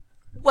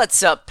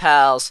What's up,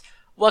 pals?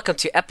 Welcome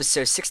to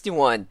episode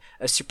 61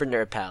 of Super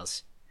Nerd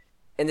Pals.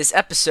 In this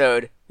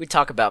episode, we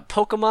talk about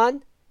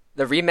Pokemon,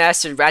 the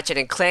remastered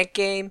Ratchet & Clank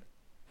game,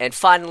 and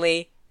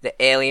finally, the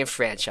Alien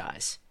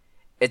franchise.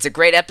 It's a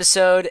great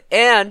episode,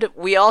 and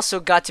we also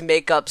got to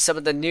make up some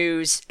of the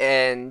news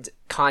and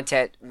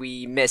content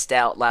we missed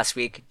out last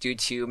week due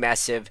to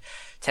massive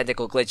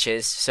technical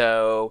glitches,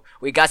 so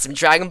we got some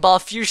Dragon Ball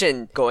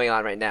Fusion going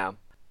on right now.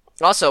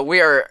 Also,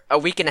 we are a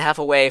week and a half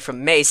away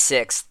from May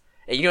 6th,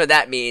 and you know what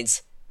that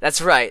means.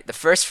 That's right, the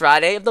first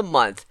Friday of the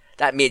month.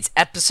 That means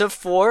episode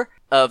 4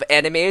 of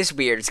Anime is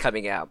Weird is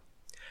coming out.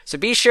 So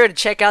be sure to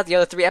check out the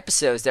other 3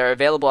 episodes that are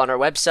available on our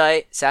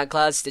website,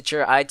 SoundCloud,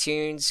 Stitcher,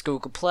 iTunes,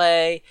 Google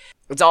Play.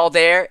 It's all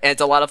there, and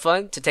it's a lot of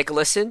fun to take a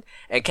listen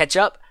and catch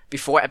up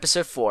before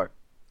episode 4.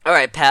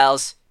 Alright,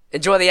 pals,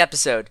 enjoy the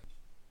episode.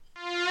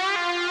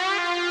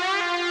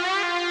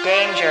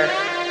 Danger.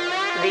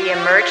 The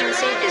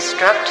emergency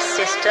destruct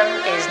system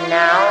is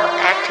now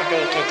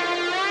activated.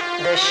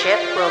 The ship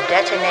will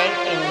detonate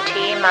in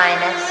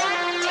T-minus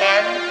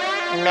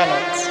 10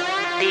 minutes.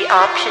 The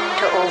option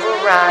to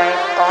override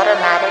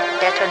automatic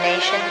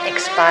detonation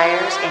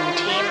expires in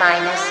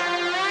T-minus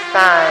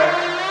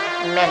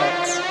 5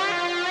 minutes.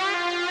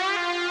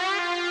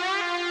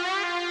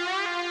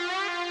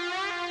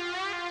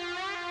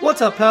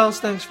 What's up,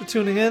 pals? Thanks for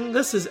tuning in.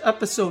 This is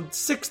episode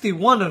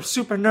 61 of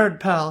Super Nerd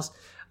Pals.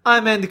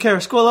 I'm Andy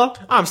Carasquillo.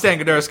 I'm Stan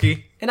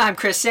Godersky. And I'm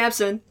Chris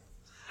Sampson.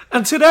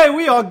 And today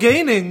we are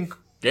gaining.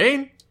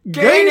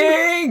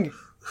 Gaining!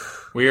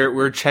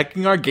 We're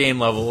checking our gain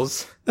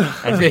levels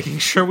and making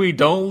sure we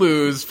don't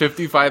lose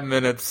 55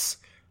 minutes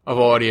of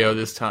audio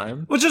this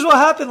time. Which is what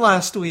happened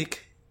last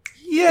week.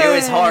 Yeah. It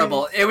was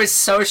horrible. It was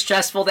so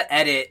stressful to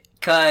edit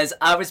because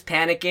I was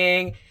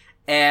panicking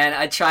and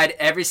I tried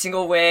every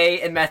single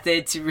way and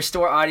method to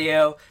restore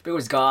audio, but it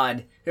was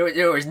gone. There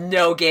was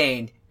no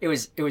gain. It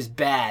was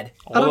bad.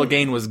 All the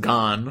gain was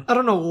gone. I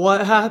don't know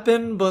what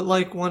happened, but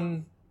like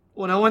when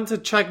I went to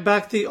check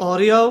back the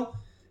audio,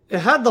 it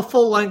had the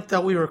full length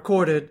that we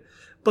recorded,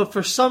 but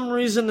for some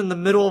reason in the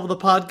middle of the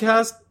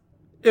podcast,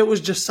 it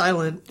was just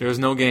silent. There was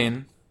no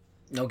gain.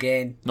 No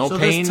gain. No So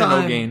pain this and no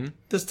time- gain.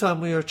 This time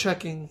we are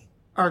checking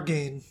our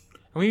gain.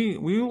 We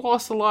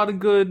lost a lot of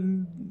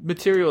good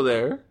material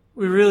there.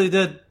 We really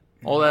did.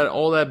 All that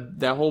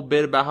whole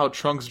bit about how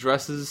Trunks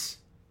dresses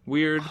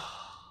weird,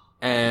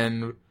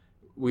 and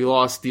we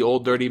lost the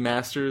old dirty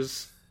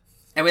masters.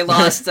 And we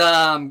lost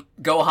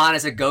Gohan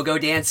as a go-go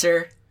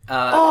dancer.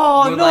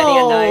 Oh, moonlighting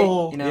no. at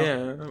night, you know.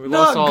 Yeah, we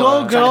Not lost all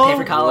Go-Go. that. Trying to pay for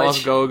We college.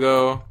 lost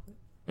Go-Go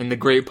in the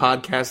great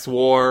podcast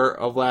war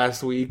of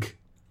last week.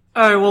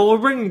 Alright, well, we're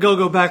bringing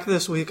Go-Go back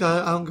this week.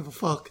 I don't give a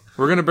fuck.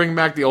 We're gonna bring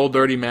back the old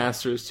dirty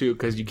masters too,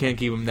 because you can't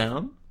keep them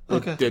down.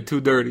 Okay. They're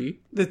too dirty.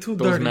 They're too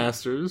Those dirty.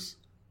 masters.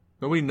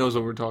 Nobody knows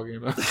what we're talking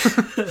about.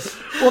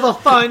 Well, they'll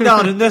find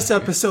out in this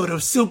episode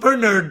of Super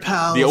Nerd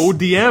Pals. The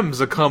ODMs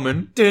are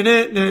coming.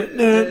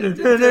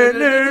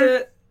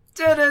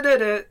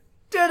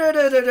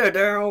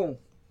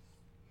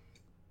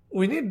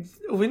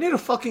 We need a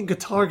fucking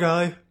guitar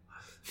guy.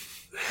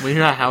 We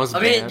need a house I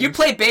band. mean, you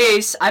play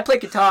bass, I play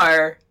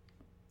guitar.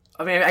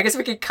 I mean, I guess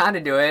we could kind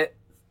of do it.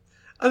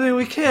 I mean,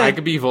 we I can't.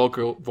 could be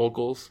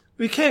vocals.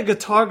 We can't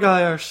guitar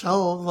guy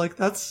ourselves. Like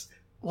that's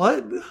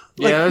what. Like,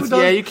 Yeah, who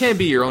does- you can't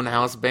be your own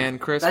house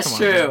band, Chris. That's Come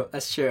true. on.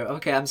 That's true.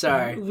 Okay, I'm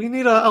sorry. We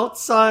need a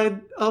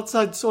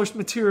outside source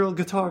material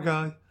guitar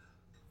guy.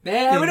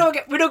 Man, we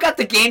don't got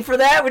the gain for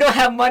that. We don't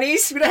have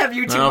monies. We don't have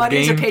YouTube No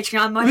monies or gain.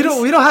 Patreon monies.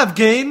 We don't have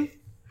gain.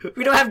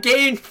 We don't have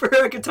gain for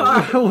a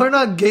guitar. We're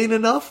not gain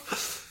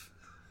enough.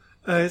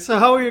 Alright, so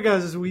how are you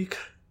guys this week?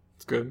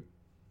 It's good.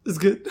 It's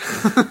good.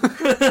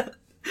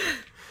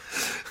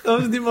 That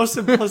was the most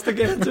simplistic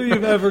answer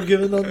you've ever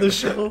given on this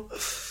show.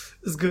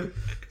 It's good.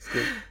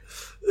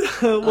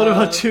 What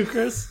about you,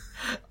 Chris?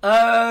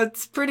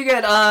 It's pretty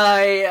good.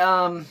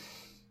 I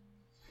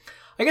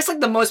guess like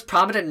the most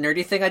prominent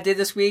nerdy thing I did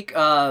this week,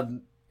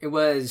 it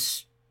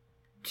was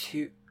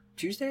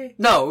Tuesday?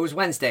 No, it was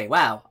Wednesday.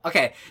 Wow.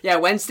 Okay. Yeah,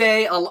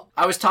 Wednesday,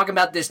 I was talking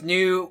about this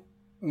new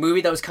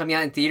movie that was coming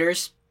out in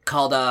theaters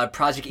called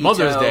Project Ito.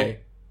 Mother's Day.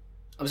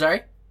 I'm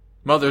sorry?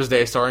 Mother's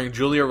Day, starring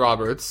Julia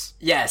Roberts.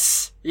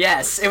 Yes.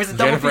 It was a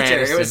double Jennifer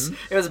feature. Aniston.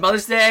 It was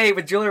Mother's Day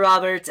with Julia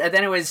Roberts, and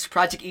then it was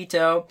Project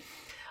Ito,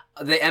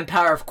 The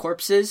Empire of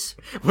Corpses.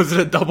 Was it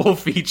a double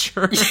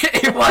feature?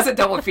 It was a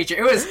double feature.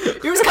 It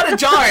was kind of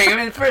jarring. I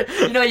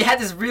mean, you had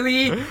this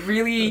really,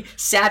 really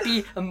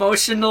sappy,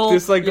 emotional,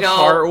 This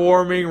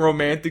heartwarming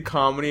romantic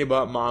comedy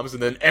about moms,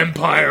 and then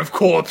Empire of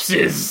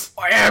Corpses.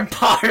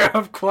 Empire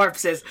of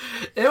Corpses.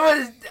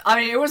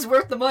 It was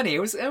worth the money. It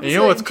was And you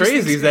know what's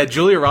crazy is that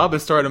Julia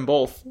Roberts starred in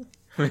both.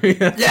 Maybe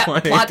that's why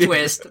they plot did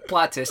twist.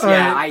 it.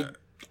 Yeah,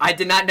 I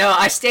did not know.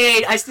 I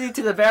stayed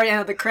to the very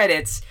end of the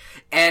credits,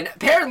 and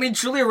apparently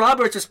Julia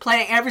Roberts was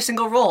playing every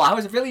single role. I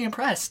was really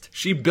impressed.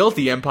 She built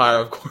the Empire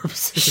of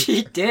Corpses.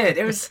 She did.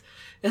 It was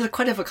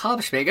quite an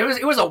accomplishment.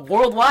 It was a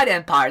worldwide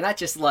empire, not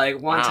just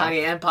like one Wow.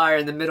 tiny empire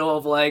in the middle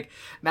of like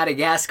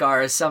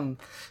Madagascar or some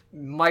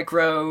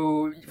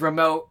micro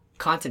remote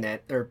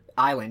continent or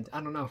island.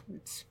 I don't know.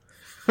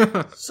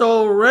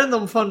 So,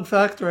 random fun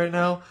fact right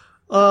now.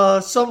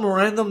 Some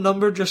random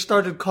number just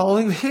started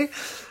calling me,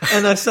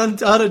 and I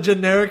sent out a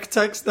generic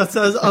text that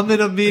says, I'm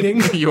in a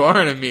meeting. You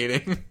are in a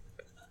meeting.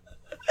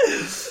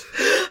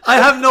 I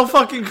have no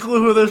fucking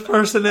clue who this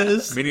person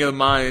is. Meeting of the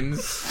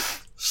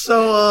minds.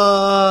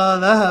 So,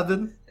 that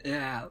happened.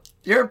 Yeah.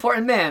 You're an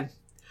important man.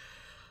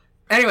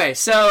 Anyway,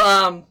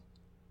 so,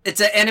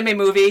 it's an anime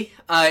movie.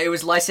 It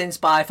was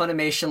licensed by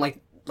Funimation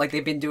like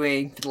they've been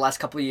doing for the last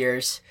couple of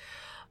years.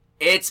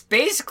 It's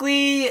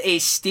basically a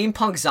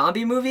steampunk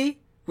zombie movie,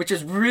 which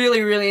is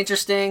really, really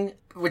interesting,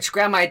 which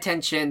grabbed my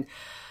attention.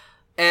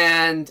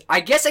 And I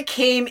guess I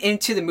came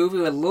into the movie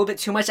with a little bit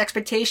too much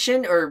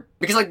expectation, or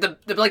because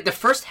the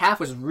first half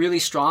was really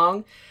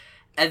strong,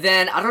 and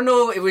then I don't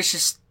know, it was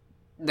just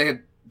the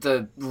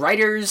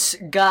writers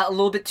got a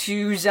little bit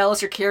too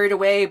zealous or carried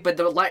away, but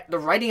the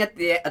writing at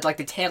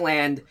the tail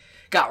end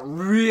got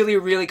really,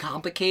 really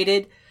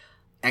complicated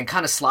and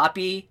kind of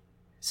sloppy.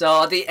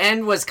 So the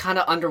end was kind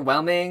of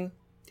underwhelming.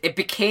 It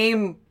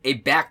became a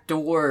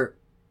backdoor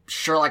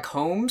Sherlock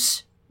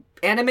Holmes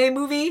anime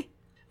movie.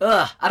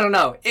 I don't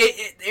know.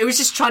 It was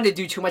just trying to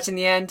do too much in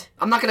the end.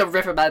 I'm not gonna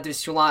riff about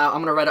this too long.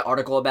 I'm gonna write an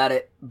article about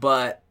it,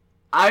 but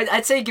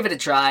I'd say give it a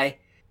try.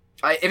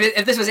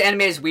 If this was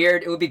animated as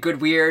weird, it would be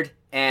good weird,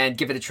 and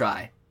give it a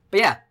try. But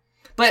yeah.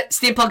 But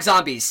steampunk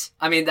zombies.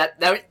 I mean,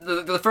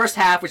 the first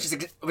half, was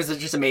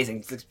just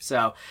amazing.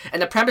 So,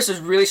 and the premise was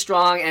really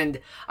strong,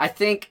 and I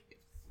think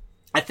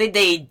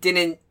they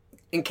didn't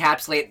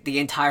encapsulate the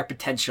entire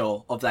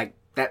potential of that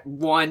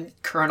one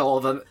kernel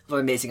of an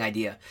amazing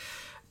idea.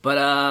 But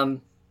I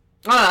don't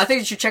know, I think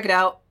you should check it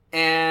out.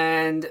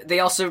 And they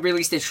also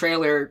released a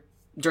trailer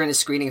during the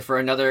screening for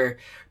another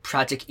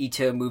Project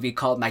Ito movie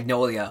called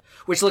Magnolia,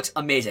 which looks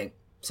amazing.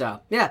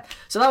 So yeah,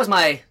 so that was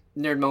my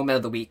nerd moment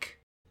of the week.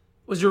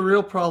 Was your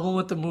real problem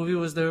with the movie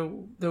was there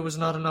was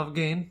not enough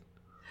gain?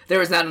 There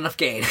was not enough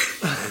gain.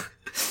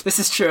 This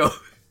is true.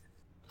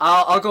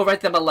 I'll go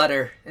write them a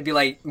letter and be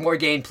like, more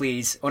gain,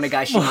 please.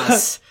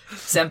 Onegaishimasu.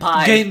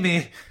 Senpai. Gain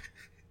me.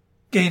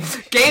 Gain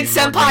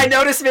Senpai,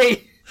 notice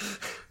me!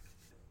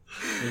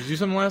 Did you do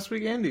something last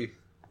week, Andy?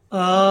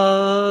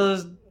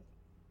 No.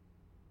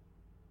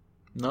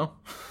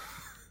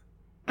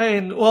 I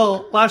mean,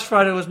 well, last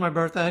Friday was my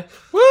birthday.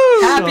 Woo!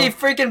 Happy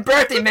freaking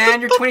birthday,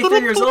 man! You're 23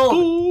 years old.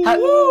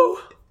 Woo!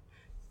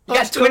 You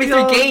got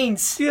 23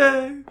 gains.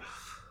 Yay.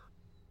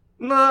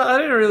 No, I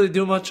didn't really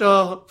do much.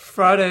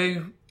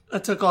 Friday, I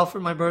took off for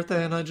my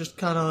birthday and I just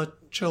kind of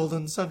chilled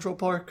in Central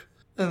Park.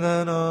 And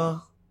then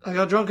I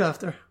got drunk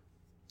after. It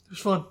was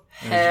fun.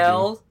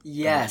 Hell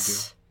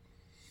yes.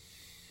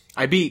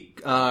 I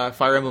beat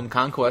Fire Emblem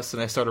Conquest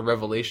and I started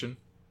Revelation.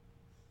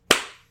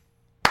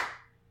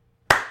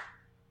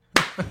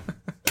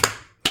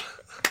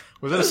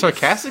 Was that a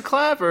sarcastic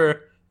clap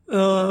or? That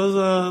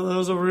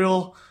was a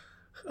real.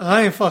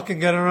 I ain't fucking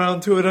getting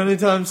around to it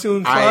anytime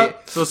soon.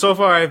 Clap. So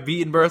far I've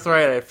beaten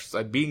Birthright.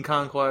 I've beaten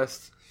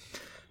Conquest,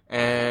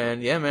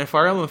 and yeah, man,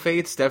 Fire Emblem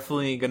Fate's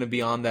definitely gonna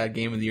be on that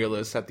Game of the Year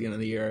list at the end of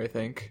the year. I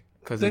think.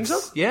 Think so?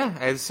 Yeah,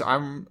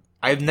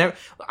 I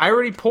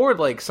already poured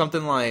like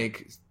something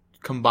like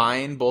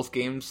combined both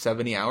games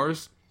 70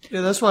 hours.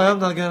 Yeah, that's why I'm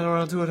not getting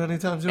around to it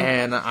anytime soon.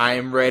 And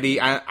I'm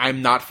ready.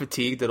 I'm not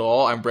fatigued at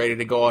all. I'm ready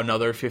to go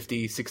another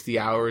 50, 60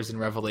 hours in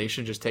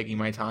Revelation, just taking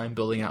my time,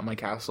 building out my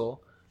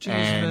castle. Jeez,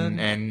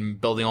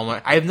 and building all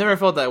my... I've never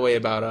felt that way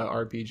about an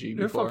RPG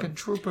You're before. a fucking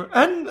trooper.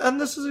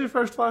 And this is your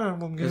first Fire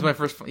Emblem game. This is my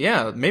first...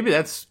 Yeah, maybe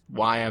that's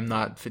why I'm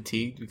not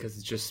fatigued,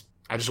 because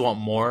I just want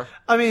more.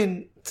 I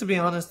mean, to be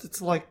honest,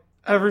 it's like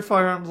every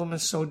Fire Emblem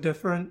is so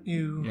different.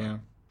 You're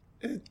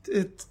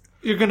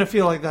gonna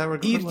feel like that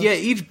regardless.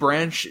 Each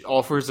branch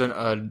offers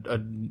a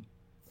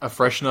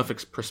fresh enough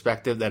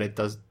perspective that it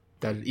does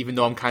that. Even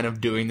though I'm kind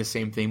of doing the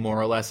same thing more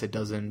or less, it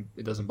doesn't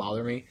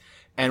bother me.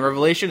 And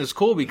Revelation is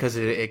cool because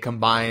it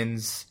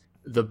combines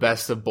the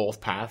best of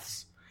both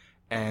paths,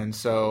 and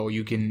so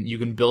you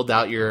can build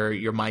out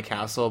your My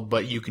Castle,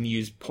 but you can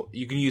use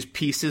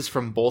pieces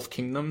from both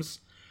kingdoms.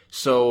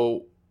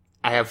 So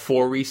I have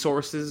 4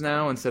 resources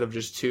now instead of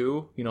just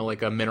 2.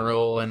 Like a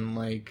mineral and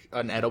like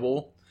an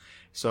edible.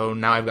 So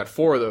now I've got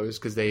 4 of those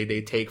because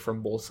they take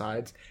from both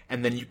sides.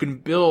 And then you can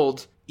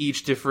build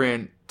each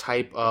different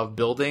type of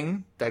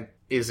building that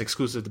is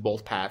exclusive to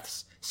both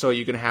paths. So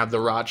you can have the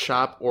Rod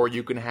Shop, or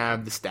you can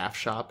have the Staff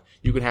Shop.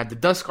 You can have the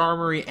Dusk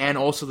Armory and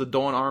also the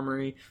Dawn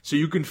Armory. So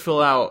you can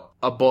fill out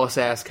a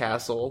boss-ass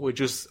castle,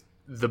 which is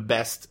the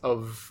best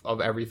of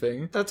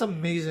everything. That's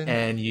amazing.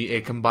 And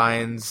it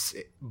combines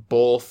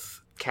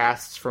both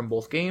casts from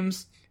both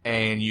games,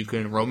 and you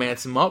can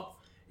romance them up.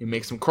 You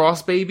make some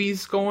cross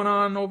babies going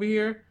on over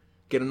here.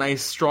 Get a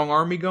nice strong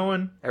army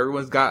going.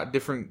 Everyone's got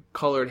different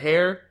colored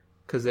hair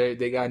because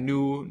they got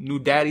new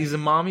daddies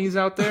and mommies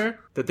out there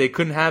that they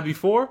couldn't have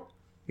before.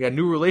 You got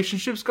new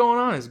relationships going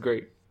on. It's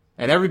great.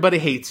 And everybody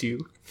hates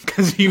you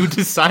because you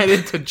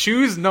decided to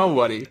choose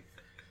nobody.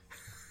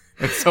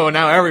 And so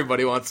now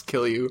everybody wants to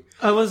kill you.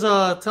 I was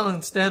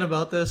telling Stan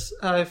about this.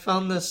 I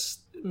found this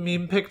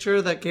meme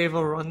picture that gave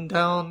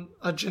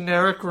a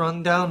generic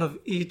rundown of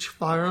each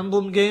Fire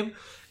Emblem game.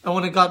 And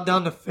when it got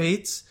down to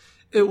Fates,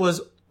 it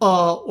was,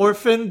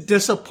 Orphan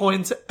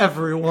disappoints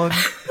everyone.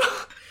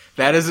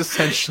 That is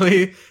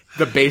essentially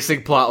the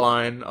basic plot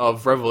line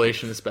of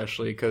Revelation,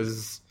 especially,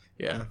 because,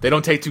 yeah, they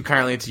don't take too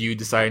kindly to you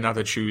deciding not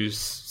to choose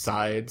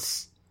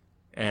sides,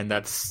 and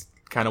that's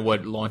kind of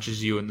what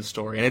launches you in the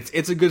story. And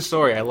it's a good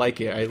story. I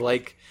like it. I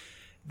like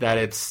that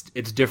it's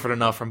different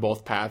enough from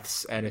both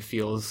paths, and it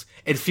feels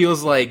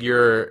like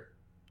you're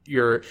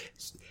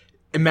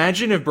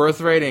imagine if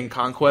Birthright and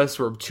Conquest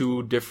were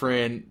two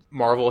different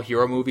Marvel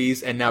hero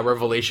movies, and now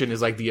Revelation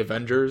is like the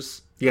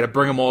Avengers. You got to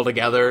bring them all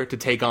together to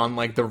take on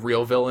like the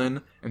real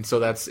villain, and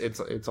so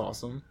it's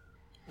awesome.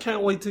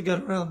 Can't wait to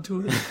get around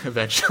to it.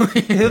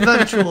 Eventually.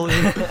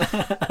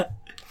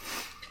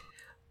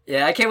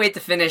 Yeah, I can't wait to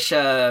finish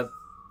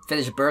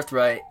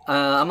Birthright.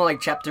 I'm on like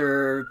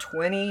chapter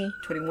 20,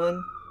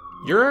 21.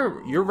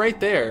 You're right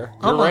there.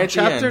 I'm right on at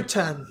chapter the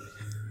end.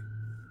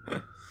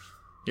 10.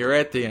 You're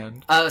at the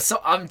end.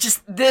 So I'm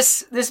just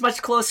this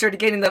much closer to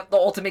getting the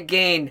ultimate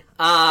gain.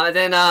 I'm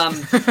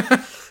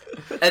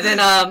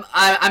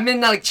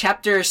in like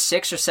chapter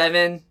 6 or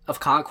 7 of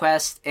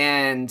Conquest,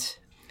 and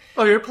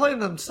Oh, you're playing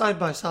them side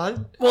by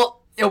side?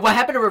 well, what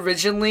happened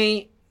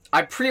originally,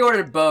 I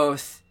pre-ordered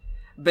both,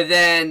 but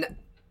then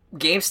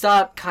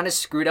GameStop kind of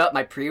screwed up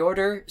my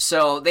pre-order,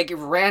 so they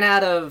ran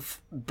out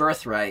of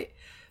Birthright.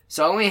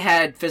 So I only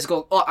had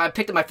physical. Oh, I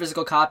picked up my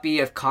physical copy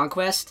of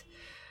Conquest.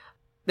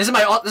 This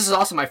is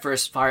also my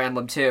first Fire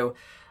Emblem too,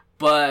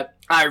 but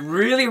I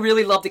really,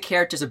 really love the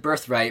characters of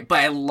Birthright. But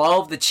I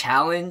love the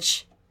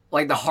challenge,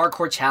 like the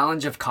hardcore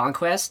challenge of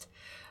Conquest.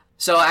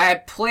 So I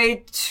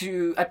played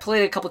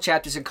a couple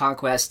chapters in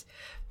Conquest,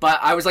 but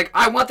I was like,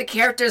 I want the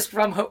characters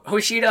from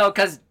Hoshido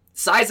because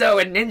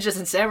Saizo and ninjas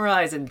and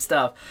samurais and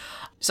stuff.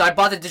 So I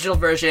bought the digital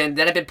version.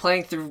 Then I've been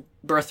playing through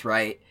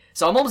Birthright,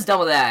 so I'm almost done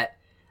with that.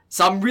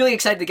 So I'm really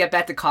excited to get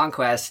back to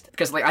Conquest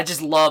because like I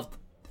just loved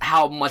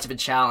how much of a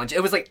challenge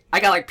it was. Like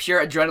I got like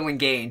pure adrenaline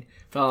gain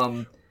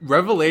from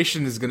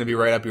Revelation is going to be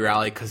right up your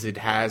alley because it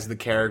has the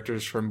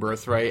characters from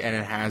Birthright and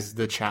it has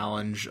the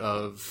challenge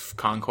of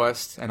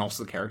Conquest and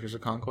also the characters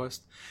of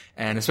Conquest.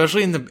 And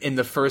especially in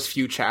the first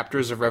few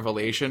chapters of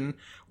Revelation,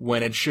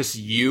 when it's just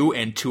you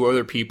and 2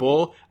 other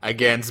people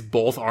against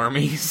both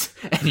armies,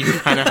 and you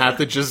kind of have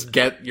to just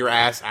get your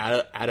ass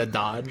out of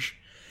dodge.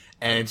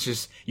 And it's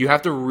just, you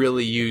have to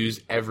really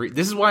use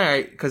this is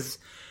why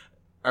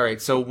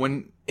alright, so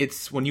when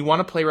you want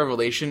to play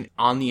Revelation,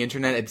 on the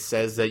internet it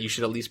says that you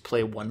should at least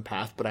play one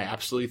path, but I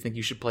absolutely think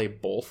you should play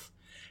both.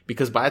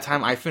 Because by the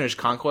time I finished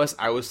Conquest,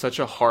 I was such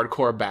a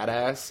hardcore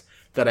badass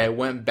that I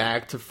went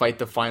back to fight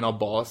the final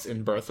boss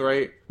in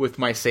Birthright with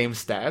my same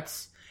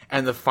stats.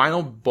 And the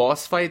final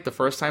boss fight, the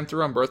first time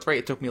through on Birthright,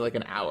 it took me like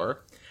an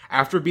hour.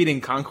 After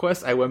beating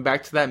Conquest, I went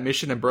back to that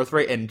mission in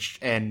Birthright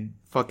and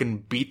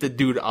fucking beat the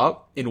dude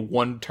up in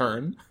one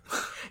turn.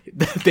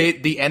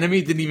 The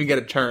enemy didn't even get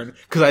a turn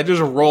because I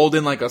just rolled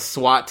in like a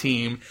SWAT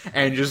team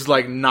and just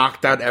like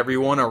knocked out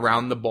everyone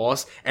around the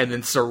boss and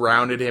then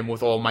surrounded him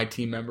with all my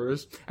team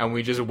members, and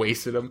we just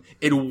wasted him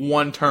in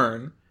one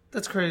turn.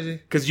 That's crazy.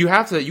 Because you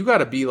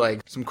gotta be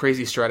like some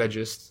crazy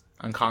strategist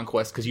on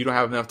Conquest because you don't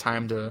have enough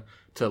time to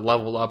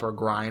level up or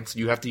grind. So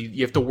you have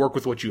to work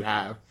with what you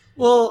have.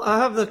 Well, I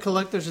have the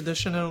collector's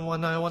edition, and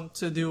when I went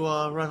to do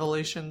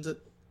Revelations,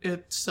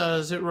 it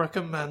says it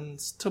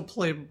recommends to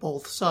play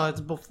both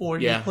sides before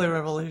you play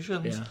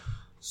Revelations. Yeah.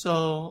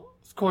 So,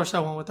 of course,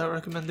 I went with that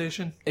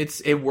recommendation.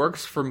 It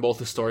works from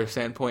both a story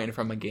standpoint and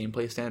from a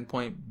gameplay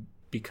standpoint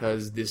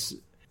because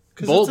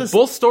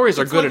both stories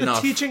are good enough.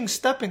 It's like a teaching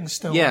stepping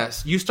stone.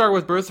 Yes, you start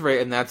with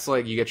Birthright, and that's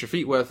like you get your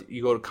feet wet.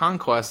 You go to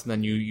Conquest, and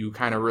then you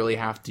kind of really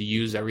have to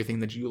use everything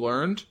that you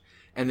learned.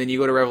 And then you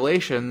go to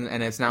Revelation,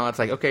 and it's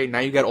like, okay, now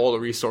you get all the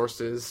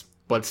resources,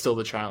 but still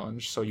the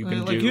challenge. So you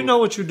can you know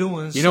what you're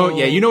doing. You know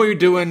what you're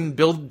doing.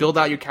 Build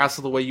out your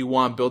castle the way you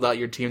want. Build out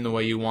your team the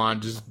way you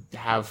want. Just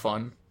have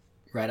fun.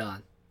 Right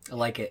on. I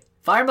like it.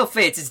 Fire Emblem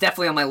Fates is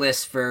definitely on my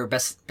list for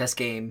best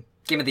game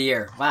of the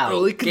year. Wow,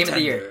 early game contender.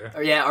 of the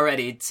year. Yeah,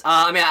 already. It's,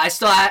 I mean, I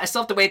still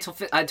have to wait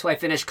until I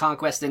finish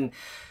Conquest and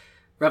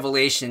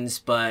Revelations,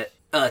 but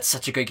it's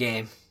such a good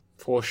game.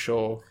 For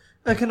sure.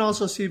 I can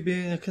also see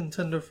being a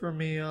contender for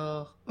me,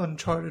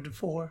 Uncharted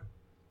 4.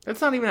 That's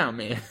not even out,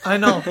 man. I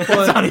know, but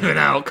it's not even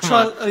out. Come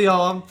on. Yo,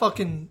 I'm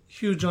fucking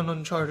huge on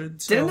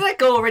Uncharted. So. Didn't that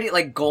go already,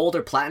 like gold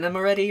or platinum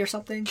already or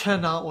something?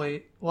 Cannot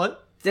wait.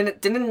 What?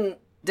 Didn't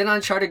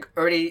Uncharted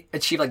already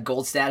achieve like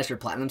gold status or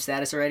platinum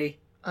status already?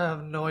 I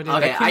have no idea.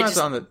 Okay, it came out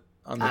on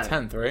the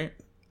 10th, right?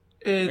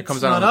 It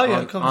comes out not out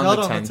yet. It comes out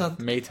on the 10th.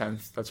 May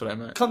 10th. That's what I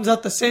meant. Comes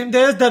out the same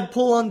day as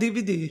Deadpool on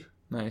DVD.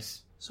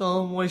 Nice. So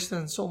I'm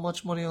wasting so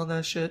much money on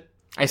that shit.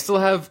 I still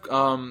have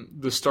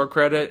the store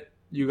credit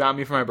you got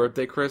me for my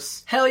birthday,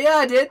 Chris. Hell yeah,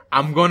 I did.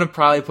 I'm going to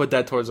probably put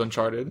that towards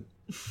Uncharted.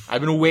 I've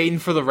been waiting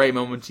for the right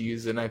moment to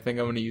use it, and I think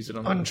I'm going to use it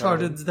on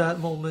Uncharted's that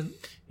moment.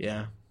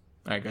 Yeah.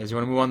 All right, guys, you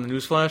want to move on to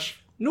Newsflash?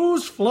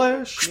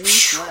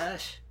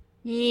 Newsflash.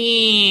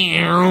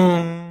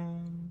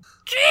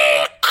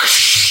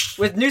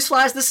 with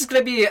Newsflash, this is going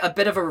to be a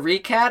bit of a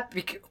recap.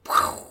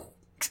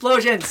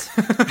 Explosions!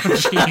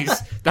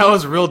 Jeez, that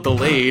was real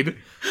delayed.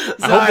 I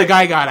Sorry. hope the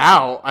guy got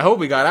out. I hope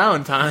he got out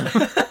in time.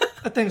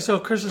 I think so.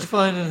 Chris is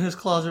fine in his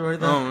closet right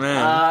now. Oh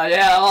man.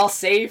 Yeah, all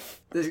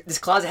safe. This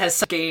closet has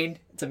some gain.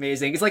 It's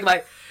amazing. It's like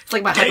my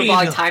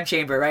hyperbolic time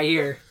chamber right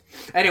here.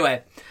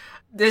 Anyway,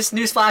 this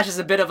Newsflash is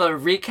a bit of a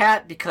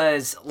recap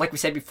because, like we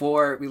said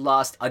before, we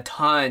lost a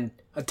ton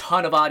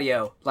of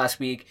audio last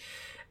week.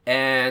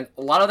 And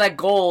a lot of that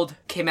gold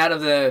came out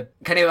of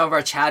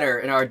our chatter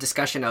in our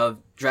discussion of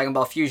Dragon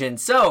Ball Fusion.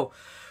 So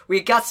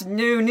we got some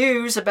new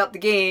news about the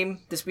game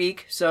this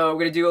week. So we're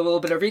gonna do a little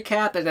bit of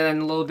recap and then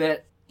a little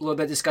bit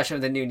discussion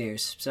of the new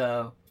news.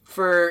 So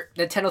for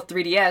Nintendo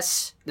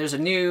 3DS, there's a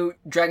new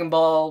Dragon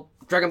Ball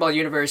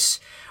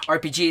Universe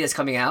RPG that's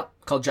coming out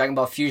called Dragon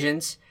Ball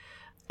Fusions.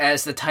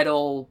 As the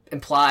title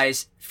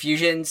implies,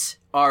 fusions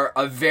are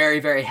a very,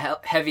 very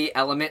heavy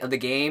element of the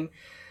game.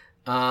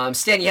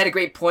 Stan, you had a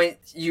great point.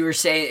 You were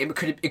saying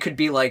it could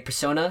be like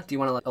Persona. Do you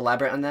want to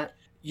elaborate on that?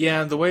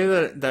 Yeah, the way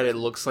that it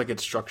looks like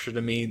it's structured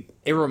to me,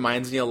 it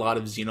reminds me a lot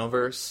of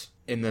Xenoverse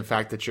in the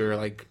fact that you're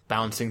like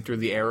bouncing through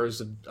the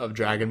eras of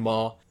Dragon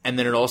Ball. And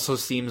then it also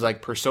seems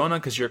like Persona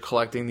because you're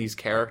collecting these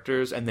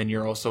characters and then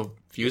you're also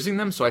fusing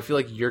them. So I feel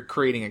like you're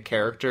creating a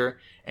character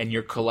and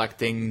you're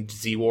collecting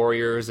Z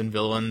warriors and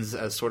villains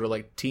as sort of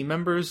like team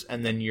members,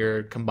 and then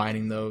you're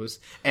combining those.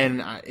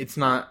 And I don't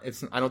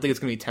think it's going to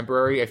be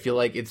temporary. I feel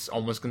like it's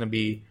almost going to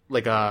be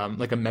like a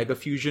mega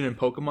fusion in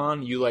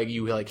Pokemon. You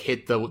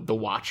hit the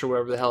watch or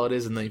whatever the hell it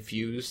is, and they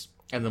fuse.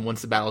 And then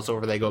once the battle's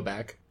over, they go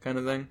back, kind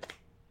of thing.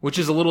 Which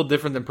is a little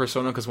different than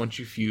Persona, because once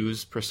you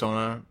fuse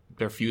Persona,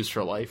 they're fused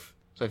for life.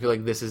 So I feel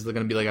like this is going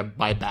to be like a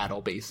by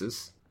battle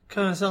basis.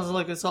 Kind of sounds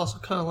like it's also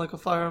kind of like a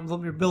Fire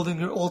Emblem. You're building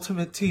your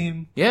ultimate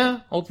team. Yeah,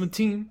 Ultimate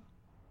Team.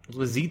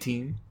 Ultimate Z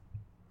Team.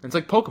 It's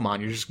like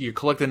Pokemon. You're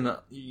collecting,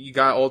 you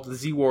got all the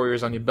Z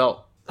Warriors on your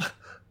belt.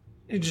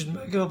 You're just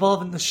mega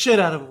evolving the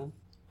shit out of them.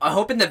 I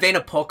hope in the vein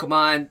of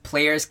Pokemon,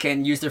 players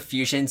can use their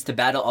fusions to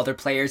battle other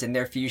players in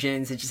their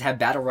fusions and just have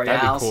battle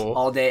royales cool.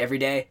 all day, every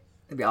day.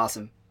 That'd be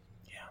awesome.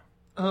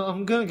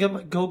 I'm gonna get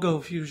my Go-Go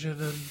fusion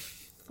and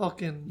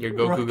fucking Your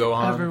Goku wreck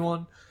Gohan?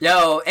 everyone.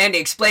 Yo, Andy,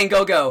 explain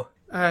Go-Go.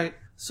 Alright,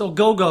 so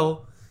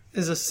Go-Go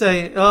is a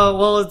say.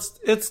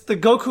 It's the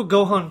Goku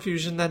Gohan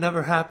fusion that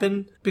never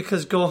happened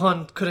because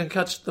Gohan couldn't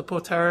catch the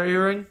Potara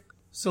earring.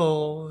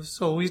 So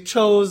we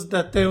chose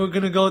that they were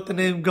gonna go with the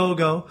name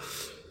Go-Go.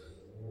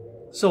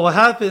 So what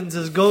happens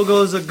is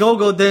Go-Go's a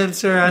go-go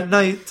dancer at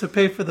night to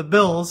pay for the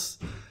bills,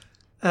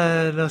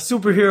 and a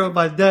superhero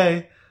by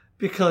day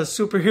because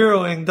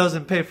superheroing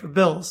doesn't pay for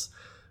bills.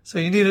 So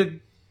you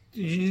need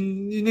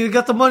to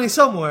get the money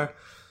somewhere.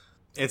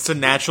 It's a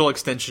natural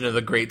extension of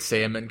the Great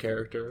Saiyaman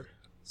character.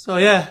 So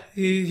yeah,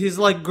 he's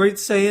like Great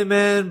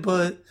Saiyaman,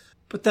 but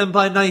then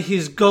by night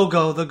he's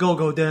Go-Go, the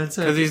go-go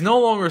dancer. Because he's no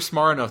longer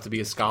smart enough to be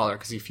a scholar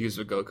because he fused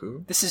with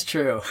Goku. This is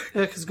true.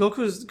 Yeah, because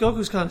Goku's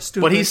kind of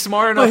stupid. But he's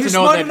smart enough But he's to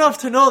know smart that... enough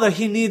to know that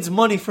he needs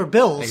money for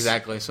bills.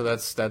 Exactly, so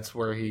that's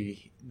where the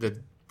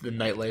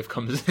nightlife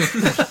comes in.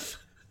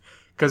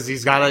 Because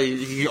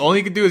all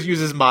he can do is use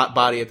his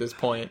body at this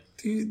point.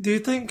 Do you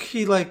think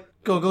he like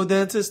go-go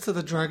dances to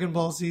the Dragon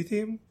Ball Z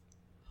theme?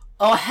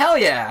 Oh, hell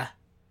yeah.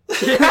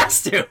 He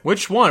has to.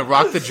 Which one?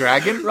 Rock the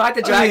Dragon? Rock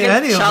the Dragon,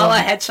 any of Shala,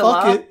 them. Head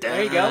Fuck Shala. it.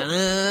 There you go.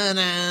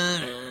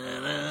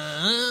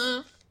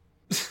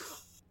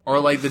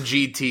 Or like the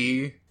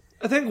GT?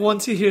 I think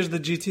once he hears the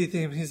GT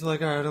theme, he's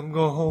like, alright, I'm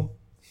going home.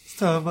 It's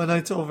time, my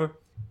night's over.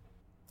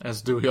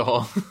 As do we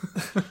all.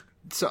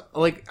 So,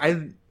 like,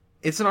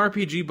 it's an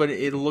RPG, but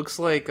it looks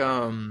like,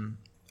 I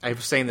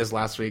was saying this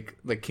last week,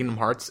 like Kingdom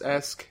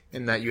Hearts-esque,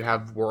 in that you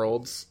have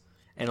worlds,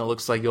 and it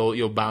looks like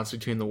you'll bounce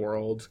between the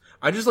worlds.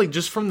 I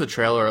just from the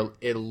trailer,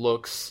 it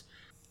looks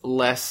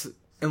less,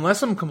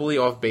 unless I'm completely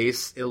off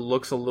base, it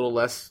looks a little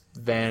less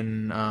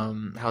than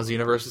how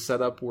Xenoverse is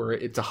set up, where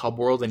it's a hub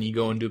world and you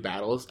go and do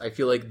battles. I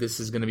feel like this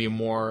is going to be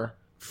more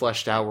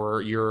fleshed out,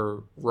 where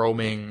you're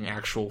roaming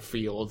actual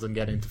fields and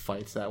getting into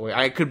fights that way.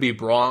 I could be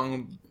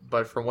wrong,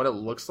 but from what it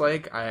looks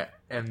like,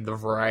 and the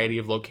variety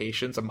of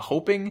locations, I'm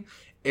hoping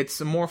it's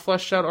a more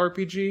fleshed out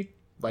RPG,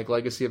 like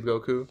Legacy of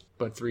Goku,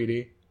 but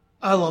 3D.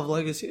 I love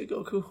Legacy of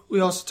Goku.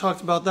 We also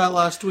talked about that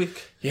last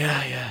week.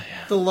 Yeah.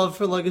 The love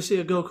for Legacy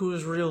of Goku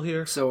is real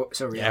here. So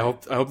real. Yeah,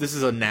 I hope this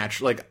is a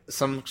natural, like,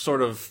 some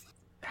sort of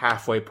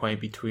halfway point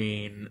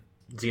between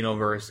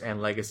Xenoverse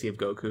and Legacy of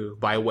Goku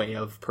by way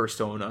of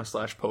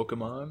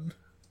Persona/Pokemon.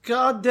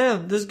 God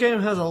damn, this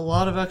game has a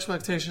lot of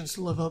expectations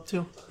to live up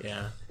to.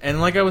 Yeah. And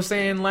like I was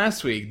saying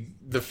last week,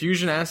 the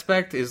fusion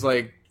aspect is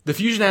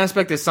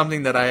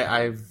something that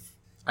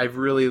I've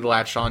really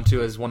latched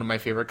onto as one of my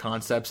favorite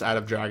concepts out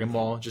of Dragon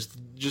Ball.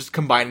 Just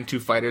combining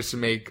two fighters to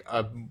make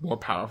a more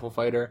powerful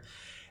fighter.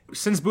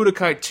 Since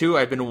Budokai 2,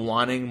 I've been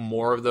wanting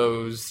more of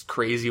those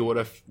crazy what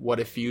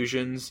if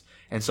fusions,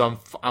 and so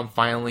I'm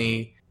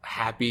finally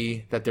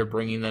happy that they're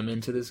bringing them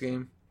into this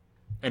game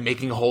and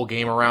making a whole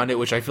game around it,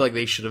 which I feel like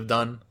they should have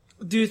done.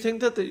 Do you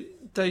think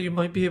that you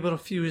might be able to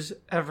fuse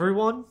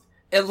everyone?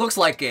 It looks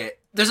like it.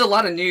 there's a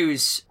lot of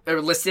news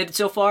listed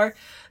so far.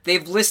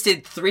 They've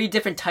listed 3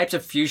 different types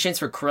of fusions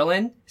for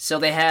Krillin. So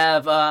they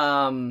have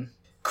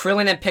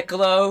Krillin and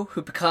Piccolo,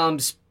 who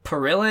becomes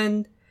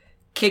Perillin,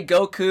 Kid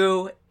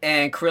Goku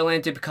and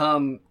Krillin to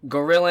become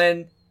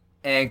Gorillin,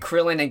 and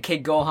Krillin and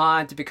Kid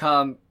Gohan to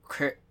become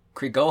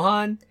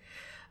Krigohan.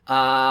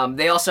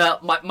 They also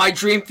have my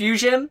dream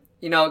fusion,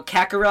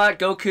 Kakarot,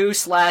 Goku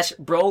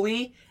 /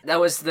 Broly. That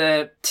was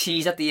the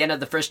tease at the end of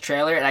the first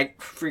trailer, and I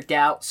freaked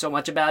out so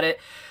much about it.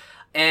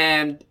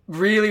 And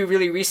really,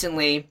 really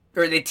recently,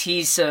 they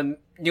teased some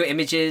new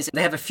images.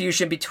 They have a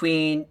fusion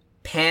between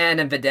Pan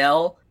and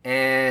Videl,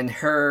 and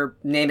her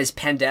name is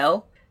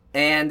Pandel.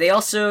 And they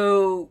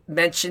also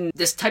mentioned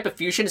this type of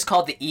fusion is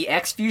called the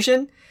EX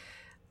fusion,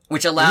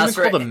 which allows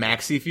Isn't it called a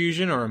Maxi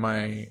fusion, or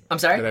I'm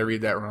sorry? Did I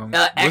read that wrong?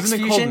 X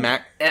Wasn't it fusion?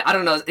 called I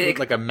don't know.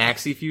 like a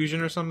Maxi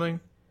fusion or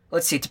something?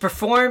 Let's see. To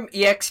perform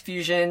EX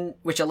fusion,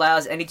 which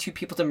allows any 2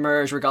 people to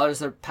merge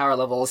regardless of their power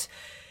levels,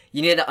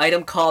 you need an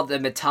item called the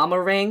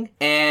Mitama Ring,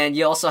 and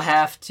you also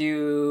have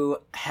to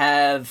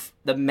have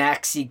the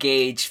Maxi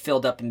gauge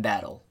filled up in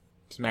battle.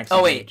 It's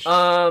Maxi wait. gauge.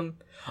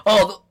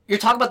 You're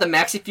talking about the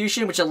Maxi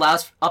fusion, which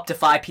allows up to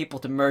 5 people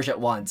to merge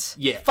at once.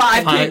 Yeah.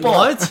 5 people!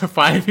 What?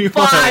 5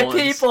 people at 5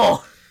 once.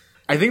 people!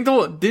 I think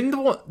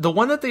the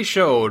one that they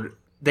showed,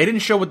 they didn't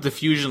show what the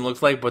fusion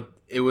looked like, but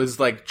it was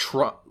like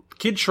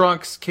Kid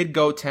Trunks, Kid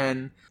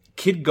Goten,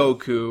 Kid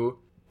Goku,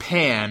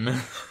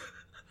 Pan,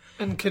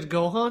 And Kid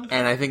Gohan?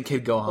 and I think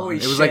Kid Gohan. Holy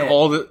it was shit. like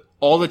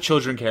all the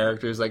children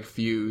characters like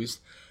fused.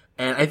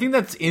 And I think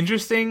that's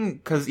interesting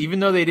because even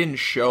though they didn't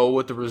show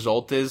what the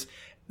result is,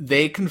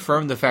 they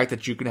confirmed the fact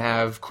that you can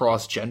have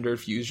cross-gender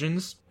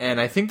fusions. And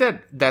I think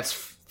that's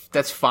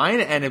fine,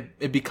 and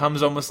it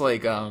becomes almost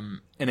like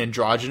an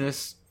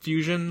androgynous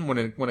fusion when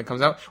it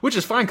comes out, which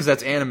is fine because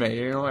that's anime,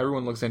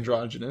 everyone looks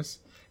androgynous.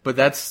 But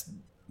that's,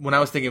 when I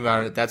was thinking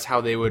about it, that's how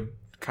they would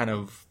kind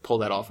of pull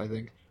that off, I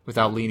think,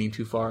 without leaning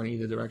too far in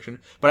either direction.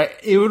 But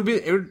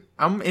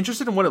I'm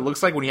interested in what it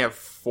looks like when you have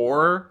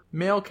 4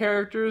 male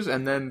characters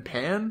and then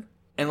Pan.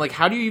 And, like,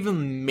 how do you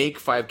even make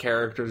 5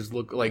 characters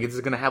look like? Is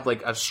it going to have,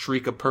 like, a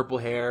streak of purple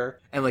hair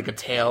and, like, a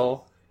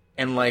tail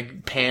and,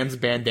 like, Pan's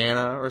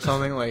bandana or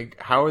something? Like,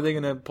 how are they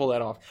going to pull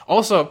that off?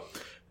 Also,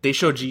 they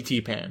showed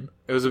GT Pan.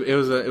 It was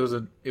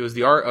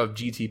the art of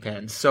GT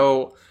Pan.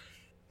 So,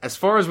 as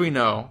far as we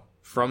know,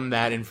 from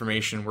that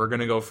information, we're going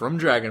to go from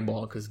Dragon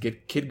Ball, because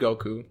get Kid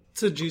Goku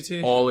To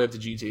GT. all the way up to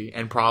GT,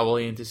 and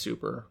probably into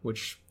Super,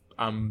 which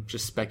I'm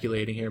just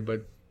speculating here,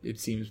 but it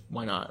seems,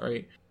 why not,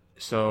 right?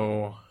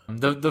 So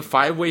the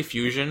 5-way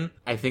fusion,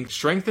 I think,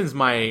 strengthens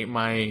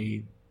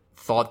my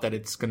thought that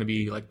it's going to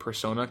be like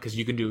Persona, because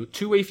you can do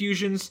 2-way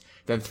fusions,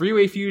 then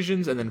 3-way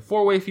fusions, and then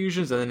 4-way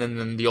fusions, and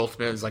then the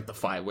ultimate is like the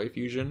 5-way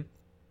fusion.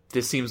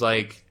 This seems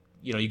like,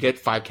 you get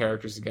 5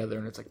 characters together,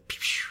 and it's like,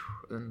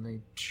 and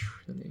they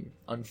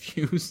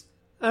unfuse.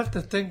 I have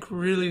to think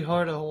really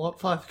hard on what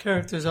 5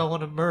 characters I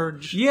want to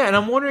merge. Yeah, and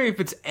I'm wondering if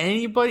it's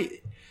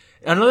anybody.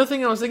 Another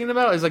thing I was thinking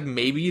about is, like,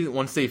 maybe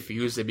once they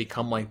fuse, they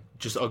become like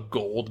just a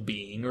gold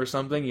being or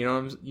something. You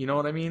know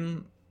what I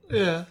mean?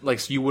 Yeah.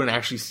 Like, so you wouldn't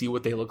actually see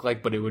what they look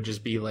like, but it would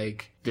just be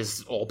like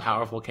this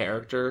all-powerful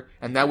character,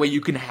 and that way you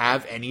can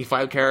have any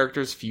 5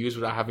 characters fuse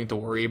without having to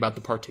worry about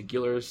the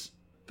particulars.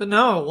 But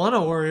now I want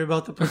to worry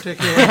about the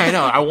particular. I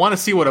know. I want to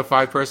see what a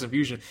 5-person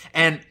fusion.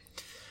 And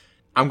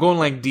I'm going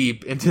like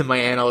deep into my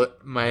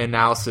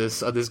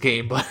analysis of this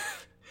game, but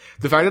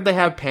the fact that they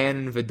have Pan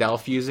and Videl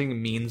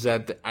fusing means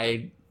that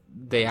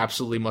they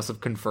absolutely must have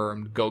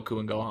confirmed Goku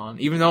and Gohan.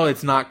 Even though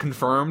it's not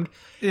confirmed,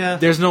 Yeah.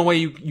 there's no way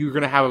you're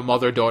going to have a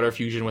mother-daughter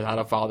fusion without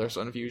a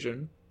father-son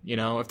fusion.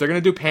 If they're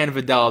going to do Pan and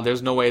Videl,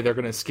 there's no way they're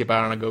going to skip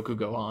out on a Goku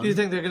Gohan. Do you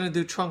think they're going to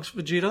do Trunks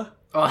Vegeta?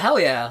 Oh, hell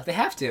yeah. They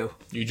have to.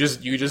 You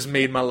just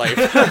made my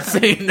life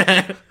saying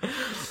that.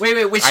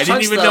 Wait, which I Trunks,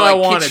 didn't even though? know I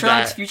Like, wanted Kid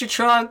Trunks, that. Future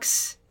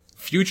Trunks?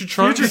 Future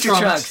Trunks, Future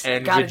Trunks.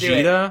 and Gotta do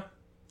it. Vegeta,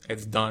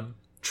 it's done.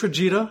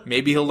 Trageta?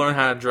 Maybe he'll learn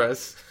how to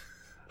dress.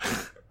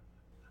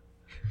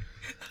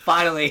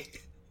 Finally.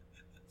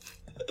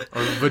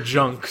 Or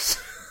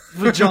Vajunks.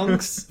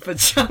 Vajunks. But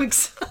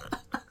Trunks...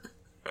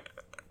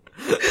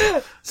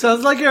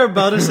 Sounds like you're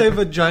about to say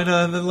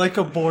vagina and then like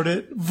abort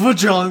it.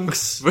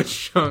 Vajunks.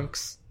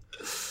 Vajunks.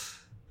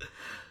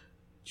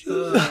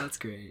 that's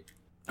great.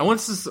 I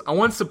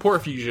want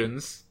support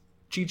fusions.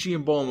 Chi-Chi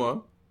and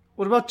Bulma.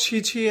 What about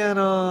Chi-Chi and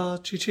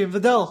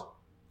Videl?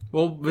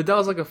 Well,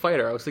 Videl's like a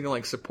fighter. I was thinking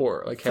like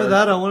support. Like For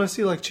that, I want to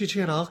see like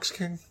Chi-Chi and Ox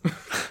King.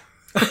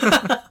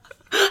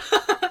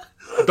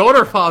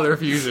 daughter-father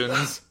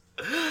fusions.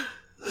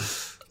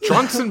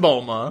 Trunks and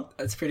Bulma.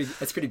 That's pretty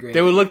great.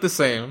 They would look the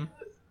same.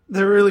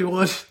 They really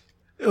would.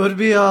 It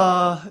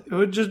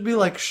would just be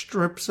like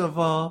strips of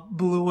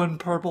blue and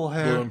purple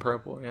hair. Blue and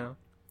purple, yeah.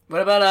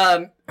 What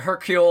about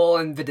Hercule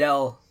and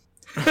Videl?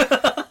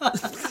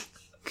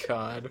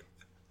 God.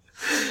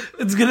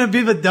 It's gonna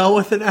be Videl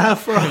with an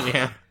afro.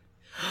 Yeah.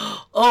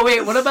 Oh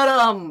wait, what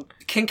about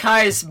King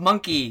Kai's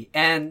monkey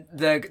and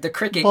the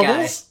cricket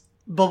guy?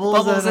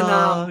 Bubbles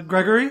and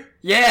Gregory?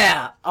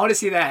 Yeah, I want to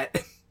see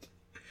that.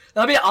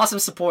 That'll be an awesome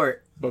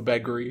support.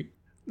 Babegri.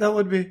 That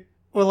would be.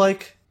 Or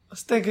like, I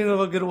was thinking of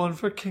a good one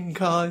for King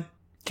Kai.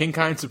 King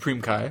Kai and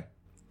Supreme Kai.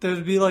 There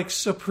would be like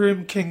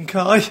Supreme King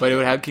Kai. But it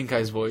would have King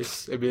Kai's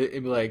voice. It'd be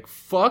like,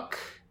 fuck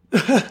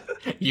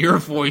your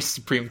voice,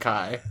 Supreme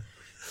Kai.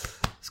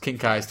 It's King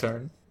Kai's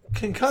turn.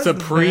 King Kai.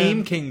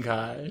 Supreme King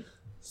Kai.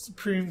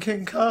 Supreme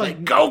King Kai.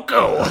 Like,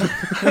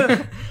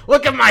 Goku!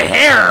 Look at my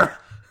hair!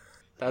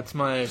 That's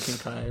my King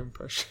Kai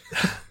impression.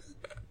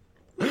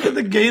 Look at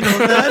the gain on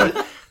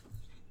that.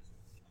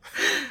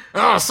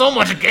 Oh, so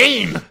much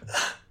gain!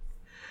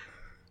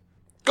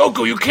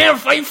 Goku, you can't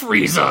fight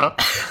Frieza!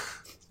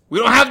 We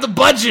don't have the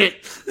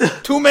budget!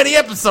 Too many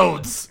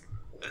episodes!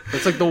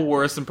 That's like the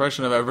worst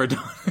impression I've ever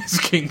done as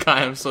King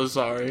Kai, I'm so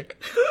sorry.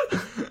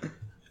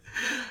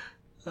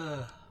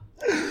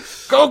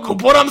 Goku,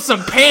 put on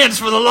some pants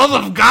for the love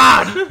of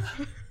God!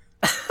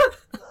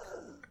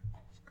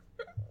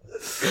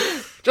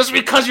 Just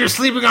because you're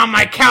sleeping on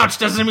my couch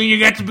doesn't mean you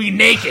get to be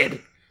naked.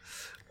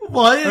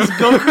 Why is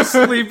Goku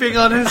sleeping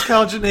on his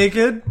couch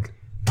naked?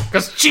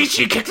 Because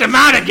Chi-Chi kicked him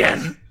out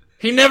again.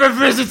 He never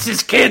visits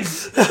his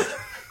kids.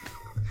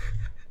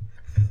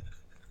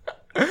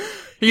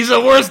 He's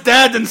a worse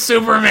dad than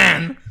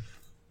Superman.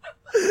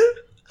 I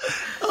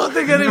don't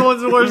think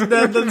anyone's worse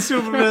dad than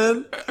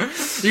Superman.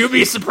 You'd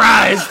be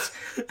surprised.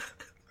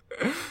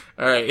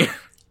 Alright.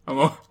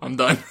 I'm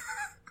done.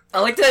 I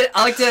like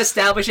to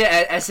establish it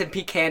at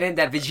SMP canon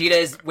that Vegeta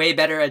is way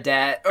better a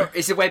dad, or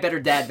is a way better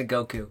dad than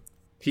Goku.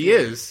 He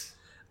is.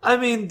 I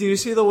mean, do you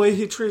see the way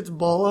he treats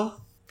Bola?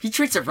 He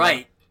treats it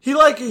right.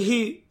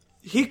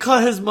 He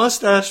cut his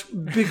mustache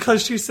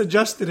because she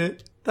suggested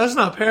it. That's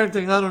not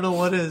parenting. I don't know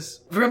what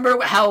is.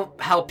 Remember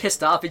how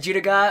pissed off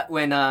Vegeta got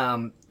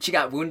when she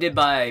got wounded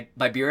by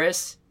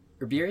Beerus?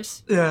 Or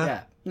Beerus? Yeah.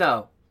 Yeah.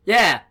 No.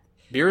 Yeah.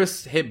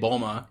 Beerus hit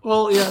Bulma.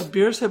 Well, yeah,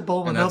 Beerus hit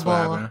Bulma, And not that's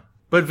what Bola. happened.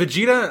 But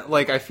Vegeta,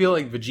 like, I feel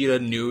like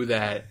Vegeta knew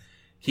that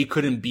he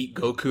couldn't beat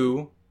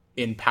Goku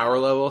in power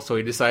level, so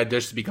he decided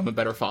just to become a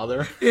better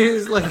father.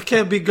 He's like, I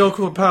can't beat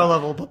Goku in power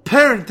level, but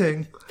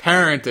parenting.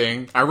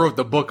 Parenting. I wrote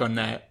the book on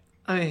that.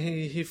 I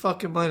mean, he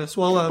fucking might as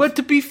well have. But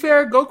to be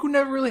fair, Goku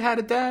never really had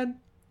a dad.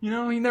 You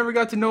know, he never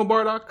got to know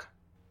Bardock.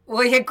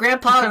 Well, he had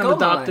Grandpa Kind of Gohan.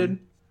 adopted.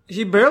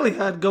 He barely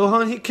had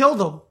Gohan. He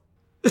killed him.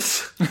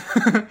 That's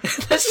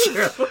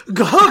true.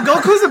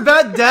 Goku's a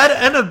bad dad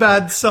and a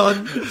bad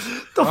son.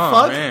 The Oh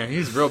fuck? man,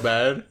 he's real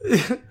bad.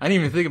 I didn't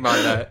even think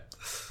about that.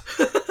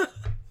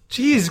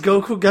 Jeez,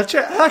 Goku, get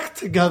your act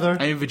together.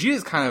 I mean,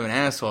 Vegeta's kind of an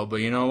asshole, but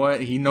you know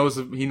what? He knows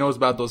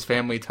about those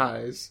family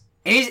ties.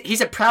 And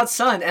he's a proud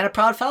son and a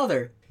proud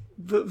father.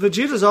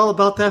 Vegeta's all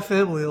about that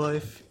family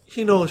life.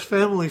 He knows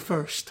family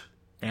first.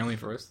 Family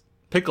first.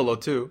 Piccolo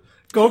too.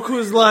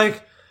 Goku's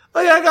like,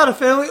 oh yeah, I got a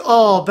family.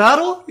 Oh,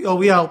 battle? Yo,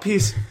 we out.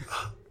 Peace.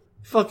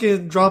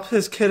 Fucking drop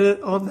his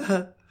kid on the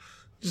head.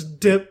 Just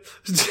dip.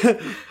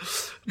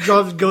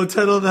 Drops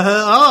Goten on the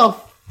head.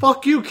 Oh,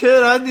 fuck you,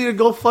 kid. I need to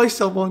go fight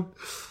someone.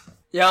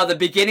 Yeah, the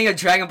beginning of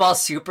Dragon Ball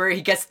Super,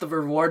 he gets the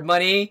reward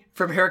money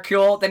from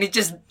Hercule, then he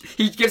gives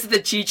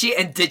it to Chi-Chi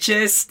and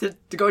ditches to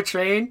go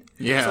train.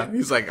 Yeah,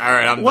 he's like, all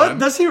right, I'm What? done.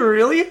 Does he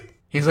really?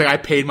 He's like, I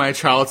paid my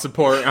child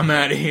support. I'm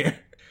out of here.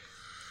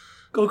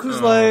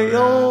 Goku's like,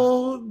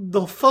 yo,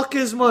 the fuck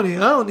is money? I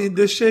don't need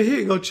this shit. Here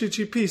you go,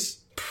 Chi-Chi,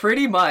 peace.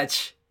 Pretty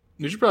much.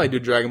 We should probably do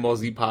Dragon Ball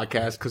Z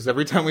podcast because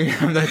every time we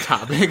have that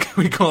topic,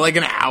 we go like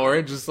an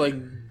hour just like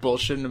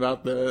bullshitting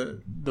about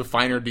the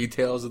finer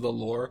details of the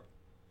lore.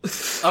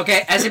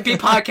 Okay, SMP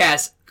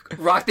Podcast,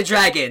 Rock the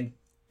Dragon.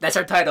 That's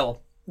our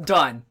title.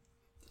 Done.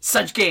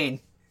 Such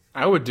gain.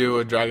 I would do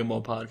a Dragon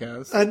Ball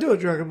podcast. I do a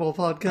Dragon Ball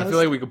podcast. I feel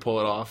like we could pull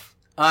it off.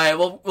 Alright,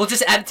 well, we'll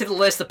just add it to the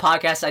list of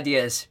podcast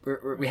ideas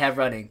we have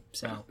running.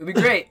 So, it'd be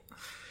great.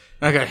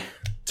 Okay.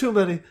 Too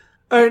many.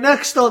 Alright,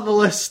 next on the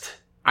list.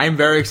 I'm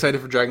very excited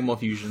for Dragon Ball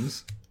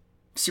Fusions.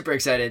 Super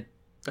excited.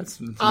 That's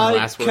the I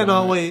last word.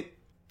 cannot on it. wait.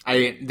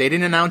 They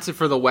didn't announce it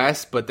for the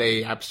West, but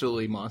they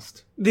absolutely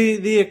must.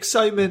 The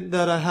excitement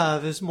that I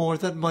have is more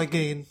than my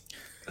gain.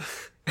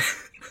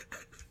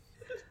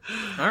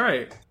 All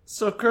right.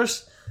 So,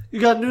 Chris, you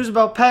got news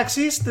about PAX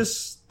East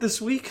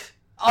this week?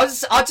 I'll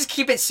just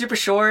keep it super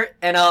short,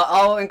 and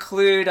I'll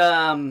include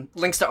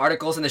links to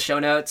articles in the show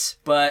notes.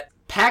 But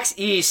PAX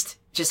East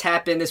just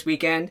happened this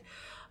weekend.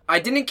 I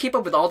didn't keep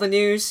up with all the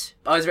news.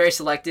 I was very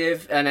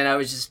selective, and then I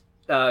was just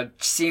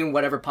seeing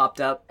whatever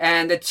popped up.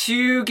 And the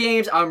two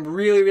games I'm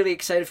really, really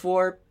excited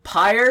for,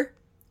 Pyre.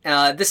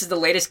 This is the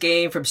latest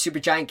game from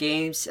Supergiant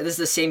Games. And this is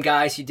the same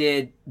guys who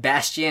did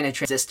Bastion and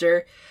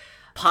Transistor.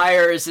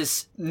 Pyre is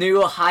this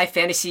new high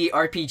fantasy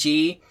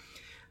RPG.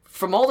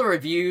 From all the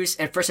reviews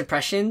and first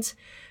impressions,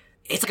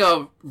 it's like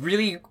a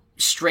really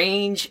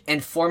strange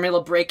and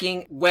formula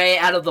breaking, way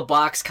out of the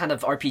box kind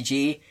of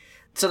RPG.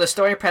 So the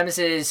story premise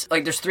is,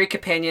 like, there's 3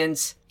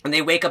 companions, and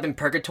they wake up in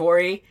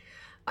purgatory,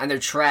 and they're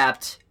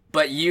trapped.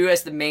 But you,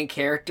 as the main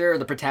character, or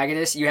the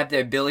protagonist, you have the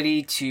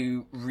ability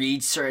to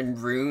read certain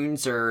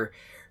runes or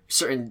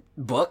certain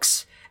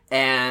books.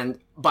 And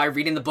by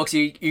reading the books,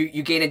 you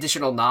gain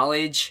additional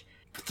knowledge.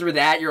 Through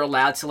that, you're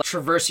allowed to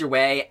traverse your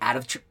way out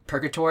of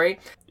purgatory.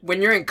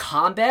 when you're in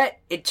combat,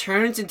 it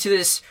turns into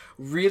this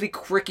really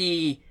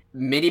quirky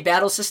mini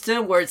battle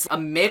system where it's a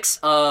mix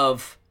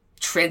of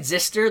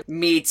Transistor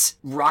meets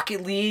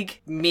Rocket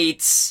League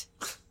meets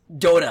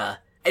Dota.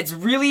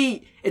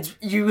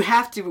 You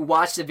have to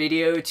watch the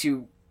video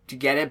to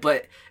get it,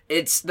 but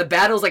the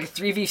battle's like a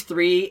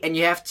 3v3 and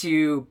you have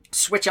to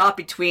switch off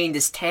between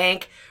this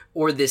tank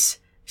or this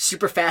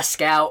super fast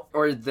scout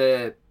or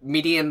the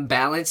medium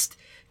balanced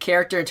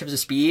character in terms of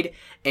speed,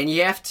 and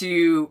you have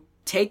to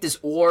take this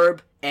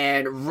orb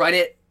and run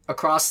it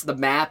across the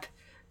map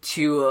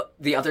to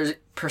the other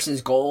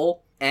person's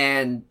goal.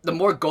 And the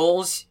more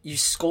goals you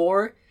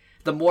score,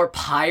 the more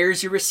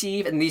pyres you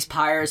receive, and these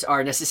pyres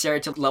are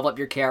necessary to level up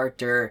your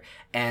character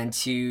and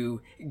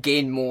to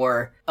gain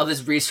more of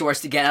this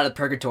resource to get out of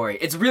purgatory.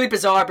 It's really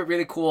bizarre, but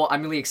really cool.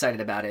 I'm really excited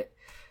about it.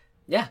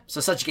 Yeah,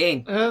 so such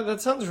game.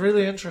 That sounds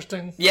really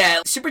interesting. Yeah,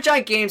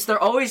 Supergiant Games, they're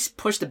always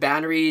push the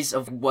boundaries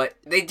of what...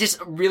 They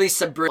just really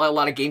subvert a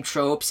lot of game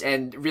tropes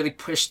and really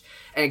push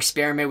and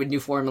experiment with new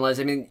formulas.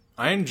 I mean...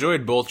 I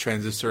enjoyed both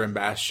Transistor and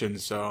Bastion,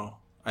 so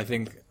I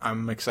think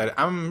I'm excited.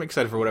 I'm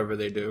excited for whatever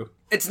they do.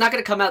 It's not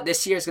going to come out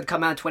this year. It's going to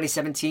come out in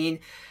 2017,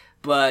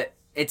 but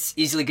it's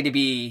easily going to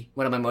be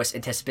one of my most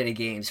anticipated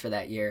games for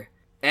that year.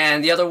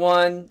 And the other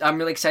one I'm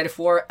really excited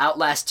for,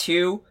 Outlast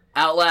 2.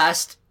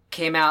 Outlast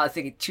came out, I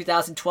think, in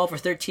 2012 or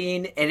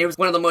 13, and it was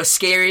one of the most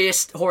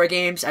scariest horror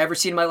games I've ever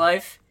seen in my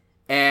life.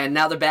 And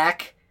now they're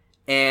back,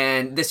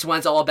 and this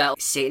one's all about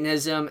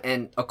Satanism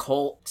and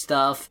occult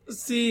stuff.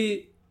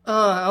 See,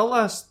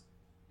 Outlast,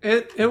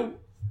 it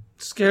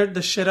scared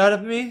the shit out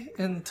of me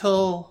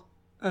until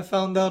I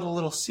found out a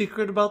little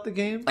secret about the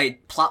game.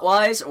 Like,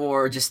 plot-wise,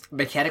 or just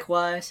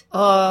mechanic-wise?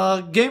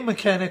 Game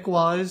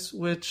mechanic-wise,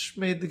 which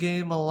made the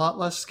game a lot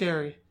less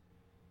scary.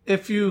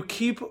 If you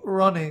keep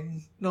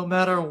running, no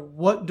matter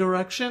what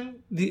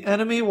direction, the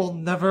enemy will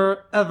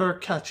never, ever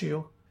catch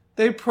you.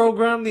 They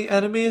program the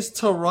enemies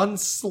to run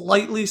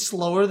slightly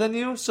slower than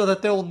you so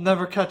that they will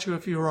never catch you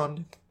if you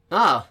run.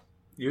 Oh.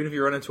 Even if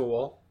you run into a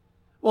wall?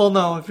 Well,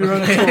 no, if you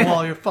run into a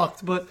wall, you're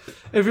fucked. But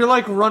if you're,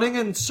 like, running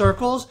in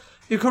circles,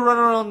 you could run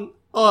around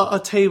a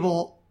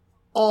table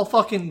all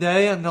fucking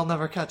day and they'll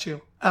never catch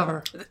you.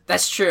 Ever.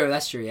 That's true,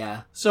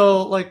 yeah.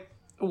 So, like,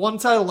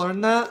 once I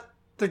learned that,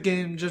 the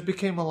game just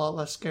became a lot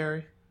less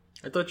scary.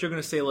 I thought you were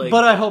going to say, like...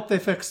 But I hope they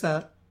fix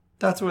that.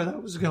 That's where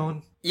that was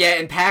going. Yeah,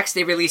 in PAX,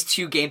 they released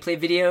 2 gameplay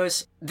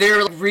videos.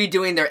 They're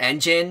redoing their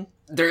engine.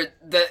 The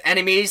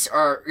enemies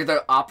they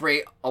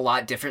operate a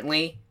lot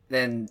differently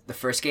than the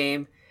first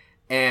game.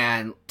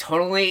 And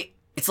totally,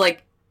 it's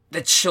like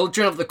the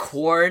Children of the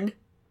Corn,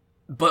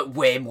 but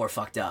way more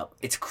fucked up.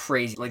 It's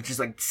crazy. Like, just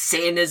like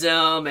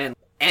Satanism and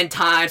end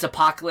times,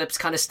 apocalypse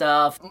kind of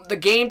stuff. The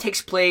game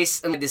takes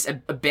place in this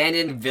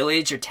abandoned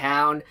village or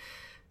town.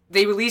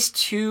 They released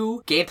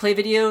 2 gameplay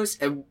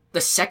videos, and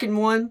the second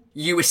one,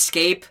 you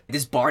escape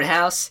this barn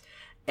house,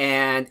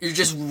 and you're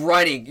just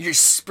running. You're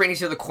just sprinting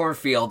through the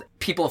cornfield.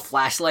 People with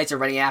flashlights are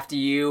running after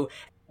you.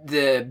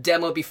 The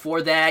demo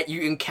before that,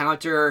 you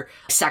encounter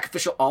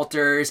sacrificial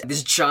altars,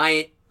 this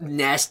giant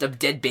nest of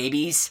dead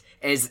babies,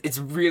 and it's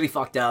really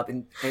fucked up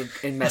and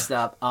messed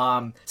up.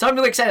 So I'm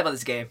really excited about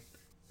this game.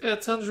 Yeah,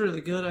 it sounds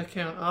really good.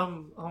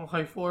 I'm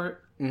hyped for it.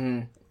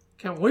 Mm-hmm.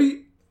 Can't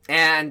wait.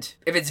 And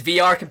if it's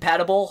VR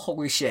compatible,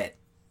 holy shit.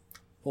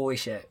 Holy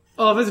shit.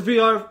 Oh, if it's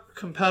VR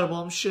compatible,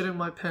 I'm shitting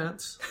my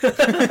pants.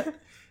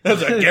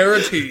 That's a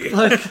guarantee.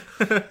 Like,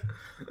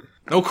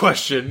 no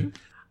question.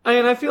 I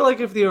mean, I feel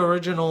like if the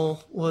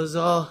original was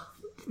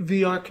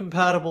VR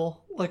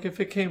compatible, like if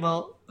it came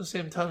out the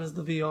same time as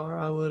the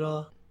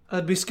VR,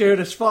 I'd be scared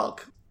as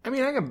fuck. I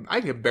mean,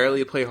 I can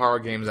barely play horror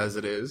games as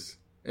it is.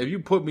 If you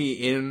put me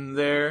in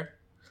there,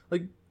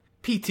 like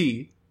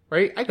PT,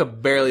 right? I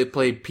could barely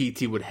play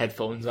PT with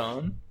headphones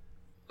on.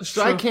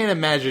 So I can't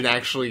imagine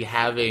actually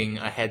having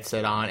a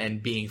headset on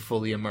and being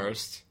fully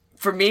immersed.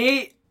 For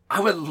me, I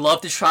would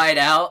love to try it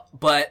out,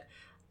 but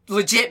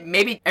legit,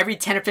 maybe every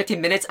 10 or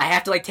 15 minutes, I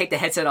have to like take the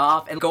headset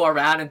off and go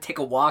around and take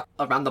a walk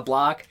around the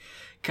block.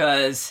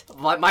 Cause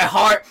my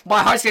heart's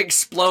gonna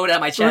explode out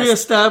of my chest.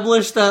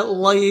 Reestablish that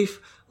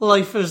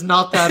life is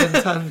not that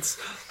intense.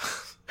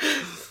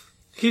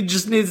 He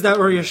just needs that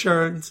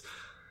reassurance.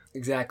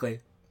 Exactly.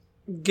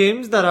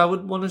 Games that I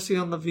would want to see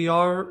on the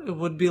VR, it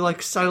would be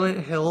like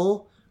Silent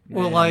Hill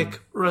or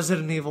like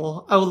Resident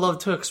Evil. I would love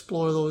to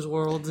explore those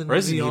worlds in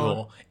Resident VR.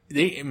 Evil.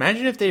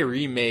 Imagine if they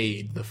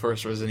remade the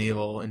first Resident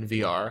Evil in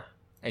VR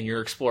and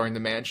you're exploring the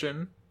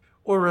mansion.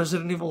 Or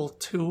Resident Evil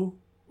 2,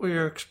 where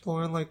you're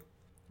exploring like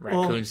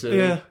Raccoon City.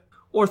 Yeah.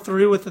 Or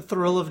 3 with the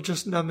thrill of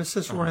just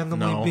Nemesis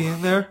randomly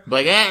being there.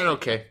 Like,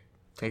 okay.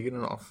 Taking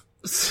it off.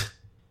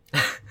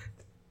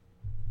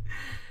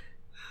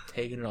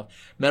 Taking it off.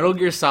 Metal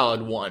Gear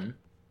Solid 1.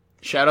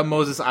 Shadow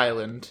Moses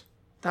Island.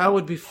 That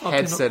would be fucking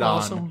headset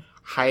awesome. On.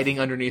 Hiding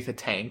underneath a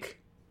tank.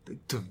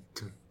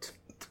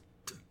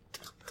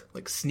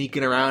 Like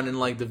sneaking around in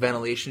like the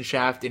ventilation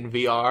shaft in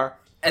VR.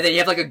 And then you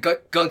have like a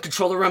gun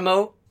controller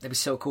remote. That'd be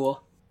so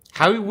cool.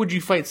 How would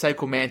you fight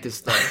Psycho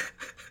Mantis though?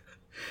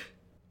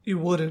 You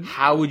wouldn't.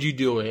 How would you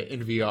do it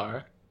in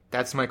VR?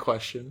 That's my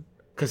question.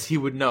 because he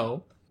would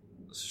know.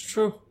 It's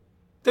true.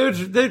 They'd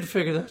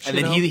figure that shit And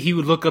then out. he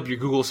would look up your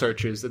Google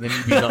searches, and then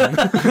you'd be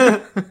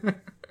done.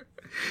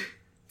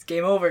 It's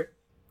game over.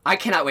 I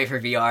cannot wait for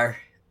VR.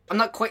 I'm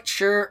not quite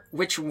sure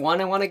which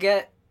one I want to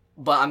get,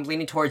 but I'm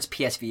leaning towards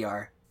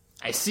PSVR.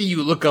 I see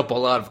you look up a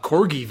lot of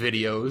corgi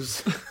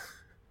videos.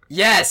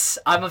 Yes,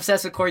 I'm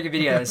obsessed with corgi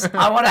videos.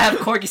 I want to have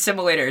corgi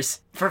simulators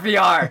for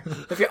VR.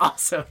 That'd be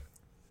awesome.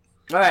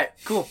 All right,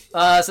 cool.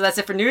 So that's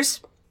it for news?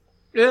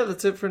 Yeah,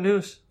 that's it for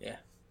news. Yeah.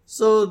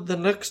 So the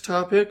next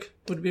topic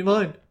would be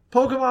mine.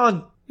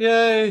 Pokemon!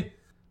 Yay!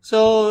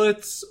 So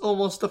it's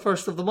almost the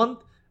first of the month,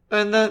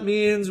 and that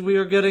means we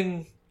are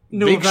getting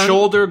new Big event,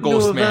 shoulder, new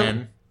Ghost event.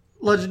 Man.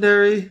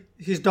 Legendary.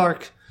 He's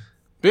dark.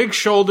 Big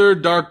shoulder,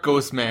 dark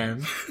Ghost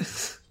Man.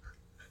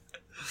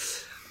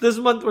 This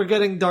month we're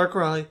getting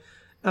Darkrai.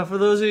 Now for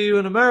those of you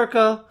in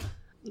America,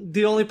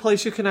 the only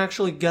place you can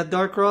actually get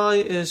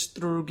Darkrai is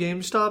through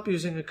GameStop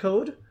using a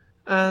code.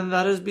 And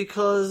that is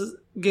because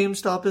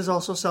GameStop is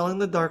also selling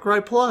the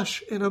Darkrai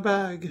plush in a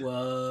bag.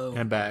 Whoa.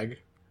 And bag.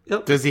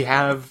 Yep. Does he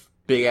have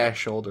big ass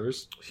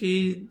shoulders?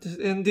 He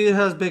indeed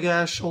has big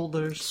ass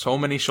shoulders. So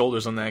many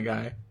shoulders on that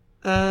guy.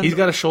 And He's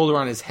got a shoulder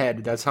on his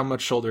head. That's how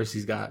much shoulders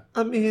he's got.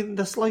 I mean,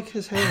 that's like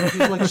his hair.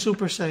 He's like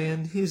Super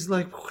Saiyan. He's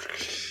like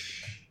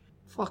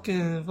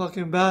fucking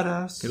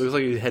badass. He looks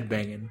like he's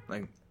headbanging.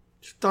 Like,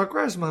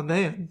 Darkrai's my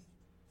man.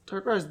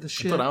 Darkrai's the I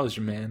shit. thought I was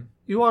your man.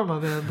 You are my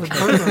man, but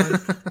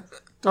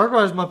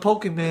Darkrai's my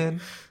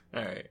Pokemon.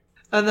 Alright.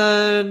 And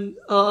then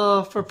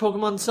for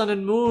Pokemon Sun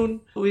and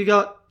Moon, we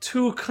got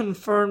 2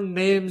 confirmed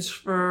names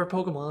for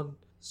Pokemon.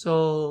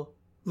 So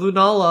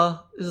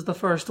Lunala is the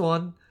first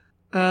one,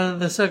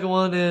 and the second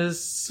one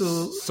is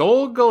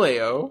Sol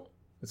Galeo.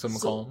 That's what I'm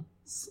gonna call him.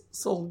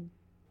 Sol.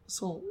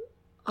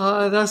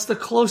 That's the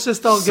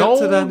closest I'll get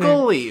to that name.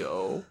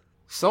 Galeo.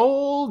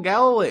 Sol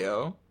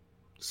Galileo.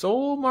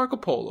 Sol Marco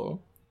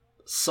Polo.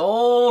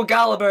 Soul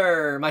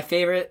Calibur, my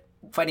favorite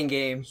fighting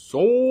game.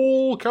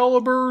 Soul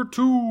Calibur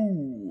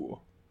 2.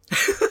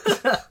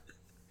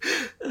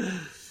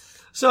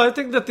 So I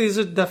think that these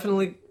are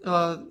definitely,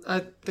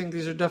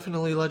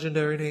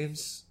 legendary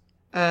names.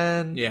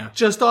 And Yeah.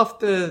 just off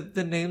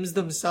the names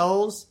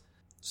themselves,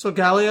 so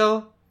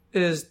Galio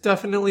is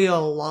definitely a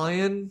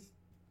lion,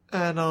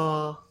 and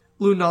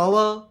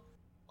Lunala,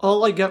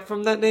 all I get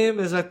from that name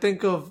is I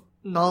think of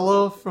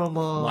Nala from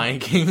Lion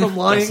King. From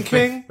Lion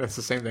King. That's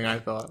the same thing I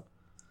thought.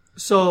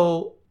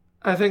 So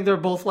I think they're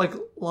both like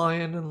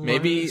lion and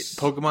Maybe lions.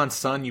 Pokemon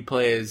Sun you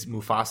play as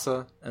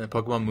Mufasa, and then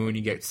Pokemon Moon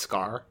you get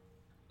Scar.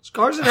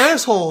 Scar's an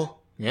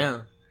asshole.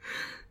 Yeah.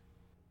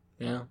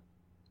 Yeah.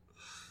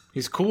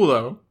 He's cool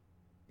though.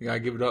 You gotta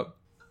give it up.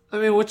 I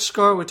mean, which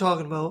Scar are we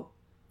talking about?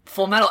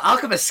 Full Metal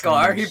Alchemist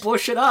Scar, he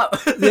blows shit up.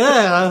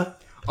 Yeah.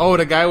 Oh,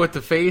 the guy with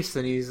the face,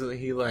 and he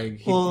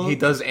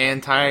does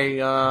anti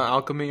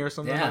alchemy or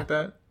something Yeah. like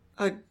that.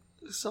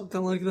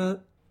 Something like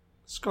that.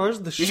 Scar's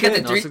the He's shit.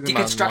 got the I was thinking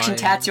about deconstruction lion.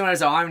 tattoo on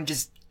his arm and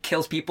just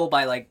kills people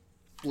by like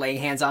laying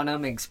hands on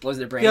them and explodes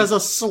their brain. He has a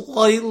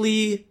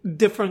slightly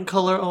different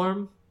color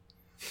arm.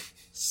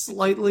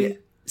 Slightly.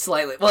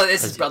 Slightly. Well,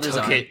 it's his he brother's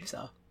took arm, it.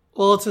 so.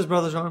 Well, it's his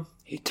brother's arm.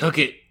 He took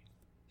it.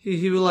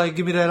 He was like,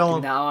 give me that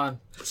arm. Now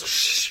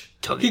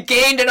Took he it.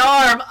 gained an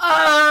arm.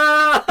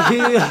 Ah! He,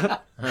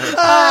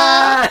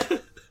 Ah!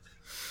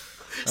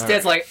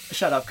 Stan's like,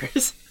 shut up,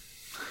 Chris.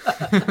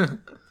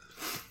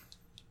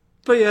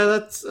 but yeah,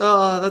 that's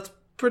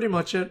pretty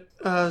much it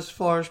as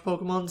far as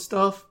Pokemon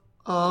stuff.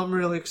 I'm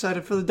really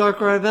excited for the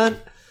Darkrai event.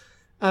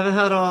 I haven't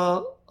had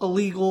an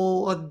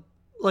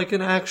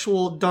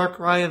actual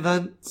Darkrai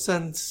event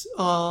since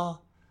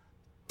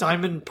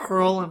Diamond,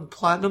 Pearl, and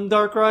Platinum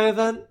Darkrai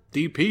event.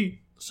 DP.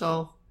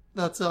 So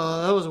that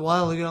was a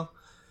while ago.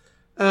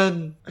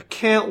 And I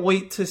can't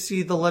wait to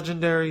see the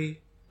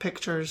legendary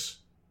pictures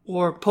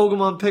or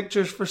Pokemon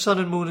pictures for Sun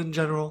and Moon in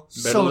general.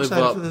 Better So live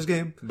excited up. for this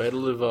game. Better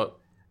live up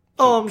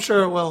Oh, I'm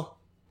sure it will.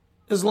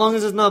 As long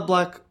as it's not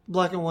black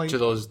and white. to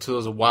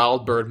those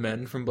wild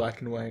Birdmen from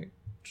Black and White.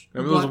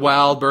 Remember those Black-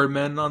 wild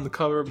Birdmen on the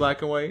cover of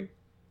Black and White?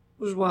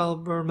 Who's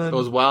Wild Birdman?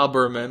 Those wild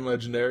Birdmen,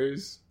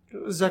 legendaries.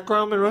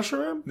 Zekrom and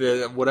Reshiram?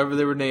 Yeah, whatever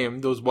they were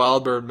named, those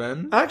wild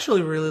Birdmen. I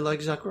actually really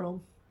like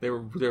Zekrom. They're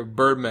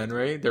Birdmen,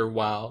 right? They're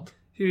wild.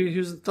 He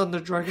was a Thunder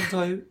Dragon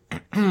type.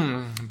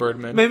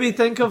 Birdmen. Made me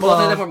think of Both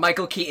of them were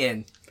Michael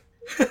Keaton.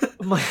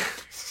 my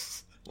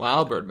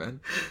Wild Birdman.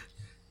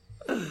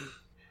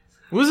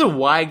 Was a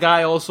Y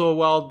guy also a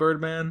wild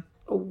Birdman?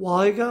 a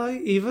Y guy,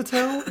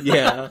 Evatail.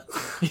 Yeah.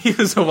 He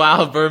was a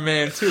wild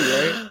Birdman too,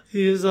 right?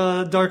 He is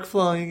dark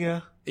flying.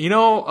 Yeah. You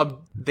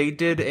know, they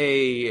did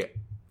a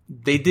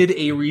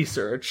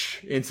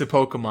research into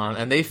Pokemon,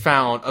 and they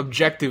found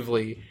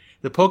objectively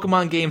the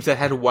Pokemon games that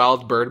had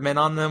wild Birdmen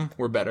on them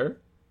were better,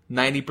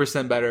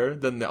 90% better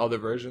than the other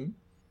version.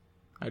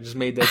 I just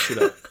made that shit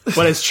up,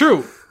 but it's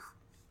true.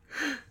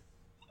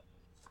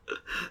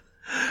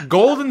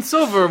 Gold and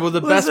Silver were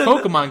the best Listen.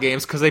 Pokemon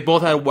games because they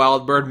both had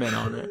wild Birdmen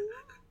on it.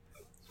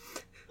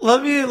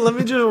 Let me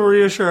just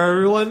reassure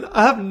everyone.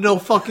 I have no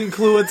fucking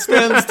clue what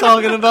Stan's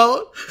talking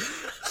about.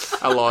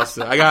 I lost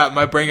it.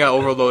 My brain got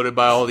overloaded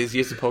by all these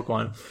years of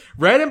Pokemon.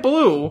 Red and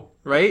blue,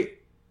 right?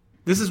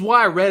 This is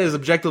why Red is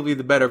objectively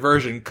the better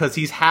version, because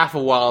he's half a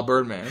wild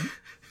Birdman.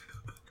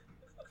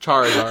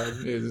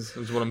 Charizard is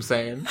what I'm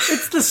saying.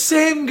 It's the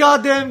same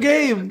goddamn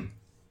game.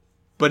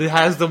 But it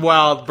has the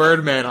wild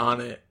Birdman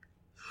on it.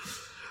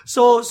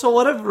 So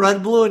what if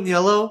Red, Blue, and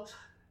Yellow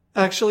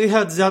actually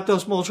had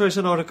Zapdos, Moltres,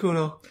 and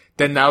Articuno?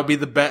 Then that would be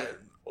the best.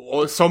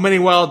 So many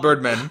wild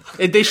Birdmen.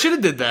 They should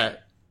have did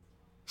that.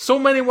 So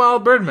many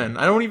wild Birdmen.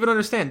 I don't even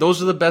understand.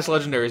 Those are the best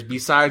legendaries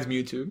besides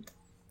Mewtwo.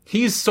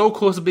 He's so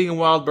close to being a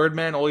wild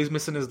Birdman. All he's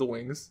missing is the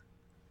wings.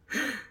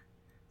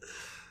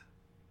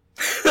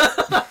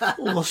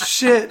 Well,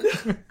 shit.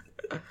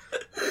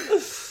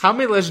 How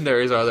many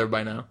legendaries are there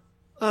by now?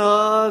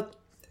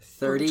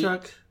 30.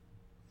 Check.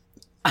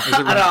 I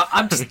don't know.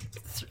 I'm just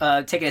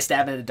taking a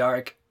stab in the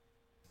dark.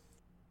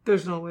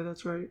 There's no way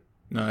that's right.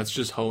 No, it's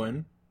just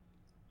Hoenn.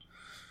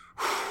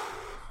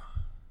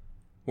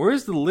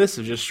 Where's the list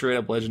of just straight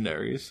up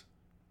legendaries?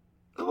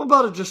 I'm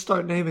about to just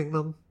start naming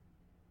them.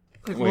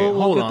 Like, Wait, we'll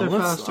hold get on. there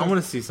faster. I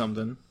want to see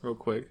something real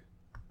quick.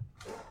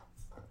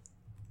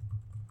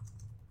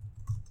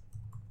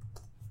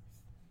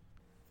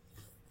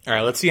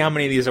 Alright, let's see how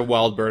many of these are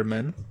wild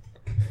Birdmen.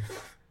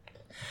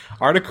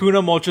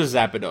 Articuno, Moltres,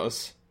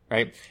 Zapdos.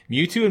 Right?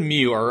 Mewtwo and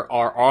Mew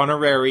are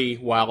honorary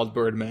wild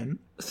Birdmen.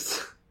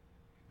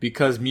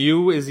 Because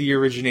Mew is the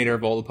originator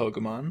of all the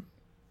Pokemon.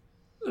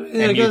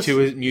 Yeah, And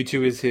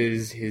Mewtwo is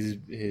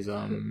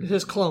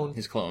his clone.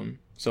 His clone.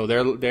 So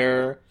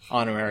they're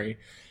honorary.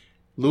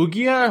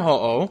 Lugia,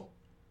 Ho-Oh.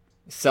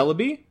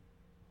 Celebi.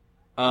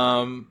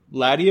 Latios,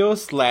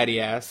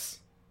 Latias.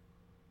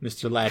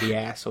 Mr.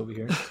 Latias over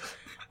here.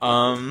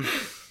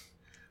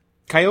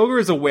 Kyogre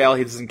is a whale,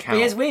 he doesn't count.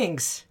 He has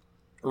wings.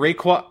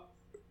 Rayquaza,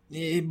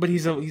 but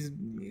he's a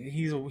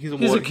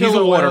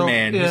killer water whale,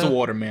 man. yeah. He's a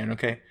water man,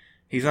 okay?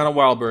 He's not a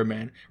wild bird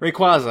man.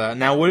 Rayquaza.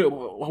 Now,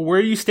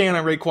 where do you stand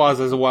on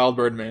Rayquaza as a wild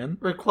bird man?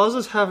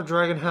 Rayquaza's half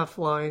dragon, half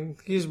flying.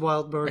 He's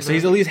wild bird. So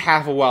he's at least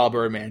half a wild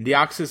bird man.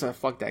 Deoxys,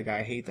 fuck that guy.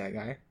 I hate that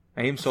guy.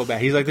 I hate him so bad.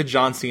 He's like the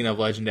John Cena of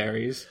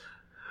legendaries.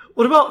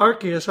 What about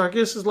Arceus?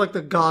 Arceus is like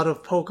the god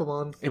of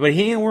Pokemon. But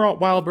he ain't a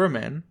wild bird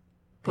man.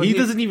 But He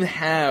doesn't even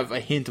have a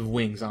hint of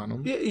wings on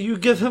him. You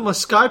give him a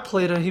sky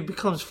plate and he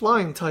becomes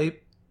flying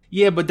type.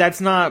 Yeah, but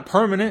that's not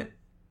permanent.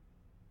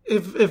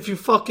 If you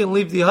fucking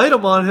leave the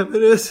item on him,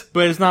 it is.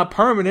 But it's not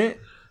permanent.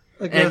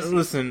 I guess. And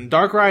listen,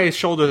 Darkrai's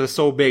shoulders are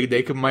so big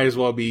they might as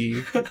well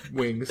be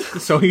wings.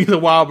 So he's a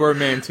wild bird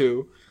man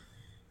too.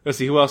 Let's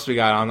see who else we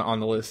got on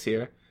the list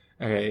here.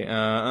 Okay,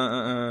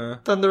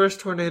 Thundurus,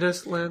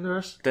 Tornadus,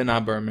 Landorus. they're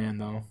not Birdman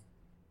though.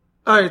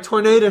 Alright,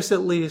 Tornadus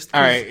at least.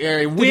 All right,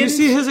 Did you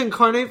see his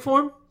incarnate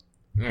form?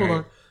 All Hold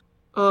right.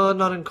 on.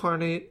 Not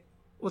incarnate.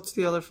 What's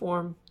the other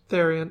form?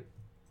 Therian.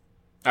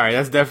 All right,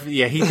 that's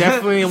definitely he's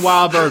definitely a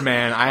wild bird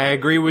man. I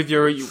agree with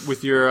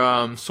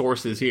your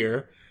sources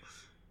here.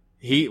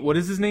 What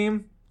is his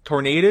name?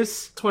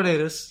 Tornadus.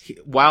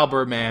 Wild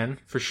bird man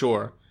for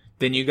sure.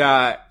 Then you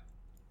got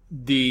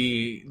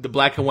the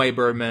black and white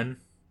birdmen.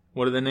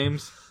 What are the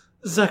names?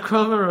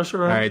 Zekrom and Roshara.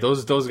 All right,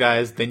 those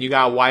guys. Then you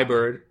got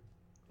Wybird.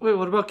 Wait,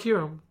 what about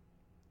Kyurem?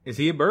 Is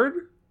he a bird?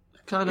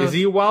 Kind of. Is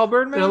he a wild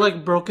bird man? They're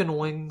like broken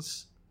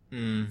wings.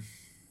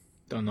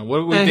 Don't know. What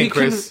do we And think,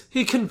 Chris?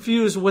 he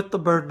confused with the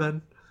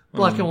Birdmen.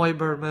 Black and white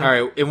Birdmen. All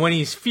right, and when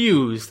he's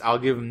fused, I'll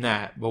give him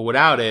that. But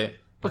without it,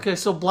 Okay,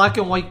 so black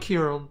and white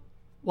Kyurem.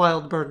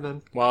 Wild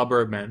Birdmen. wild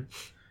birdman,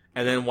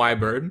 and then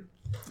Wybird.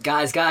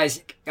 Guys,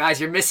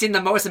 you're missing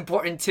the most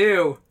important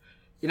two.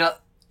 You know,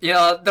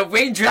 the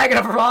winged dragon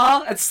of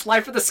Ra and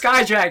Slifer the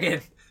Sky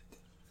Dragon.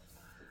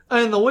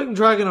 And the Winged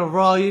Dragon of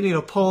Ra, you need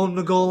a poem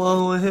to go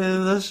along with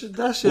him.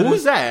 That shit Who is...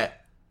 is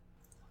that?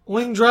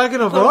 Winged Dragon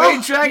of The Ra?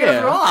 winged dragon Yeah.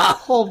 of Ra.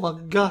 Oh my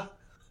god.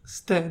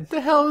 Stan. What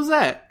the hell is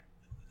that?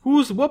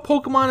 What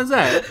Pokemon is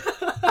that?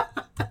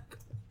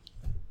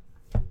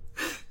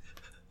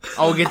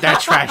 Oh, get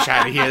that trash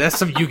out of here. That's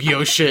some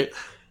Yu-Gi-Oh shit.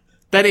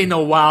 That ain't no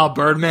wild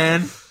bird,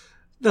 man.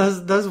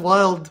 That's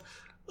wild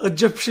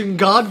Egyptian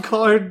god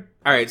card.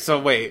 Alright, so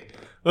wait.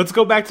 Let's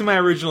go back to my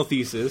original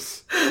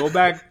thesis. Go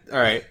back.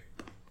 Alright.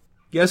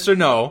 Yes or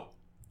no?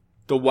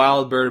 The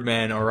wild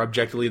birdmen are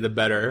objectively the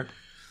better.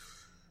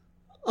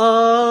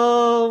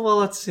 Well,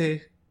 let's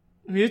see.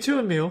 Mewtwo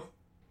and Mew.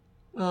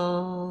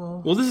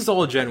 Well, this is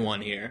all Gen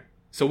 1 here.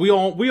 So we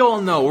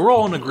all know, we're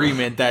all in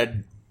agreement that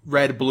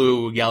Red,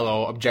 Blue,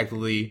 Yellow,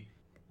 objectively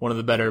one of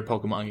the better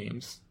Pokemon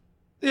games.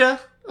 Yeah,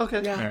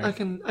 okay. Yeah. I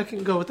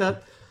can go with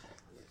that.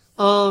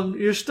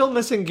 You're still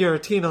missing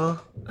Giratina.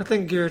 I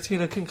think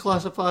Giratina can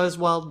classify as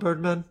wild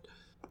birdmen.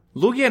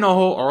 Lugia and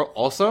Ho are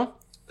also?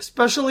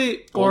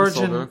 Especially Gold and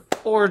silver.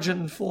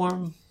 origin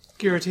form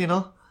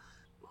Giratina.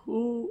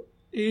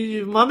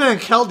 My man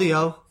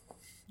Keldeo,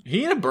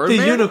 He ain't a bird the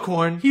man?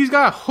 unicorn. He's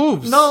got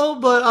hooves. No,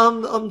 but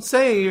I'm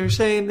saying you're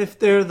saying if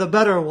they're the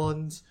better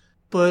ones.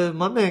 But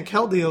my man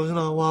Keldeo's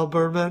not a wild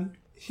birdman.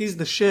 He's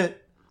the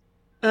shit.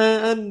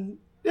 And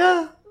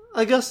yeah,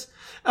 I guess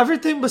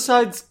everything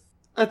besides,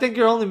 I think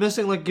you're only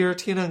missing like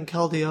Giratina and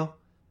Keldeo.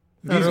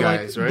 that These are,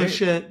 guys, like, right? the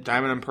shit.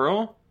 Diamond and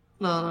Pearl?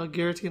 No,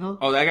 Giratina.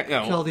 Oh, that guy.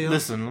 No, Keldeo.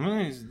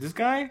 listen, this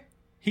guy,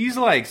 he's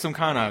like some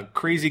kind of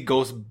crazy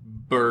ghost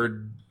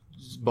bird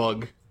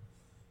bug.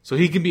 So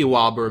he can be a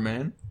wild bird,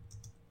 man.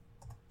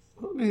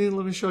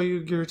 Let me show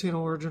you Giratina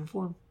origin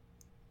form.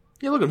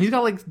 Yeah, look at him. He's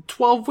got like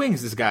 12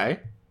 wings, this guy.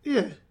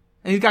 Yeah.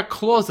 And he's got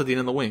claws at the end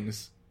of the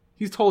wings.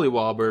 He's totally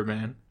wild bird,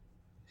 man.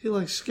 He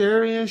like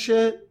scary and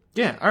shit.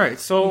 Yeah, alright,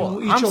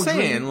 so Eat I'm your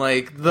saying, dream.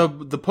 like, the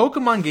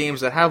Pokemon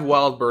games that have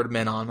wild bird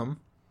men on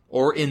them,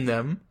 or in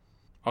them,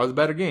 are the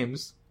better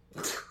games.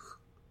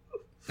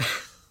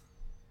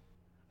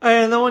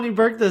 And then when you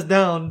break this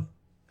down,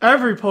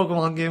 every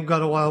Pokemon game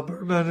got a wild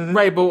Birdman in it.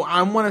 Right, but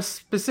I want to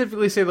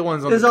specifically say the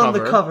ones on It's the on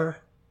cover. the cover.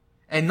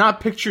 And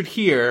not pictured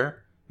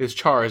here is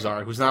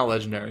Charizard, who's not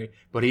legendary,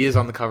 but he is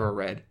on the cover of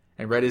Red.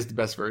 And Red is the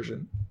best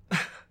version.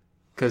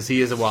 Because he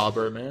is a wild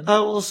bird, man. I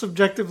will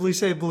subjectively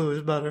say blue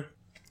is better.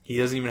 He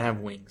doesn't even have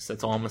wings.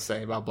 That's all I'm going to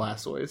say about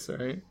Blastoise,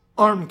 alright?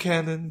 Arm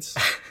cannons.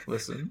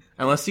 Listen.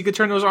 Unless he could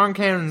turn those arm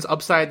cannons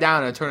upside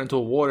down and turn into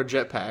a water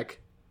jetpack.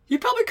 You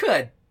probably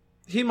could.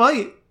 He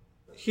might.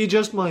 He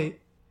just might.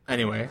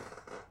 Anyway,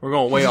 we're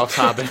going way off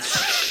topic.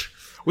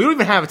 We don't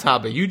even have a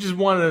topic. You just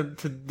wanted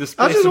to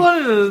display I just some...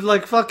 wanted to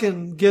like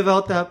fucking give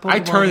out that Pokemon. I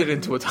turned it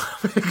into a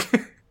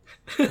topic.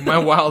 My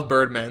wild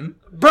birdmen.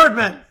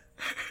 Birdman!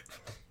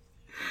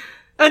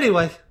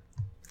 Anyway,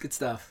 Good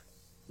stuff.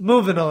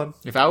 moving on.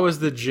 If I was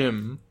the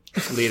gym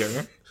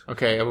leader,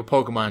 okay, of a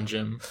Pokemon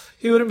gym,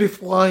 He wouldn't be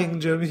flying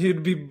Jim,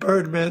 he'd be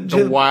Birdman the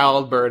Jim.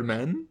 wild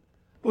birdmen,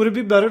 Would it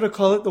be better to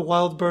call it the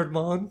Wild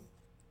Birdmon?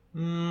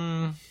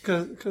 Mm.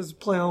 Because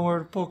play on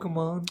word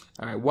Pokemon.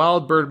 Alright,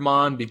 wild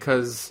birdmon,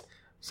 because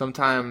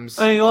sometimes...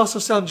 And you also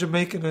sound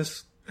Jamaican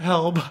as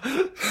hell.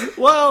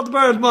 Wild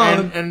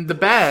Birdmon! And the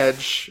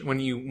badge, when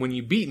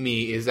you beat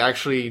me, is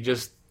actually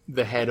just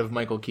the head of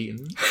Michael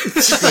Keaton.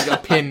 It's like a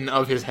pin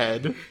of his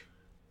head.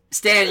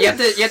 Stan, you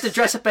have to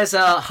dress up as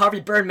Harvey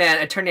Birdman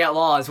and Attorney at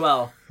Law as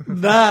well.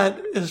 That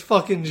is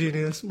fucking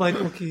genius.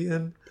 Michael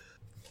Keaton.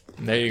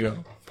 There you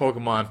go.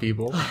 Pokemon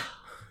people.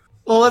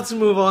 Well, let's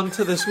move on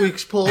to this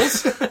week's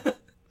polls.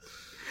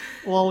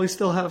 While we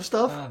still have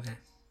stuff. Oh, man.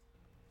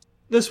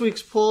 This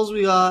week's polls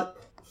we got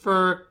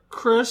for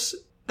Chris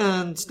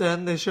and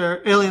Stan. They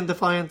share Alien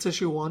Defiance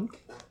issue 1.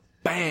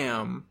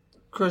 Bam!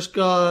 Chris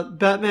got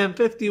Batman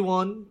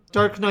 51,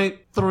 Dark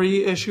Knight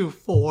 3 issue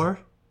 4.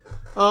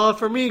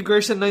 For me,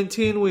 Grayson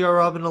 19, We Are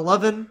Robin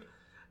 11.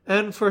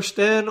 And for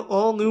Stan,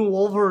 All New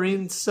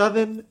Wolverine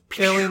 7,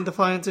 Alien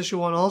Defiance issue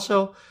 1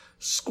 also.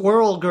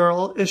 Squirrel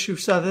Girl issue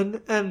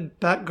 7, and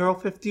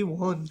Batgirl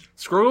 51.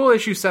 Squirrel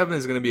issue 7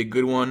 is going to be a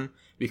good one,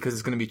 because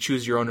it's going to be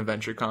Choose Your Own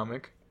Adventure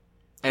comic.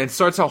 And it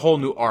starts a whole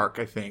new arc,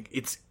 I think.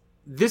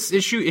 This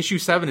issue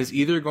 7, is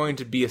either going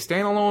to be a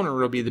standalone, or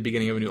it'll be the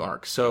beginning of a new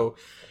arc. So,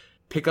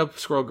 pick up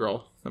Squirrel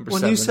Girl, number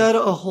 7. When you said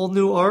a whole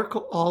new arc,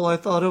 all I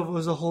thought of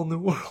was a whole new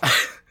world.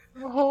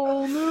 A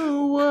whole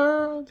new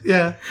world.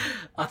 Yeah,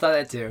 I thought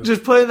that too.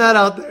 just putting that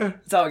out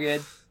there. It's all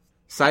good.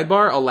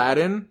 Sidebar,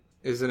 Aladdin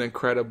is an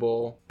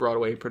incredible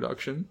Broadway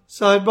production.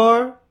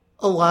 Sidebar,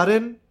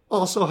 Aladdin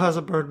also has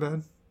a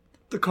Birdman.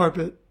 The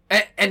carpet.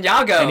 And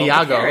Yago. And the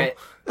Iago. carrot.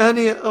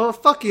 And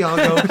fuck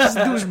Iago. He's a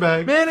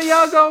douchebag. Man,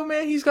 Iago,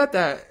 man, he's got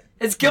that.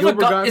 It's Gilbert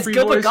voice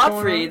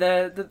Godfrey.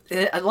 going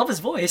I love his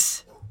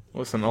voice.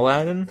 Listen,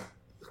 Aladdin.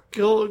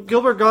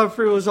 Gilbert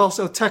Godfrey was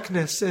also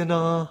Technus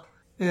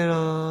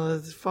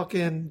in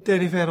fucking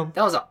Danny Phantom.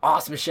 That was an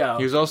awesome show.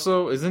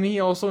 Isn't he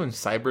also in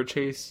Cyber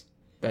Chase?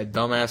 That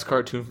dumbass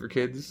cartoon for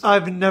kids?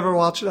 I've never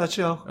watched that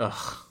show.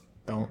 Ugh,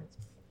 don't.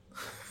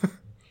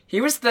 He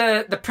was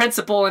the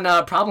principal in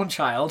Problem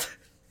Child.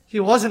 He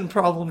wasn't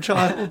Problem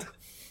Child.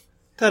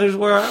 That is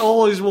where I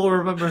always will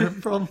remember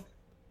him from.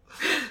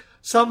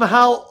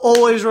 Somehow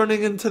always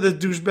running into the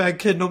douchebag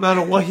kid no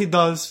matter what he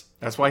does.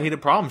 That's why he the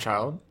problem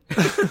child.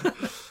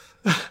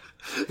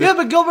 Yeah,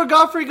 but Gilbert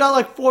Godfrey got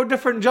like 4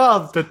 different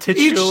jobs. The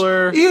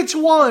titular... Each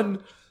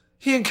one,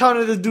 he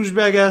encountered a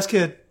douchebag ass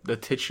kid. The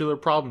titular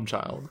problem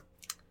child.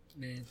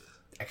 Man,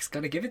 X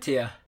gonna give it to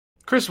you.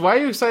 Chris, why are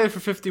you excited for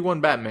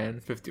 51 Batman?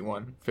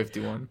 51.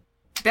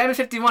 Batman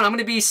 51, I'm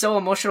gonna be so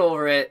emotional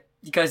over it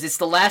because it's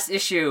the last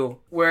issue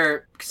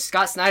where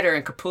Scott Snyder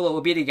and Capullo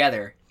will be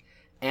together.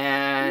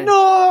 And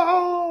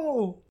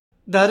No!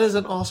 That is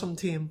an awesome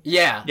team.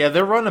 yeah, Yeah,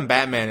 their run on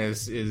Batman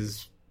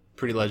is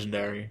pretty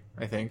legendary,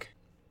 I think.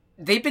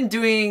 they've been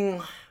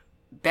doing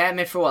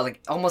Batman for what,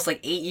 like almost like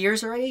 8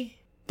 years already?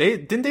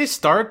 Didn't they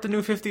start the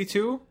new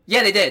 52?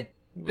 Yeah, they did.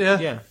 Yeah.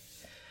 Yeah.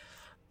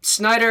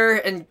 Snyder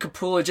and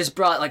Capullo just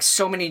brought like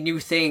so many new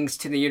things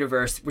to the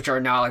universe, which are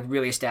now like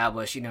really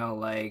established. You know,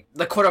 like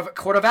the Court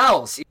of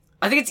Owls.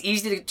 I think it's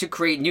easy to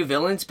create new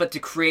villains, but to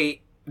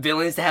create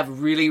villains that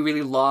have really,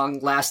 really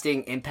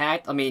long-lasting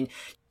impact. I mean,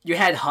 you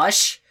had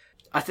Hush.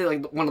 I feel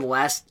like one of the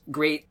last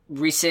great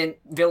recent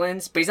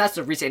villains, but he's not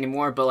so recent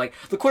anymore. But like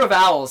the Court of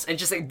Owls, and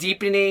just like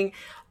deepening,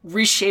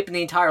 reshaping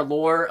the entire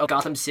lore of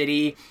Gotham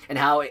City and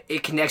how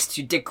it connects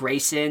to Dick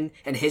Grayson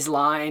and his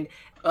line.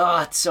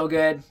 Oh, it's so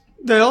good.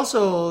 They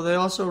also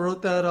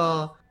wrote that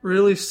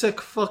really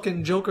sick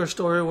fucking Joker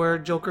story where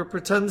Joker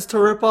pretends to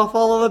rip off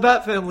all of the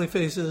Bat Family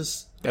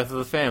faces. Death of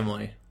the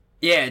Family.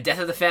 Yeah, Death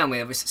of the Family.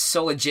 It was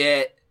so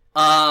legit.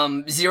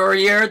 Zero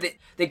Year,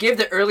 they gave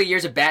the early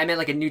years of Batman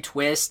like a new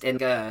twist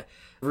and a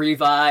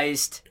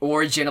revised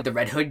origin of the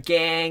Red Hood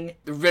gang.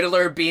 The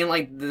Riddler being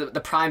like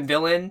the prime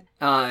villain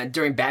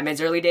during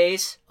Batman's early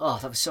days. Oh,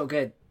 that was so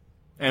good.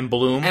 And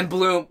Bloom.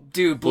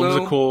 Bloom's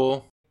a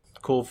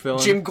cool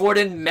villain. Jim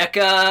Gordon,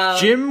 Mecha.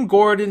 Jim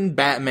Gordon,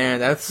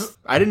 Batman.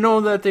 I didn't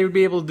know that they would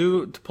be able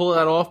to pull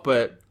that off,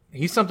 but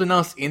he's something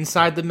else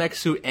inside the mech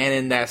suit and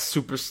in that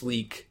super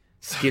sleek,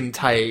 skin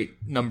tight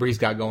number he's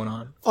got going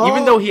on.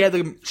 Even though he had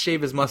to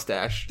shave his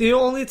mustache. The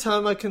only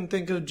time I can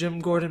think of Jim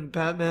Gordon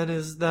Batman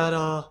is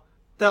that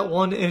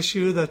one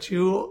issue that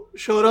you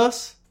showed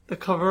us, the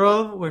cover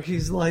of, where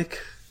he's like,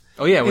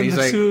 oh yeah, when in he's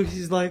the like, suit,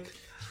 he's like,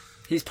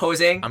 he's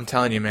posing. I'm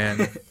telling you,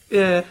 man,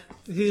 yeah,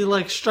 he's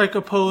like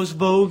striker pose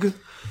Vogue.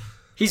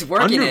 He's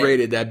working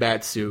underrated that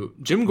bat suit.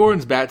 Jim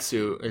Gordon's bat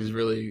suit is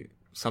really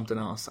something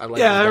else. I like.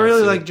 Yeah, I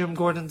really suit. like Jim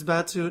Gordon's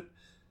bat suit.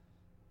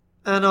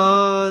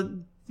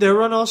 And their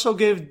run also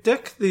gave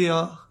Dick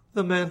the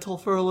mantle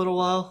for a little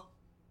while.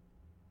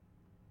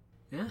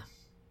 Yeah,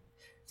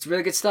 it's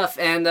really good stuff.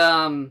 And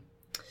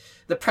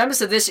the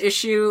premise of this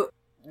issue,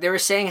 they were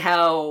saying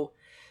how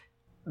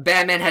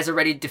Batman has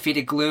already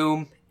defeated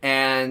Gloom,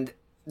 and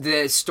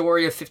the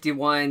story of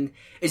 51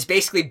 is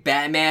basically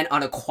Batman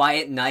on a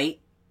quiet night,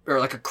 or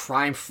like a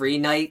crime-free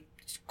night,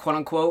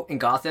 quote-unquote, in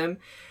Gotham,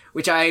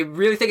 which I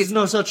really think is... There's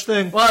no such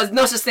thing. Well, there's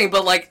no such thing,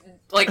 but like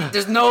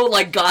there's no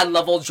like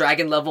god-level,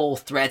 dragon-level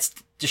threats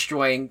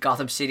destroying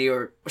Gotham City,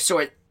 or so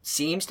it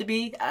seems to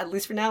be, at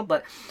least for now,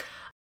 but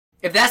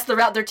if that's the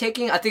route they're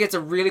taking, I think it's a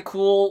really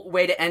cool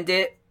way to end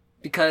it.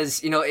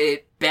 Because,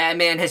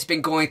 Batman has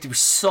been going through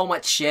so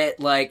much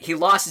shit. Like, he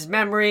lost his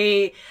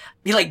memory.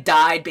 He,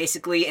 died,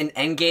 basically, in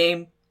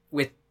Endgame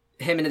with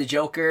him and the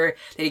Joker.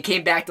 Then he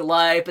came back to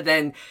life, but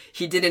then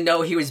he didn't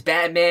know he was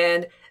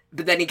Batman.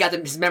 But then he got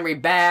his memory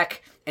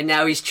back, and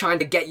now he's trying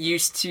to get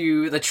used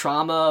to the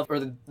trauma or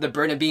the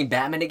burden of being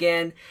Batman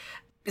again.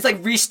 It's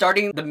like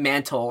restarting the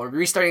mantle, or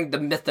restarting the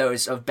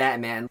mythos of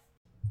Batman.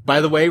 By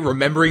the way,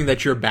 remembering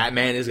that you're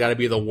Batman has got to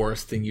be the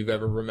worst thing you've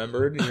ever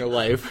remembered in your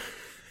life.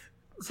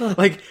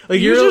 Like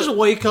you just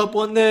wake up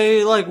one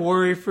day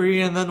worry free,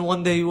 and then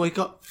one day you wake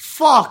up,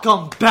 fuck,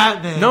 I'm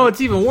Batman. No,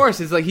 it's even worse.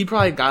 It's like he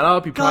probably got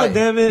up. God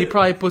damn it. He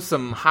probably put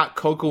some hot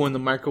cocoa in the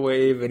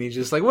microwave, and he's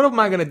just like, "What am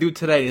I gonna do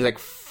today?" And he's like,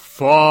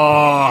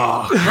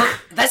 "Fuck."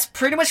 That's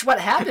pretty much what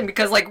happened,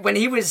 because when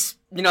he was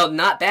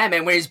not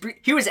Batman, when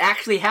he was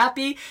actually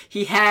happy.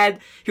 He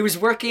was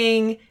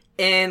working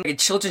in a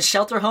children's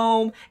shelter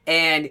home,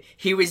 and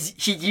he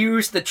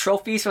used the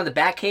trophies from the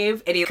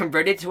Batcave, and he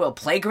converted to a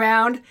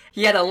playground.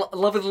 He had a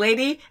lovely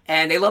lady,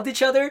 and they loved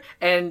each other,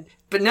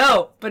 but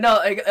no,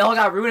 it all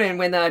got ruined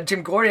when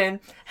Jim Gordon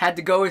had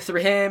to go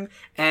through him,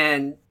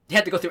 and he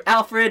had to go through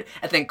Alfred,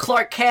 and then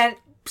Clark Kent,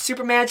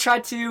 Superman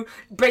tried to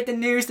break the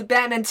news to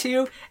Batman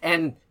too,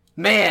 and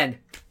man,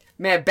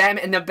 Batman,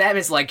 and the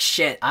Batman's like,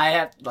 shit,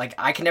 I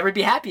can never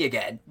be happy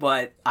again,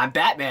 but I'm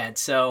Batman,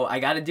 so I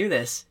gotta do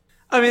this.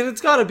 I mean,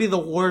 it's gotta be the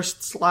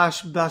worst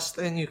 / best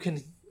thing you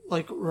can,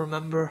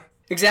 remember.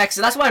 Exactly.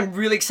 So that's why I'm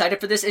really excited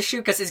for this issue,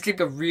 because it's going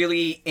to be a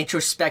really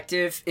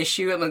introspective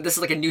issue. I mean, this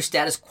is like a new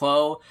status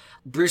quo.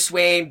 Bruce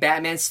Wayne,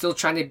 Batman's still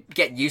trying to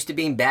get used to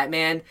being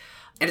Batman.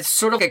 And it's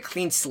sort of like a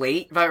clean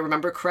slate, if I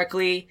remember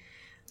correctly.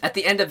 At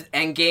the end of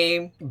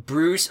Endgame,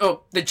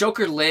 the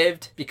Joker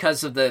lived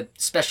because of the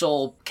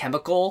special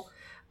chemical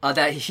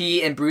that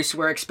he and Bruce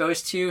were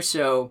exposed to.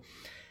 So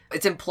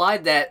it's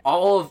implied that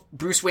all of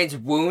Bruce Wayne's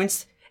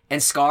wounds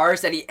and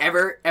scars that he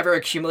ever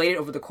accumulated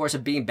over the course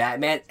of being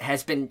Batman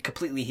has been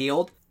completely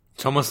healed.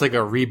 It's almost like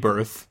a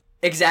rebirth.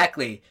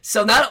 Exactly.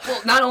 So not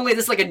only is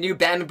this like a new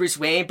Batman Bruce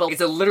Wayne, but it's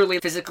literally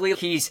physically,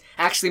 he's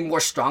actually more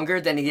stronger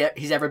than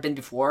he's ever been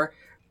before.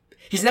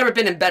 He's never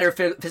been in better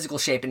physical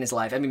shape in his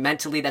life. I mean,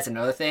 mentally, that's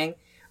another thing.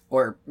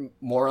 Or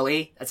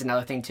morally, that's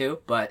another thing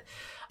too. But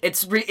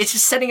it's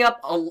just setting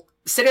up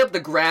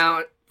the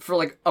ground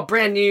for a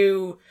brand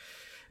new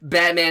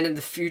Batman in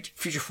the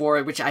future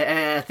forward, which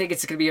I think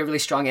it's going to be a really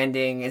strong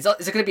ending. It's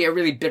going to be a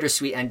really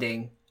bittersweet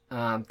ending.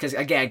 Because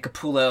again,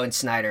 Capullo and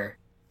Snyder,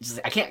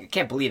 I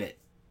can't believe it.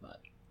 But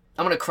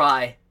I'm going to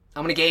cry.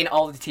 I'm going to gain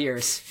all the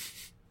tears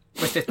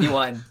with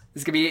 51.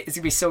 It's going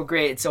to be so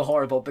great. It's so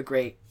horrible, but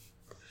great.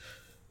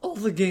 All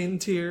the gain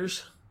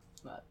tears.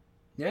 But,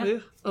 yeah.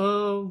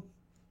 So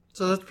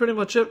that's pretty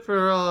much it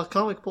for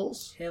comic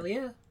polls. Hell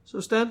yeah. So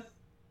Stan,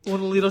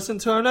 want to lead us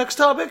into our next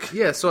topic?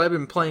 Yeah, so I've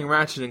been playing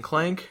Ratchet and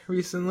Clank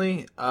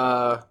recently.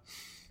 I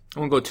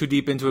won't go too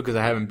deep into it because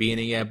I haven't beaten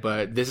it yet,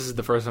 but this is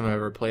the first time I've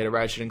ever played a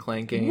Ratchet and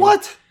Clank game.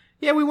 What?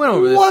 Yeah, we went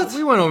over this. What?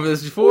 We went over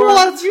this before.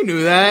 What? You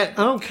knew that.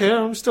 I don't care.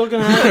 I'm still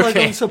gonna act like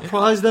Okay. I'm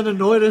surprised and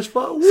annoyed as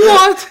fuck.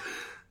 What?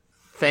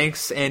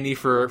 Thanks, Andy,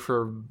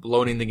 for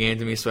loaning the game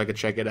to me so I could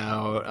check it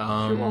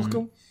out. You're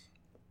welcome.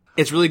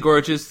 It's really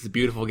gorgeous. It's a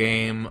beautiful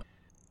game.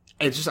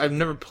 It's just I've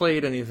never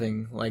played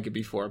anything like it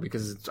before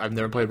because I've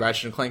never played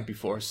Ratchet and Clank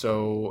before.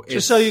 So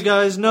just so you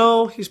guys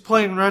know, he's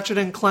playing Ratchet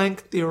and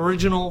Clank, the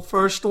original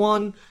first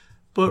one,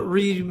 but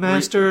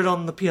remastered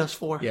on the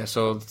PS4. Yeah,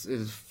 so it's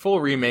a full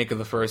remake of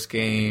the first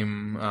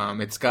game.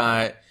 It's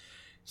got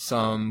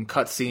some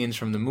cutscenes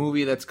from the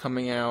movie that's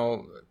coming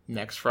out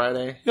next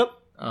Friday. Yep.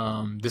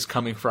 This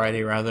coming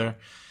Friday, rather.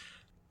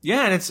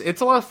 Yeah, and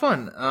it's a lot of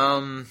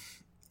fun.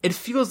 It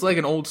feels like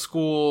an old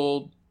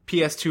school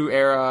PS2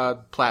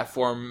 era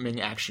platforming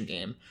action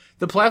game.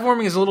 The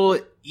platforming is a little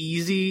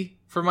easy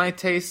for my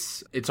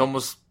tastes. It's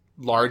almost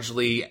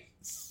largely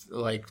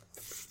like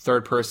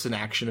third-person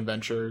action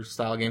adventure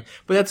style game,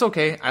 but that's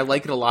okay. I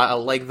like it a lot. I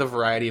like the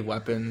variety of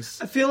weapons.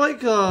 I feel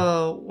like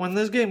when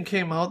this game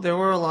came out, there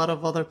were a lot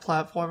of other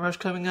platformers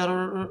coming out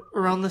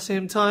around the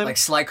same time, Like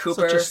Sly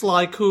Cooper. such as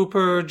Sly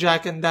Cooper,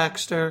 Jack and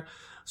Daxter.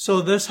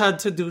 So this had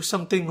to do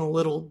something a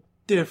little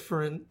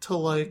different to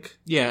like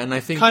And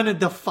I think kind of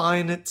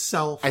define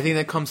itself. I think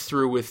that comes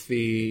through with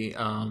the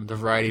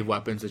variety of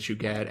weapons that you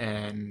get,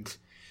 and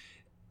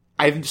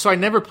I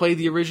never played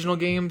the original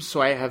games,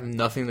 so I have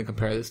nothing to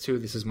compare this to.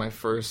 This is my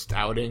first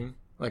outing,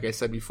 like I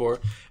said before.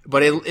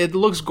 But it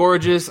looks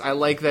gorgeous. I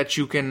like that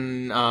you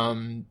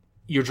can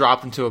you're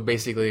dropped into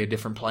basically a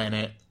different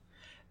planet,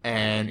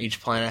 and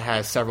each planet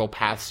has several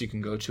paths you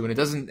can go to, and it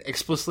doesn't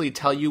explicitly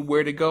tell you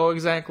where to go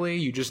exactly.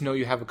 You just know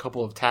you have a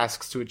couple of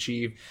tasks to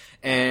achieve,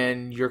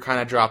 and you're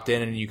kind of dropped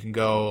in, and you can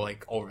go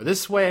like over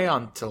this way,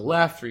 on to the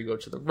left, or you go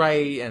to the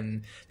right,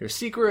 and there's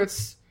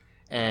secrets.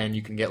 And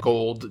you can get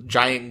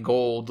giant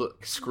gold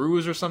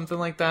screws or something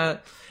like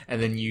that.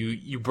 And then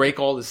you break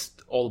all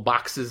the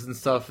boxes and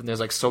stuff. And there's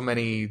like so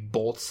many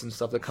bolts and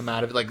stuff that come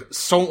out of it. Like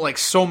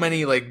so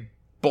many like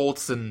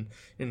bolts and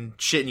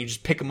shit. And you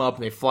just pick them up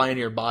and they fly into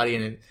your body.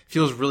 And it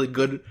feels really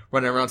good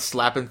running around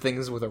slapping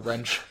things with a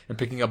wrench and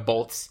picking up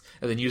bolts.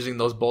 And then using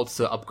those bolts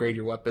to upgrade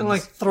your weapons. And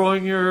like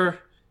throwing your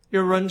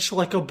wrench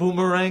like a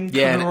boomerang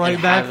coming and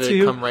right back have to it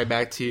you. Come right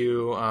back to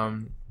you.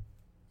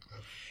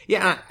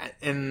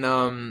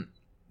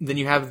 Then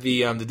you have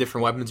the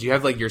different weapons. You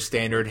have like your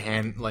standard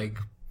hand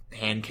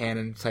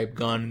cannon type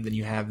gun. Then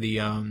you have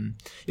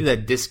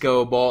that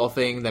disco ball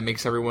thing that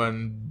makes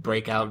everyone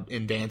break out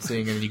in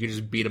dancing, and you can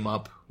just beat them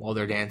up while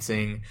they're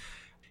dancing.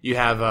 You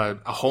have a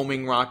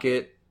homing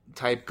rocket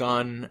type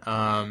gun.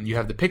 You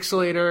have the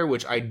pixelator,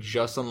 which I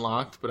just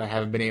unlocked, but I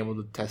haven't been able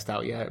to test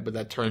out yet. But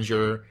that turns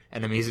your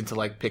enemies into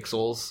like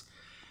pixels.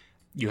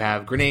 You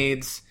have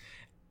grenades.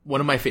 One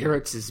of my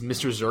favorites is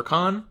Mr.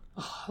 Zircon.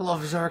 I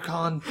love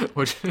Zircon.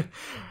 Which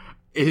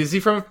is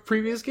he from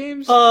previous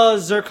games?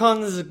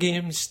 Zircon is a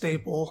game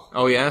staple.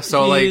 Oh yeah,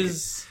 so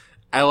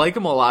I like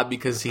him a lot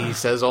because he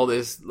says all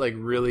this like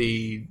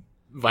really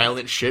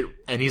violent shit,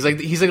 and he's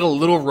like a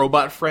little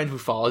robot friend who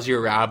follows you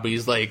around, but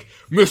he's like,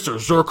 Mr.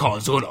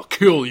 Zircon's gonna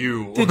kill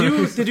you.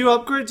 Did you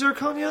upgrade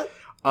Zircon yet?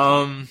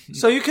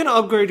 So you can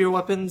upgrade your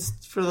weapons.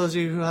 For those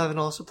of you who haven't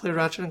also played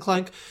Ratchet and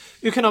Clank,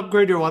 you can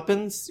upgrade your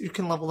weapons. You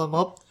can level them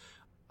up.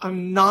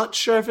 I'm not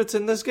sure if it's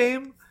in this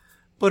game,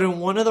 but in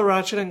one of the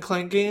Ratchet and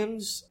Clank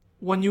games,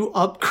 when you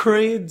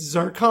upgrade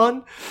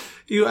Zircon,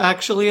 you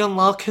actually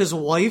unlock his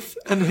wife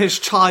and his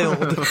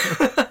child.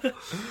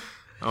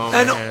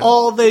 And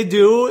all they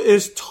do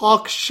is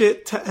talk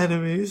shit to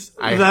enemies.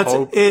 That's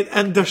it,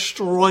 and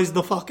destroys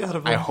the fuck out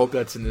of them. I hope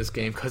that's in this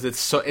game, because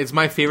it's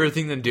my favorite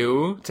thing to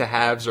do, to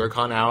have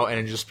Zircon out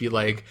and just be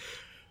like,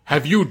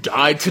 have you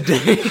died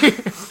today?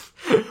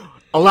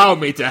 Allow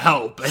me to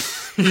help.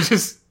 You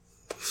just...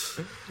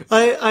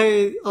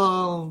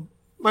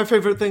 my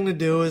favorite thing to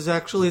do is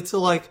actually to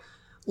like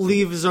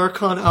leave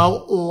Zircon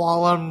out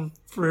while I'm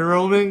free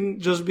roaming,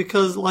 just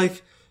because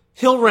like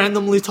he'll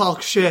randomly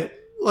talk shit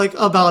like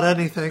about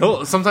anything.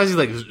 Oh, sometimes he's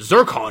like,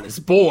 Zircon is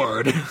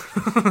bored.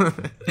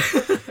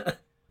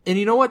 And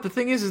you know what? The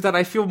thing is that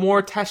I feel more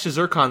attached to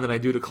Zircon than I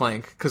do to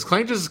Clank, because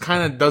Clank just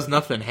kind of does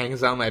nothing,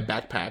 hangs out in my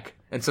backpack,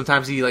 and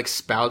sometimes he like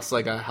spouts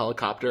like a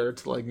helicopter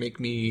to like make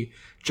me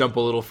jump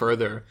a little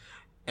further.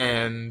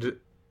 And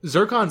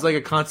Zircon's like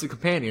a constant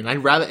companion.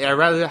 I'd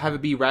rather have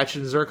it be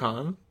Ratchet and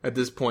Zircon at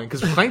this point,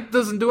 because Clank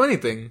doesn't do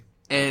anything.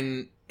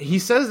 And he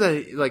says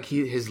that like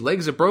his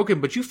legs are broken,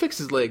 but you fix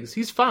his legs.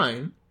 He's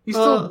fine. He's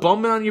still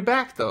bumming on your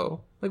back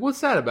though. Like,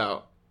 what's that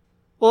about?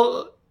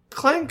 Well,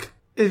 Clank,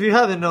 if you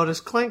haven't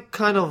noticed, Clank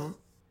kind of,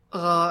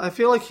 I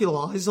feel like he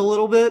lies a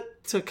little bit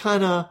he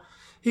kind of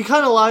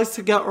lies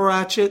to get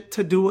Ratchet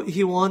to do what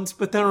he wants,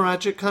 but then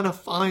Ratchet kind of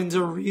finds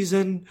a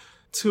reason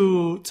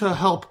to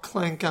help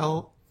Clank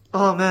out.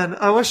 Oh man,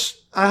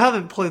 I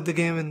haven't played the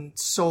game in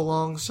so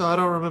long, so I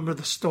don't remember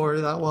the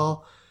story that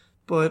well.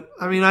 But,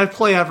 I mean, I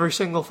play every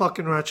single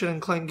fucking Ratchet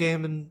and Clank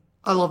game, and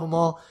I love them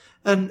all.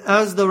 And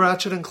as the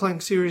Ratchet and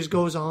Clank series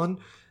goes on,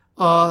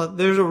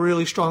 there's a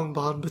really strong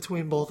bond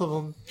between both of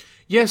them.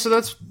 Yeah, so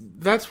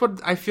that's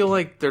what I feel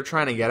like they're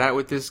trying to get at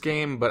with this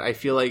game, but I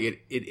feel like it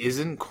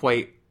isn't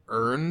quite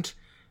earned.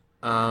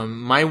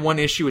 My one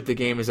issue with the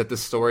game is that the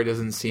story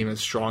doesn't seem as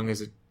strong as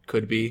it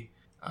could be.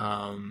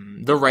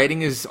 The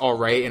writing is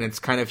alright and it's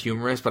kind of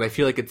humorous, but I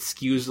feel like it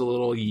skews a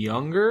little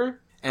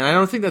younger. And I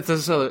don't think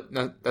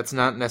that's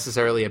not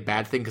necessarily a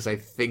bad thing, because I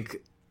think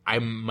I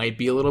might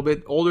be a little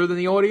bit older than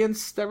the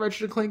audience that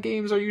Ratchet and Clank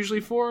games are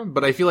usually for,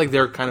 but I feel like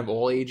they're kind of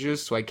all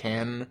ages, so I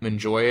can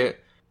enjoy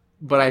it.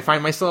 But I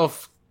find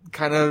myself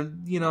kind of,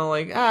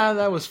 like,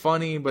 that was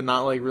funny, but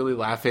not like really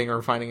laughing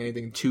or finding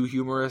anything too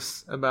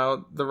humorous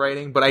about the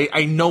writing. But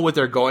I know what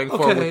they're going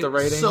for with the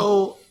writing.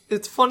 So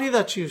it's funny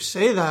that you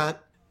say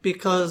that,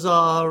 because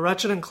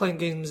Ratchet and Clank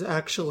games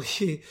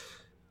actually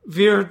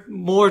veer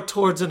more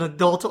towards an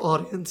adult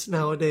audience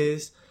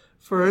nowadays.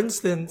 For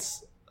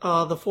instance,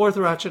 the fourth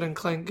Ratchet and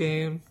Clank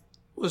game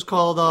was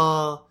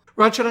called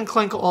Ratchet and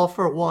Clank All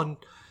for One.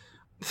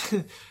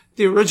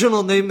 The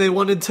original name they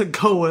wanted to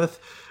go with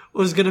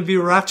was going to be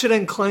Ratchet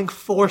and Clank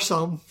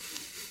Foursome.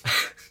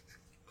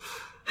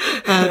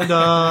 And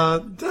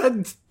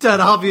that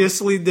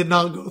obviously did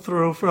not go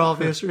through for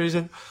obvious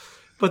reason.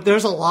 But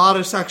there's a lot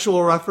of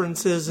sexual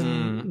references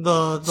in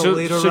the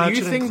later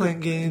Ratchet and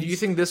Clank games. Do you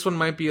think this one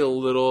might be a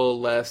little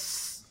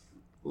less,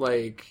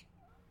 like...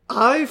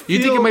 Do you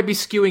think it might be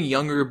skewing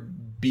younger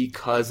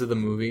because of the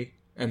movie?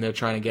 And they're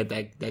trying to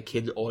get that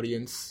kid's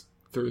audience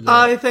through the...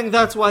 I think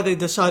that's why they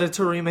decided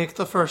to remake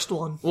the first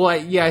one. Well,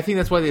 I think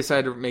that's why they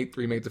decided to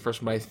remake the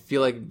first one, but I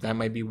feel like that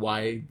might be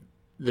why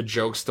the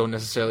jokes don't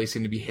necessarily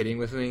seem to be hitting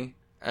with me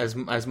as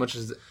much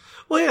as...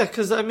 Well, yeah,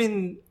 because, I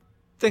mean,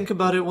 think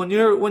about it. When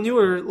you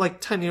were, like,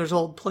 10 years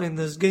old playing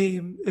this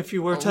game, if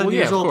you were 10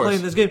 years old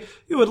playing this game,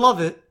 you would love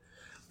it.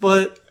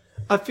 But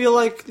I feel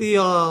like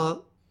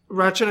the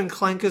Ratchet and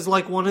Clank is,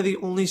 like, one of the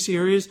only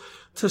series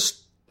to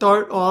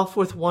start off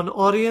with one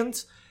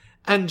audience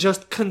and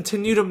just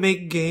continue to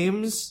make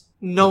games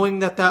knowing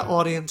that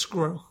audience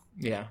grew.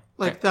 Yeah.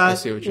 Like I that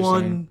see what you're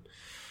one saying.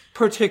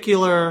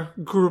 particular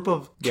group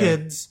of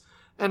kids.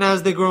 And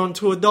as they grow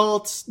into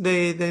adults,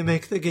 they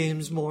make the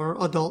games more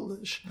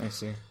adultish. I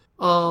see.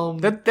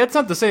 That's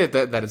not to say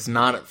that it's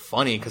not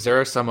funny, because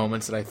there are some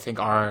moments that I think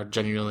are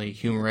genuinely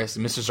humorous.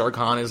 Mr.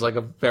 Zarkon is like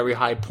a very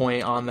high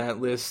point on that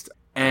list.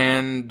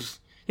 And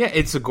yeah,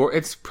 it's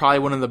probably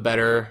one of the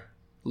better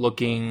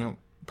looking...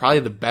 probably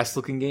the best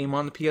looking game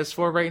on the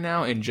PS4 right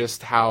now, and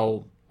just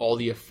how all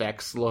the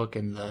effects look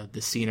and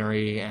the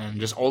scenery and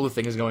just all the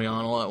things going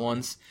on all at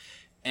once.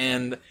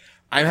 And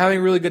I'm having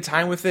a really good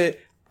time with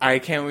it. I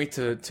can't wait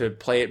to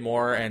play it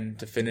more and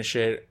to finish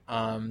it.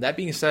 That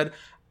being said,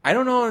 I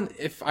don't know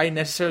if I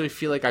necessarily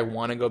feel like I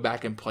want to go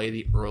back and play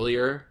the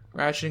earlier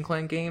Ratchet and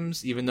Clank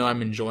games, even though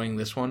I'm enjoying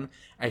this one.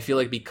 I feel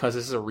like because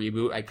this is a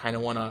reboot, I kind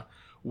of want to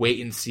wait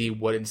and see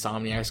what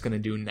Insomniac's going to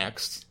do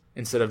next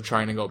instead of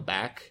trying to go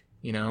back,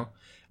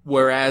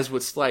 Whereas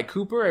with Sly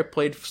Cooper, I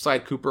played Sly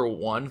Cooper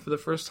 1 for the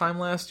first time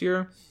last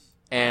year,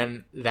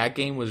 and that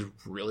game was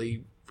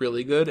really,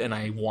 really good, and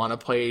I want to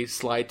play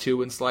Sly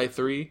 2 and Sly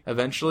 3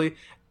 eventually.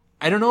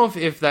 I don't know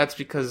if that's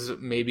because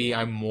maybe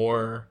I'm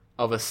more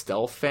of a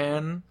stealth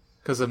fan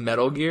because of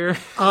Metal Gear.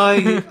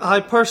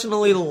 I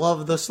personally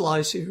love the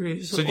Sly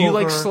series. So do you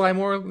like Sly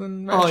more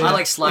than Ratchet? Oh, yeah. I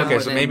like Sly more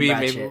so than maybe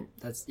Ratchet.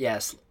 That's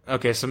yes.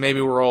 Okay, so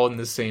maybe we're all in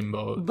the same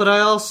boat. But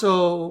I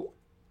also,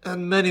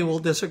 and many will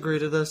disagree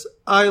to this,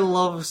 I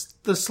love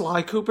the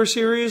Sly Cooper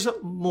series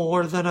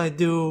more than I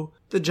do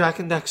the Jak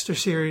and Daxter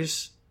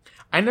series.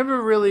 I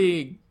never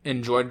really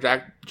enjoyed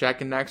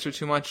Jak and Daxter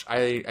too much.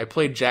 I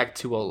played Jak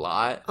 2 a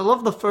lot. I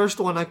love the first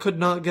one. I could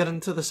not get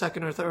into the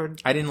second or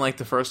third. I didn't like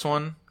the first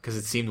one because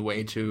it seemed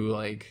way too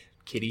like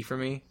kiddie for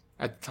me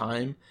at the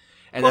time.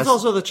 And Well, it's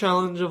also the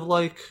challenge of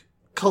like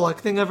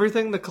collecting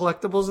everything. The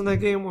collectibles in that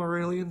game were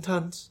really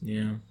intense.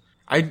 yeah.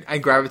 I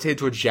gravitated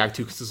towards Jak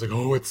 2 because it's like,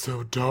 oh, it's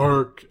so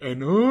dark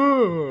and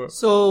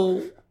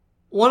So,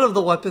 one of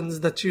the weapons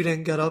that you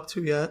didn't get up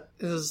to yet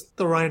is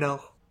the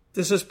Rhino.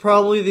 This is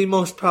probably the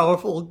most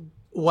powerful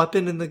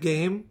weapon in the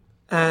game,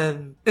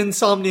 and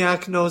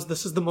Insomniac knows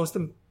this is the most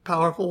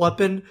powerful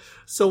weapon.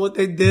 So what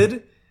they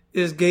did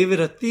is gave it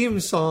a theme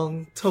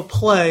song to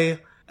play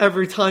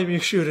every time you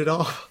shoot it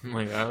off. Oh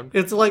my god.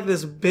 It's like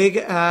this big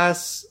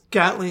ass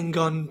Gatling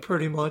gun,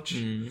 pretty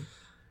much.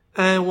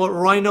 And what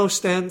Rhino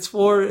stands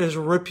for is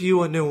rip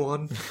you a new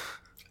one.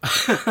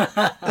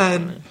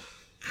 And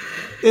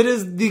it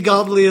is the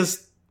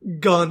godliest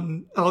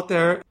gun out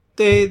there.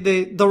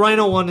 The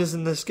Rhino one is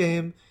in this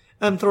game,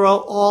 and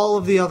throughout all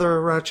of the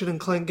other Ratchet and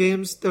Clank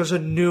games, there's a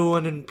new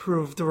and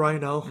improved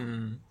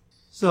Rhino.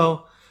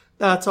 So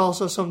that's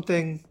also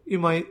something you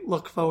might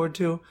look forward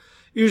to.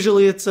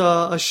 Usually it's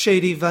a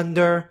shady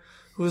vendor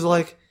who's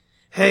like,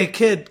 hey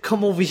kid,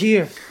 come over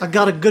here. I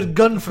got a good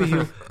gun for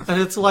you. And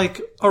it's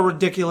like a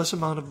ridiculous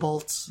amount of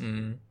bolts.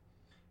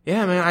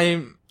 Yeah,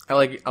 man, I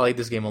like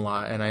this game a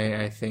lot, and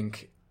I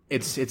think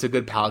it's a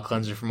good palate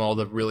cleanser from all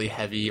the really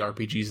heavy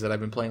RPGs that I've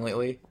been playing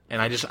lately.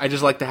 And I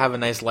just like to have a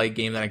nice light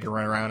game that I can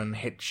run around and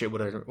hit shit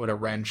with a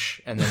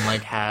wrench, and then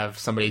like have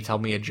somebody tell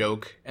me a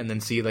joke, and then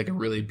see like a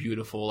really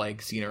beautiful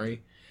like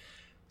scenery.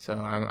 So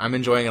I'm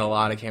enjoying it a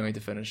lot. I can't wait to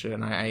finish it.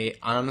 And I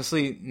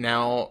honestly,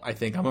 now I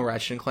think I'm a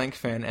Ratchet and Clank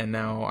fan, and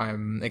now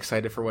I'm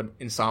excited for what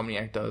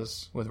Insomniac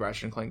does with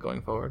Ratchet and Clank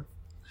going forward.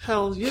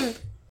 Hell yeah.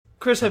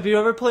 Chris, have you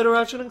ever played a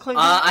Ratchet and Clank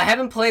game? I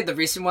haven't played the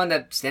recent one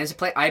that stands to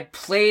play. I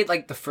played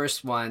like the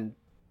first one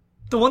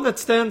The one that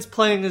Stan's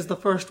playing is the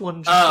first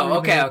one. Oh,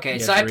 okay. Yeah,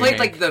 So I the played remake.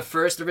 like the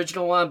first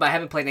original one, but I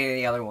haven't played any of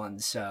the other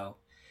ones. So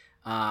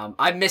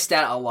I missed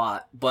that a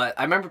lot. But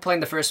I remember playing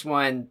the first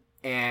one,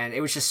 and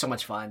it was just so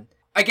much fun.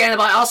 Again,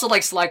 I also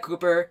like Sly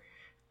Cooper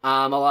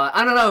a lot.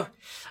 I don't know.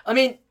 I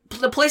mean,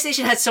 the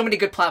PlayStation had so many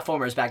good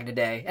platformers back in the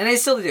day, and they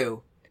still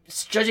do.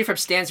 Judging from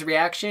Stan's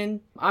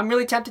reaction, I'm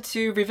really tempted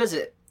to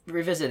revisit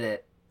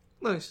it.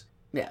 Nice.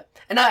 Yeah,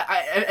 and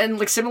and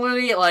like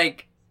similarly,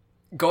 like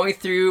going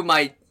through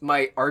my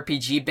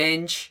RPG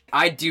binge,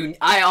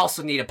 I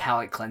also need a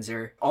palate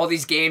cleanser. All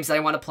these games that I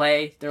want to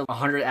play, they're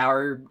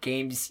 100-hour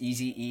games,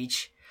 easy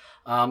each.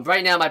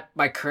 Right now,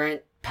 my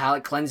current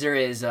palate cleanser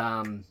is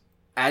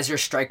Azure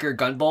Striker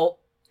Gunvolt.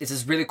 It's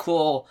this really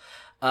cool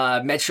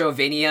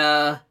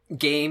Metrovania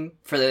game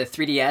for the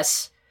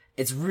 3DS.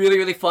 It's really,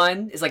 really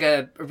fun. It's like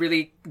a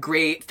really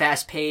great,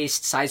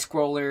 fast-paced,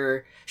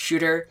 side-scroller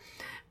shooter.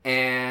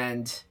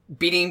 And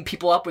beating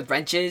people up with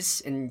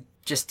wrenches and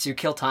just to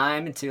kill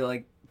time and to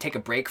like take a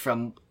break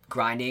from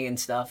grinding and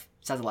stuff.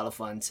 Sounds a lot of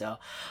fun. So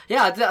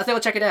yeah, I think I'll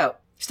check it out.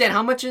 Stan,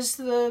 how much is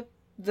the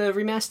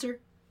remaster?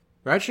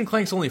 Ratchet and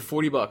Clank's only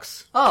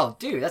 $40, Oh,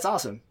 dude, that's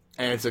awesome.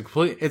 and it's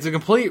a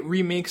complete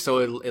remake, so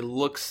it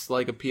looks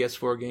like a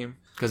PS4 game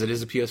because it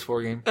is a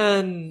PS4 game.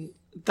 And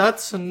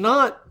that's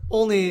not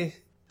only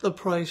the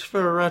price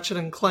for Ratchet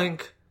and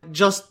Clank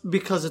just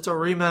because it's a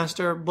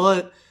remaster,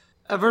 but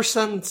ever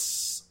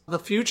since the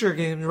Future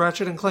games,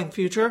 Ratchet and Clank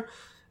Future,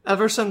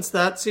 ever since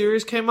that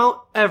series came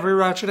out, every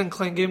Ratchet and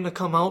Clank game to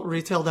come out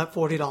retailed at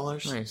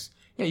 $40. Nice.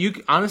 Yeah,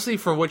 you honestly,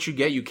 for what you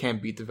get, you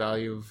can't beat the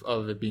value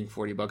of it being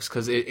 $40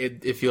 because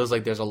it feels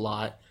like there's a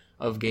lot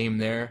of game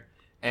there.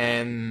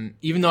 And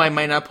even though I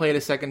might not play it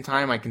a second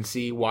time, I can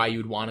see why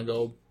you'd want to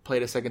go play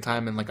it a second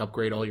time and like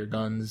upgrade all your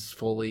guns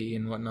fully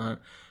and whatnot.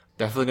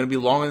 Definitely going to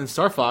be longer than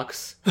Star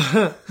Fox.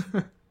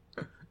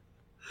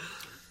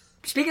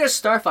 Speaking of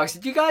Star Fox,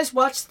 did you guys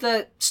watch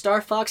the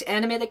Star Fox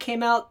anime that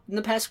came out in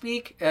the past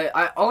week?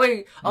 All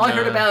I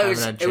heard about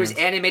it was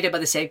animated by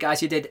the same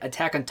guys who did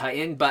Attack on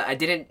Titan, but I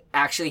didn't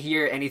actually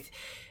hear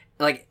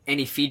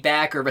any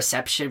feedback or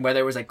reception,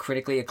 whether it was like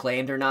critically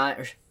acclaimed or not.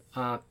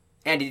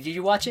 Andy, did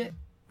you watch it?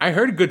 I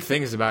heard good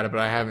things about it, but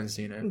I haven't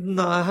seen it.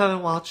 No, I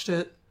haven't watched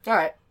it. All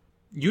right.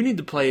 You need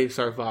to play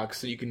Star Fox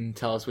so you can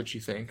tell us what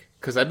you think,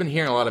 because I've been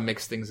hearing a lot of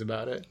mixed things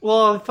about it.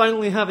 Well, I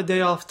finally have a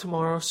day off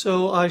tomorrow,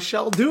 so I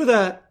shall do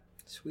that.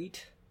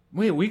 Sweet.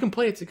 Wait, we can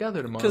play it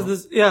together tomorrow.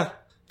 Because I'm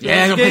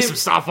gonna play some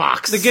Star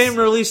Fox. The game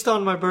released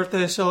on my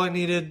birthday, so I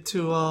needed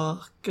to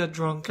get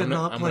drunk and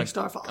not play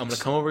Star Fox. I'm gonna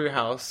come over your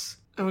house.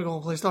 And we're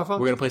gonna play Star Fox?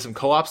 We're gonna play some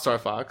co-op Star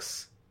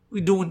Fox.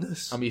 We doing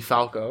this. I'll be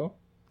Falco.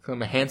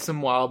 I'm a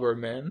handsome wild bird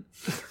man.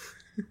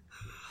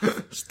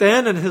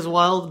 Stan and his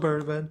wild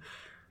bird man.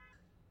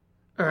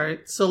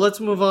 Alright, so let's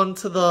move on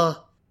to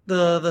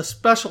the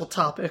special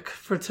topic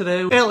for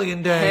today,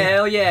 Alien Day.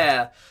 Hell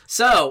yeah.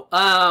 So,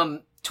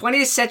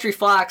 20th Century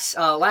Fox,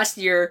 last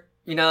year,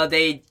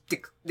 they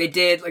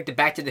did like the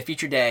Back to the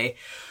Future Day.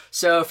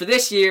 So for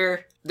this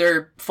year,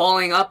 they're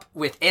following up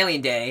with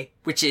Alien Day,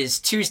 which is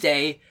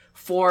Tuesday,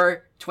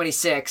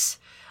 4/26.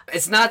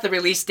 It's not the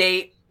release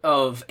date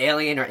of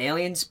Alien or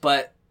Aliens,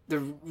 but the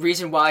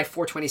reason why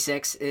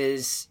 4/26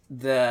 is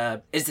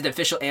the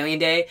official Alien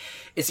Day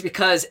is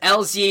because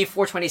LZ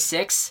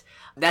 4/26,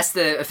 that's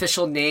the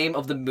official name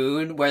of the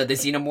moon where the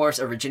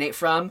xenomorphs originate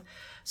from.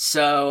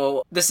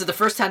 So this is the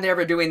first time they're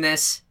ever doing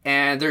this,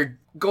 and they're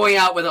going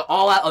out with an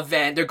all-out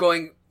event.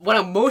 What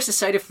I'm most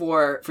excited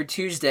for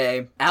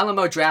Tuesday,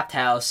 Alamo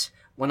Drafthouse,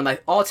 one of my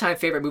all-time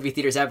favorite movie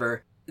theaters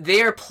ever.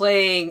 They are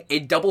playing a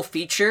double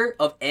feature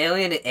of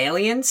Alien and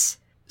Aliens.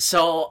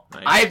 So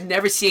Nice. I've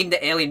never seen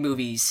the Alien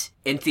movies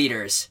in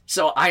theaters.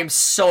 So I'm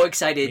so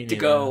excited to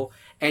go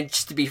and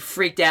just to be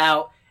freaked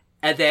out,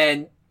 and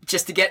then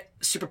just to get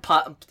super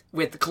pumped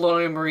with the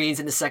Colonial Marines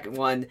in the second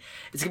one.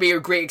 It's going to be a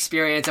great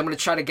experience. I'm going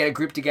to try to get a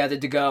group together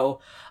to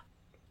go.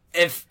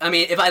 If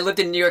I lived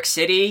in New York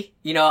City,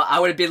 I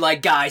would have been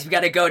like, guys, we got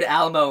to go to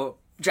Alamo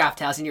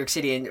Drafthouse in New York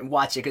City and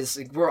watch it because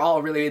we're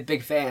all really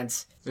big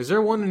fans. Is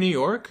there one in New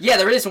York? Yeah,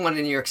 there is one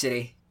in New York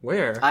City.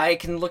 Where? I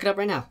can look it up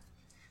right now.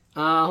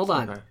 Hold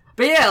on. Okay.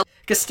 But yeah,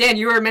 because Stan,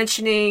 you were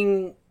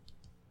mentioning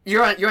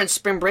you're on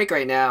spring break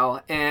right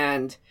now,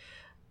 and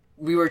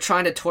we were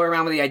trying to toy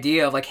around with the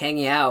idea of like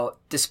hanging out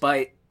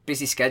despite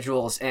busy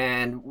schedules.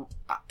 And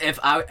if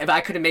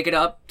I couldn't make it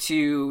up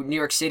to New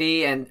York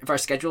City, and if our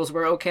schedules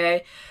were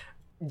okay,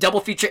 double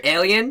feature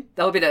Alien,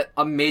 that would be the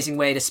amazing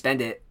way to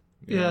spend it.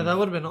 Yeah, that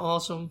would have been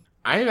awesome.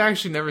 I've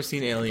actually never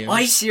seen Aliens.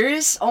 Are you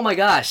serious? Oh my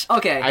gosh.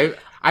 Okay.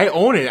 I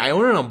own it. I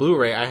own it on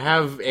Blu-ray. I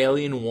have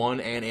Alien 1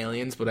 and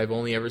Aliens, but I've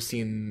only ever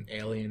seen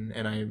Alien,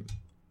 and I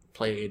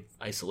played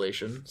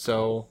Isolation.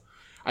 So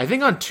I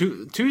think on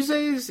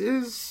Tuesdays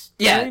is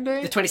Alien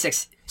Day? The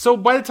 26th. So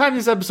by the time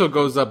this episode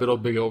goes up, it'll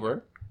be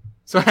over.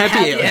 So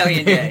happy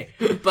Alien Day.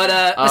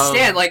 But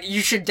Stan,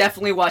 you should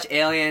definitely watch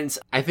Aliens.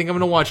 I think I'm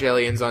going to watch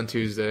Aliens on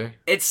Tuesday.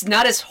 It's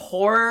not as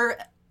horror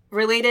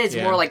related. It's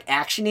more like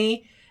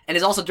action-y, and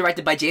it's also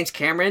directed by James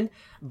Cameron,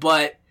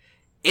 but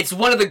it's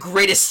one of the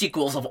greatest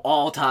sequels of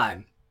all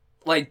time.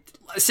 like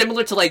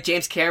similar to like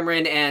James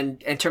Cameron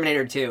and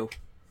Terminator 2.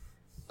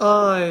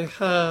 I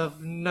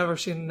have never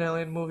seen an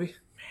Alien movie.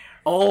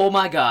 Oh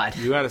my god.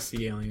 You gotta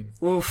see Alien.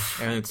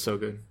 Oof. And it's so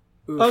good.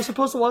 I was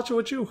supposed to watch it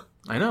with you.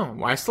 I know.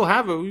 I still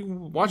have it. We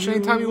can watch it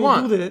anytime you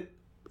want. Do it.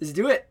 Let's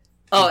do it.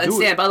 Oh, and do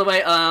Stan, it. by the way,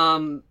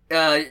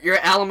 your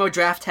Alamo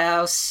Draft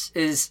House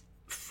is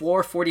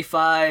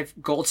 445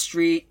 Gold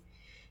Street,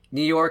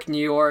 New York,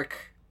 New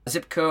York.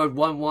 Zip code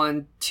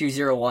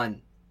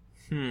 11201.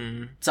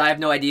 So I have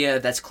no idea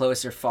if that's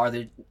close or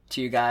farther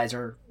to you guys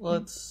or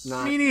Let's.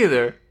 not. Me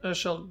neither. I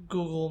shall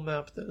Google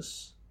map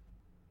this.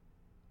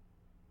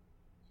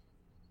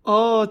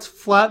 Oh, it's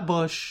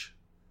Flatbush.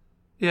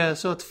 Yeah,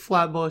 so it's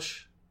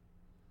Flatbush.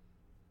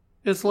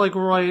 It's like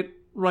right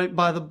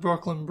by the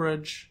Brooklyn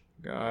Bridge.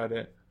 Got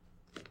it.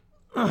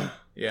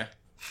 Yeah.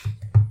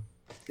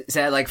 Is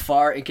that like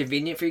far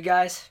inconvenient for you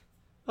guys?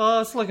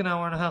 It's like an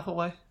hour and a half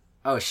away.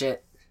 Oh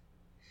shit.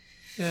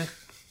 Yeah.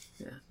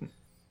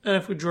 And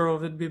if we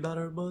drove, it'd be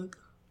better, but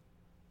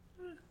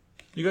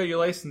You got your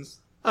license.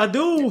 I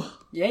do.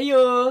 Yeah,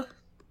 yo.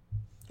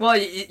 Well,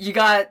 you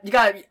got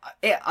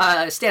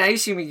Stan, I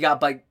assume you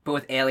got like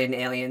both Alien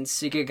and Aliens,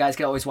 so you guys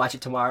can always watch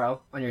it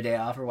tomorrow on your day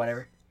off or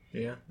whatever.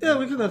 Yeah. Yeah,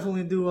 we can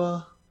definitely do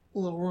a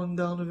little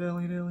rundown of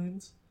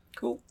Aliens.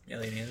 Cool.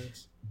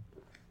 Aliens.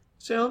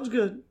 Sounds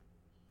good.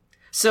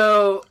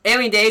 So,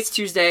 Alien Day, it's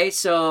Tuesday,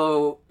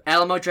 so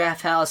Alamo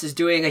Draft House is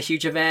doing a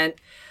huge event.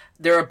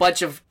 There are a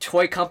bunch of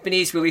toy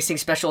companies releasing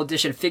special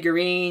edition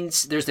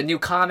figurines. There's the new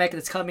comic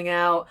that's coming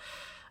out.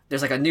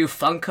 There's like a new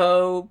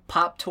Funko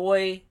Pop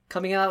toy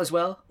coming out as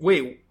well.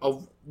 Wait,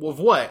 of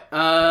what?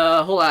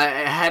 Hold on,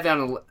 I have it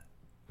on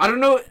I don't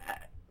know.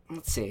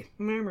 Let's see.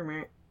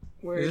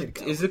 Where did it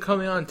go? Is it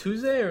coming on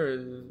Tuesday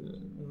or?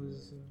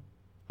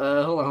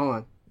 Hold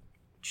on.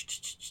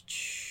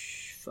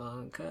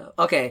 Funko.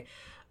 Okay.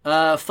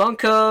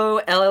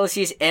 Funko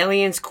LLC's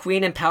Aliens,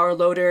 Queen and Power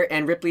Loader,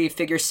 and Ripley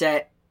figure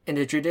set in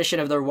the tradition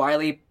of their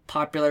widely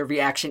popular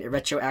reaction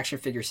retro action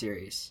figure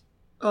series.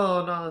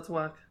 Oh, no, that's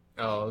whack.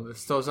 Oh,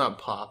 so it's not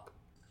pop.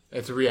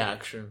 It's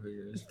reaction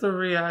figures. It's the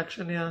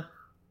reaction, yeah.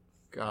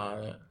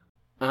 Got it.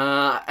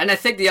 And I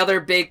think the other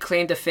big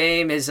claim to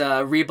fame is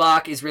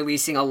Reebok is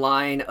releasing a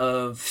line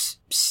of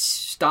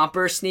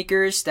Stomper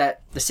sneakers,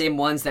 that the same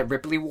ones that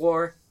Ripley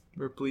wore.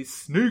 Ripley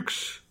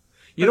sneaks.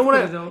 You know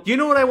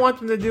what I want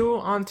them to do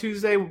on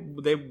Tuesday?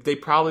 They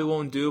probably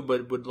won't do,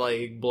 but would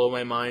like blow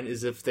my mind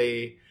is if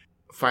they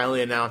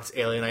finally announce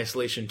Alien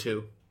Isolation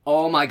 2.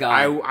 Oh my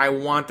god. I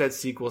want that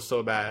sequel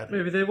so bad.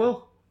 Maybe they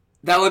will.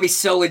 That would be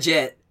so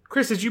legit.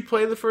 Chris, did you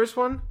play the first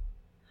one?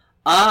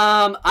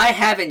 I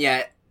haven't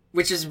yet,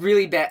 which is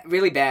really bad.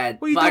 Really bad.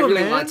 What are you but doing, I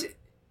really man? want to.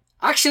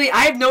 Actually,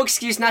 I have no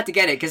excuse not to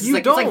get it because You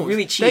it's don't. like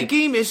really cheap. That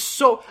game is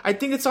so. I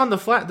think it's on the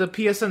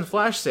PSN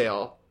flash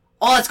sale.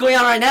 Oh, it's going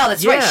on right now.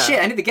 That's right.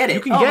 Shit, I need to get it.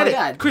 You can oh get my it,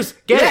 God. Chris.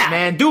 Get it,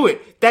 man. Do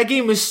it. That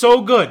game is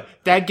so good.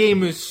 That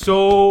game is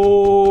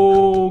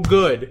so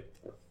good.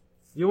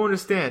 You don't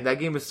understand. That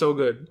game is so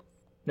good.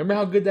 Remember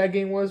how good that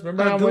game was?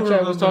 Remember how much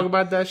I was talking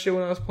about that shit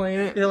when I was playing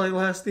it? Yeah, like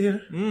last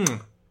year.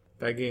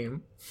 That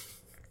game.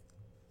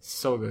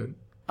 So good.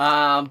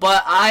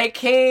 But I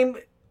came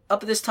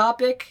up with this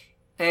topic,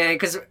 and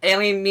because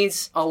Alien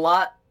means a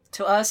lot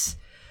to us,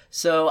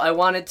 so I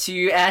wanted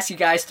to ask you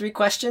guys 3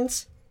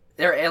 questions.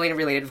 They're Alien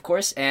related, of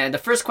course. And the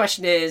first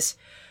question is,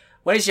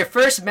 what is your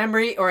first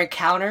memory or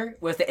encounter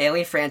with the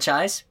Alien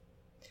franchise?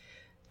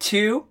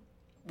 2,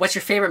 what's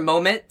your favorite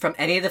moment from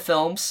any of the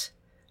films?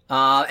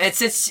 And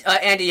since,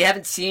 Andy, you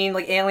haven't seen,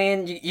 like,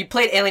 Alien, you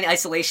played Alien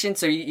Isolation,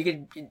 so you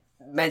could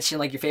mention,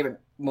 like, your favorite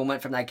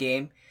moment from that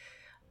game.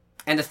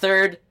 And the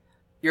third,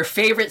 your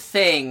favorite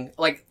thing,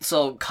 like,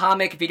 so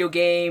comic, video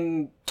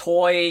game,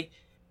 toy,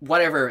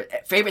 whatever,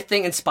 favorite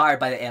thing inspired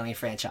by the Alien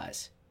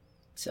franchise.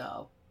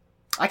 So,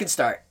 I can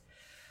start.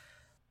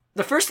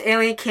 The first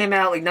Alien came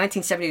out, like,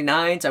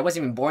 1979, so I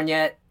wasn't even born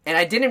yet. And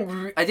I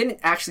didn't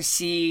actually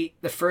see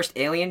the first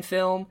Alien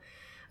film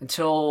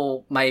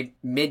until my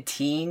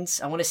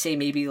mid-teens. I want to say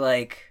maybe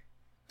like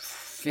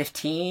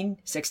 15,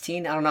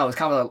 16. I don't know. It was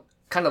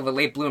kind of a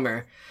late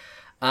bloomer.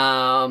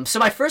 So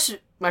my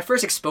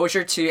first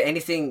exposure to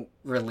anything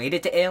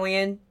related to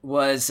Alien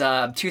was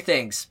 2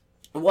 things.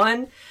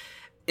 One,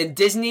 in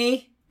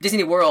Disney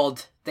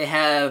World, they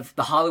have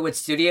the Hollywood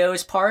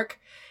Studios park,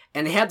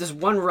 and they have this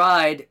one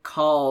ride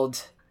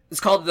called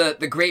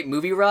the Great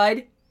Movie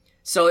Ride.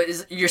 So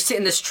you're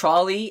sitting in this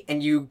trolley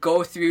and you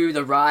go through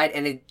the ride,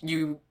 and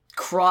you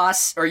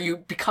cross or you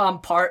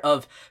become part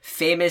of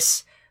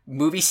famous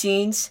movie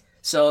scenes.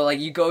 So like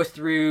you go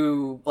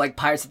through like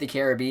Pirates of the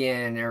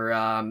Caribbean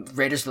or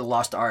Raiders of the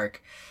Lost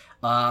Ark.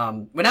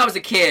 When I was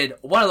a kid,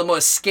 one of the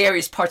most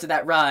scariest parts of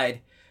that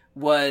ride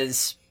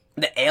was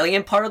the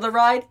alien part of the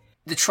ride.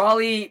 The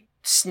trolley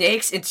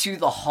snakes into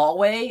the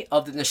hallway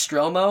of the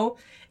Nostromo,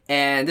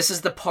 and this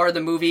is the part of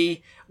the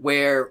movie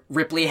where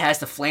Ripley has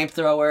the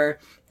flamethrower,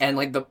 and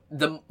like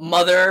the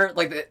mother,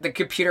 like the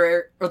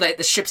computer or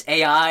the ship's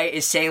AI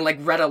is saying like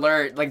red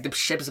alert, like the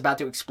ship is about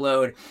to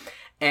explode,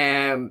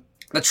 and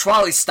the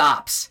trolley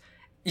stops,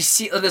 you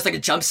see there's like a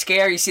jump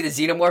scare. You see the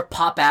xenomorph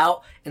pop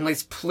out and like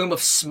this plume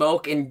of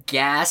smoke and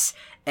gas,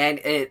 and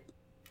it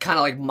kind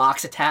of like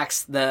Mox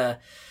attacks the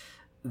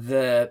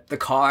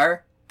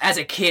car. As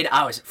a kid,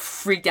 I was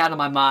freaked out of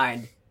my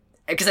mind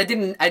because I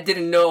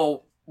didn't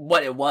know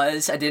what it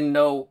was. I didn't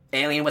know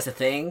alien was a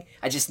thing.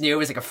 I just knew it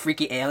was like a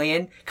freaky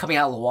alien coming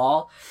out of the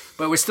wall,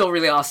 but it was still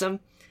really awesome.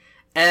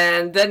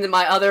 And then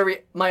my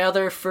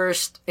other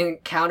first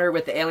encounter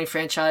with the Alien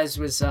franchise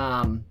was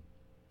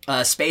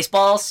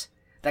Spaceballs,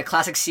 that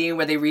classic scene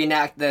where they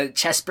reenact the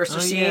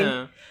chestburster scene.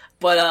 Yeah.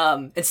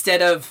 But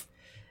instead of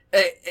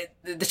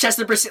the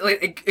chestburster,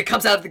 like, it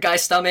comes out of the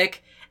guy's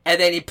stomach, and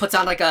then he puts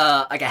on like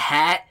a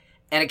hat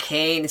and a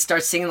cane and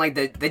starts singing like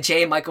the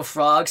J. Michael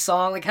Frog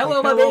song, like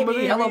 "Hello, my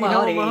baby, hello, my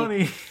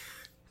honey,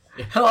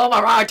 hello,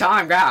 my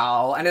ragtime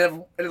gal," and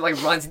then it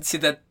like runs into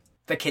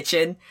the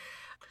kitchen.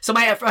 So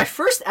my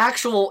first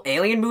actual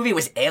Alien movie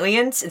was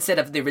Aliens instead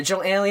of the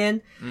original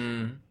Alien.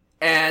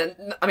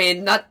 And I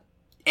mean, not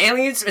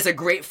Aliens is a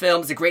great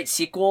film, it's a great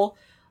sequel,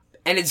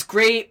 and it's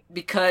great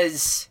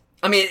because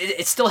I mean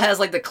it still has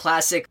like the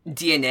classic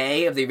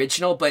DNA of the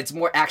original, but it's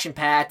more action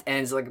packed,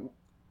 and it's like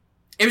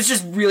it was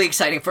just really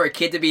exciting for a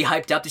kid to be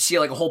hyped up to see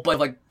like a whole bunch of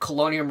like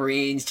Colonial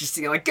Marines just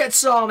like get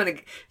some and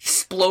like,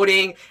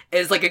 exploding.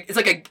 It's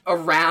like a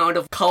round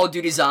of Call of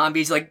Duty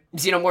zombies, like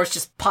xenomorphs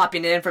just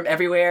popping in from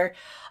everywhere.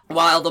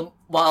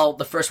 While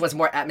the first one's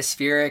more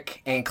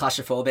atmospheric and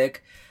claustrophobic,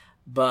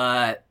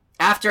 but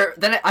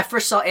then I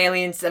first saw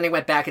Aliens, then I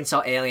went back and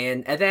saw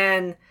Alien, and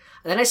then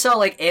I saw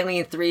like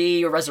Alien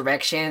 3 or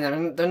Resurrection,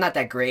 and they're not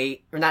that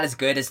great, or not as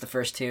good as the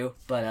first two,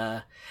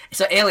 but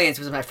so Aliens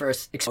was my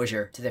first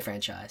exposure to the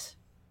franchise.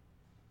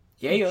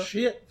 Yeah.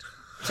 Shit.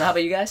 So how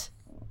about you guys?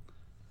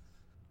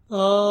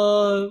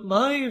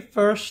 My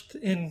first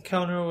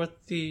encounter with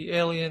the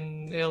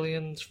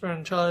Aliens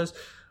franchise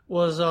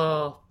was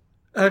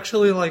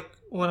actually like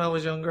when I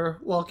was younger,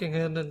 walking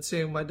in and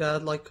seeing my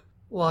dad like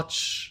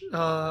watch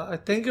I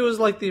think it was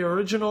like the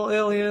original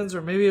Aliens,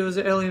 or maybe it was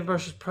Alien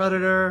versus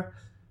Predator.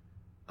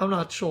 I'm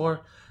not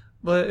sure.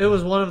 But it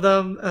was one of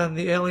them, and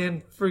the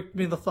alien freaked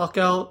me the fuck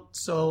out,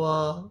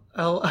 so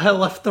I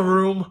left the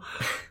room.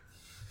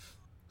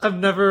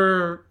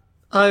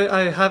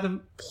 I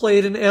haven't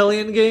played an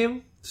Alien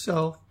game,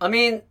 so... I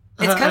mean,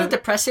 it's kind of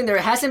depressing. There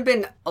hasn't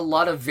been a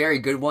lot of very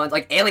good ones.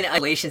 Like, Alien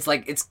Isolation's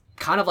like, it's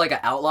kind of like an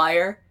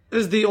outlier.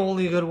 Is the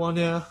only good one,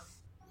 yeah.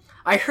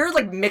 I heard,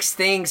 like, mixed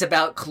things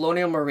about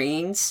Colonial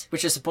Marines,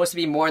 which is supposed to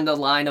be more in the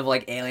line of,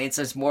 like, Aliens,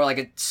 so it's more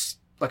like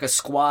a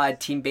squad,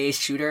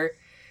 team-based shooter.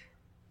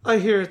 I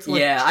hear it's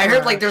like I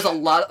heard like there was a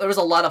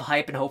lot of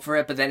hype and hope for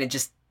it, but then it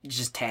just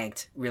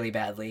tanked really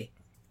badly.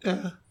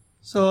 Yeah.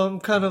 So I'm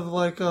kind of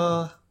like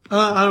I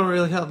don't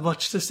really have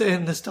much to say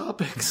in this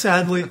topic,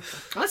 sadly.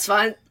 That's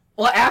fine.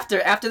 Well,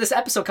 after this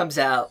episode comes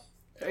out,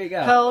 there you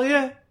go. Hell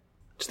yeah.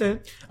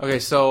 Stan. Okay,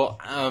 so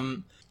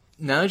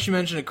now that you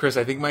mention it, Chris,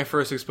 I think my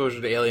first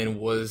exposure to Alien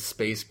was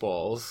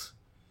Spaceballs.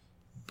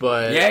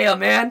 But yeah,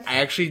 man. I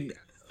actually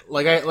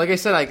like I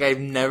said, like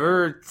I've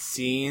never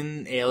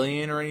seen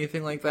Alien or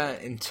anything like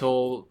that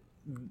until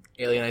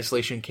Alien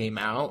Isolation came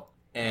out,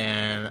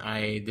 and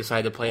I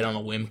decided to play it on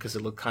a whim because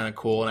it looked kind of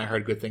cool and I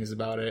heard good things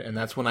about it, and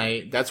that's when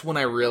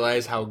I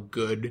realized how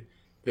good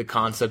the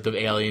concept of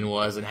Alien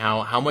was and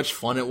how much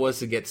fun it was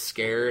to get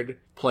scared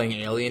playing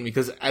Alien,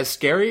 because as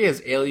scary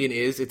as Alien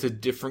is, it's a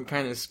different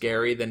kind of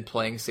scary than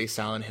playing, say,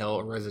 Silent Hill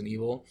or Resident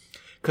Evil.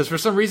 Because for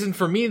some reason,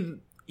 for me,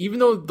 even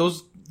though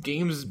those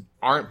games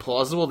aren't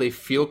plausible, they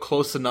feel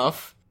close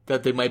enough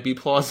that they might be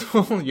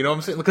plausible. You know what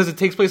I'm saying? Because it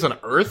takes place on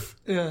Earth.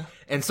 Yeah.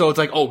 And so it's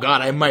like, oh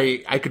god,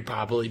 I could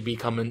probably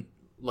become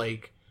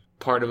like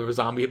part of a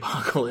zombie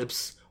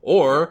apocalypse,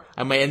 or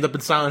I might end up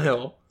in Silent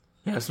Hill.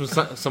 Yeah,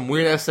 some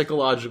weird ass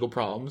psychological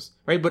problems,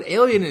 right? But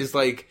Alien is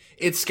like,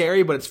 it's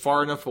scary, but it's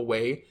far enough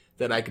away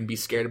that I can be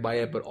scared by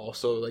it, but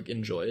also like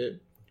enjoy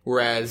it.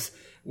 Whereas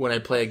when I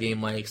play a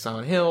game like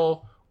Silent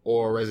Hill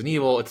or Resident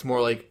Evil, it's more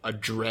like a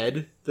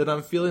dread that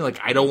I'm feeling. Like,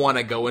 I don't want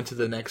to go into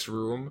the next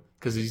room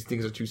because these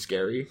things are too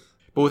scary.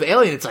 But with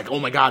Alien, it's like, oh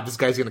my god, this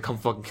guy's gonna come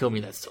fucking kill me.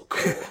 That's so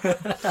cool.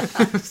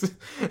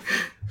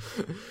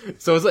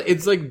 So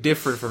it's like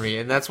different for me,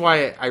 and that's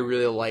why I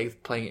really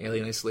liked playing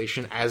Alien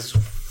Isolation, as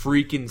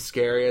freaking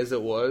scary as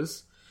it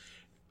was,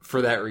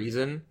 for that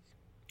reason.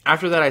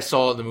 After that, I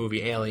saw the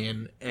movie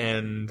Alien,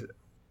 and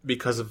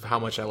because of how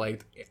much I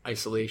liked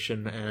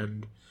Isolation,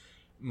 and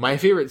my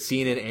favorite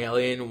scene in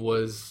Alien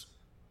was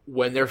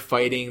when they're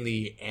fighting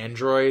the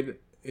android.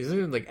 Isn't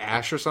it like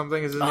Ash or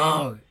something? Is his name?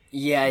 Oh,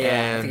 yeah,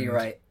 I think you're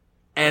right.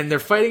 And they're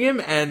fighting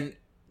him, and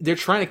they're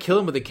trying to kill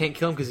him, but they can't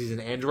kill him because he's an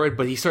android.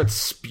 But he starts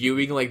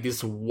spewing like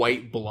this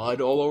white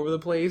blood all over the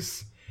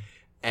place,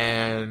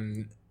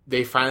 and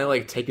they finally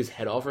like take his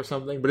head off or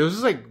something. But it was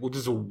just like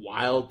just a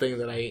wild thing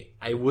that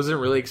I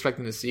wasn't really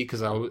expecting to see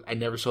because I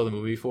never saw the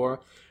movie before.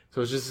 So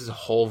it was just this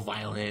whole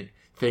violent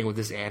thing with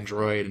this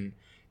android and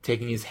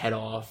taking his head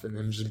off and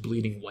then just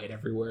bleeding white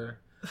everywhere,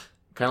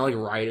 kind of like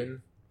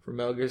Raiden from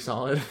Metal Gear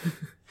Solid.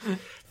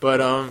 But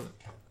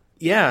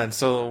yeah,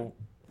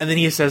 and then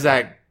he says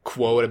that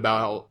quote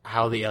about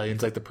how the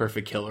alien's like the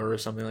perfect killer or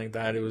something like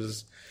that. It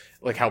was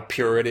like how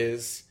pure it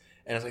is.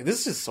 And I was like,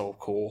 this is so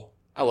cool.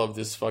 I love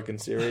this fucking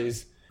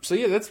series. So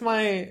yeah, that's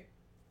my...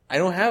 I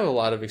don't have a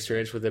lot of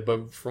experience with it,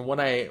 but from what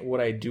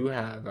I do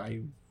have,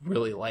 I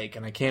really like,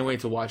 and I can't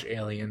wait to watch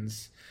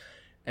Aliens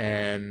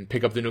and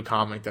pick up the new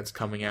comic that's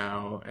coming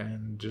out,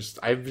 and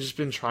I've just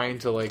been trying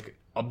to like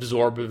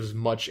absorb as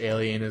much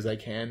Alien as I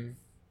can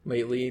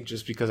lately,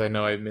 just because I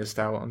know I've missed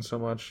out on so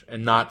much,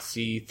 and not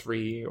see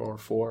 3 or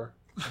 4.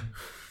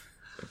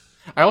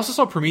 I also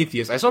saw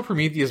Prometheus. I saw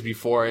Prometheus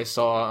before I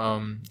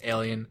saw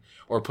Alien,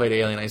 or played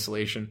Alien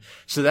Isolation.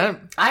 So that...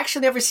 I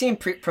actually never seen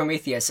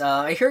Prometheus.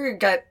 I hear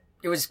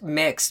it was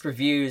mixed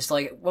reviews.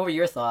 Like, what were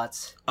your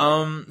thoughts?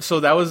 So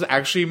that was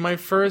actually my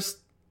first...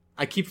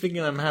 I keep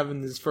thinking I'm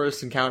having this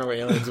first encounter with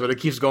aliens, but it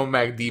keeps going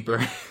back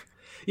deeper.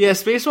 Yeah,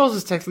 Spaceballs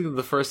is technically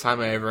the first time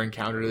I ever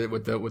encountered it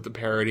with the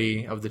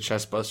parody of the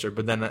Chestbuster,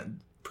 but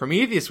then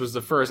Prometheus was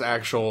the first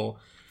actual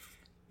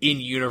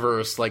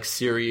in-universe, like,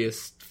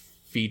 serious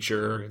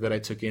feature that I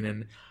took in,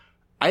 and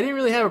I didn't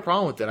really have a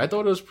problem with it. I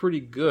thought it was pretty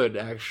good,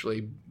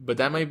 actually, but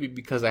that might be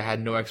because I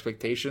had no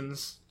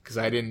expectations, because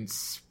I didn't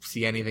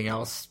see anything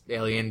else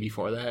Alien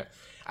before that.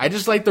 I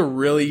just like the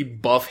really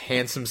buff,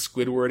 handsome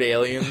Squidward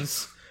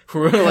aliens who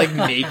were, like,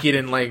 naked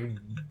and, like,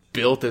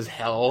 built as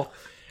hell,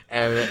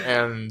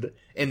 and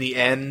in the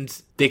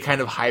end, they kind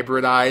of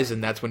hybridize,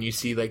 and that's when you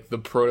see, like, the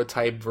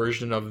prototype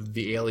version of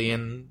the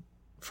alien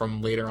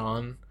from later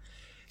on.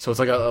 So it's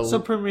like So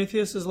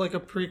Prometheus is like a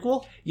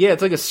prequel? Yeah,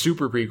 it's like a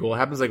super prequel. It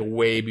happens like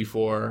way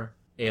before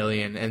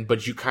Alien,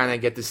 but you kind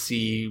of get to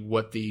see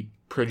what the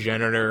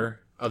progenitor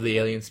of the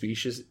alien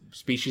species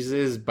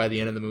is by the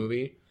end of the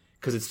movie,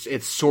 because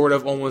it sort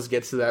of almost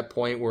gets to that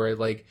point where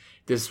like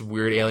this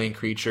weird alien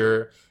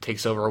creature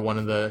takes over one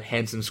of the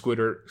handsome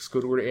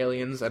Squidward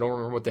aliens. I don't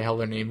remember what the hell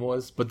their name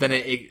was, but then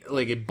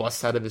it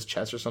busts out of his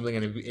chest or something,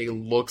 and it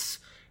looks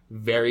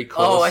very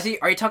close. Oh, I think,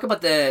 are you talking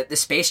about the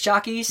space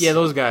jockeys? Yeah,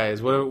 those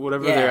guys,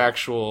 whatever Yeah. their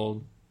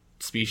actual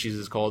species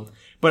is called.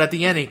 But at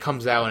the end, it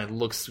comes out and it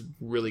looks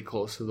really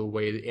close to the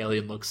way the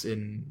alien looks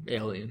in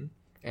Alien,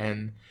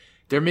 and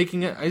they're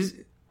making it.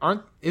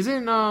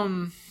 Isn't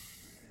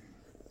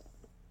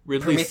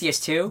Prometheus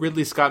 2?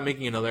 Ridley Scott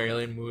making another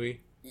Alien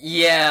movie?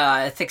 Yeah,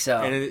 I think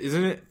so. And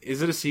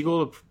is it a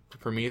sequel to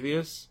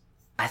Prometheus?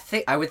 I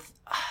think I would.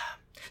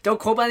 Don't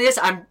quote me on this.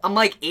 I'm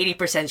like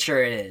 80%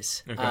 sure it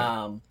is.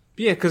 Okay.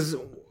 Yeah, because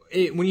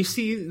when you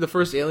see the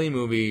first Alien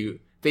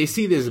movie, they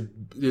see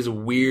this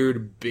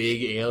weird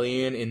big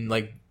alien in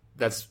like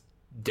that's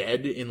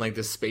dead in like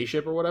this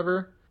spaceship or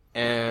whatever,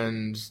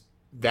 and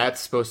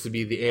that's supposed to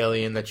be the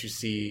alien that you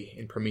see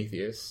in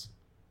Prometheus.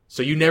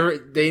 So we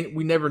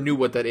never knew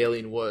what that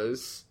alien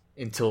was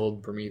until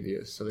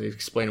Prometheus. So they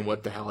explained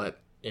what the hell that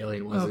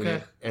alien was, and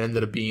it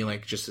ended up being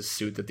like just a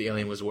suit that the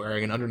alien was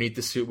wearing, and underneath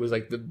the suit was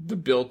like the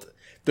built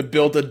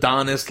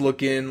Adonis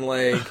looking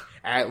like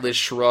Atlas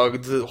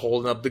Shrugged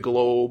holding up the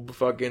globe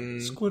fucking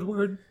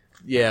Squidward.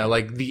 Yeah,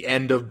 like the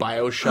end of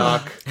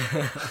BioShock.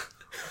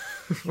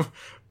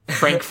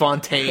 Frank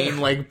Fontaine,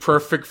 like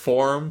perfect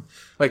form,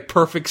 like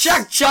perfect.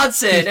 Jack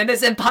Johnson and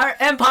his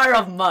Empire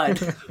of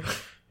Mud.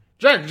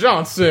 Jack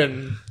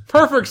Johnson,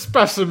 perfect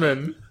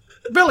specimen,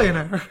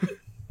 Billionaire.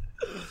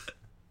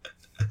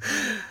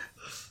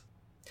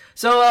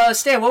 So,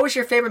 Stan, what was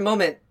your favorite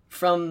moment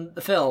from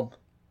the film?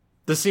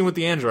 The scene with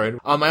the android.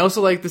 I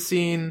also like the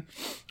scene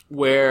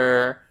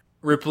where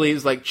Ripley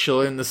is like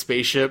chilling in the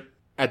spaceship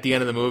at the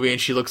end of the movie, and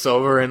she looks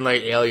over and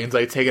like aliens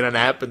like taking a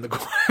nap in the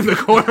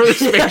corner of the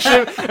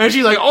spaceship, and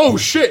she's like, "Oh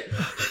shit!"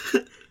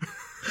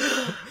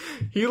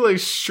 He like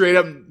straight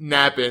up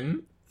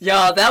napping.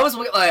 Yeah, that was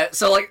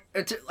so like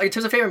in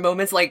terms of favorite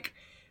moments, like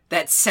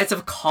that sense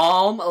of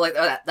calm, like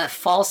that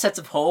false sense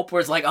of hope, where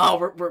it's like,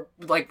 oh,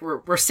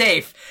 we're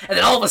safe, and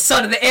then all of a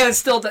sudden the alien's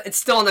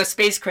still on their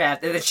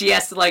spacecraft, and then she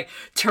has to like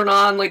turn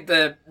on like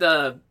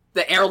the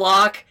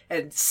airlock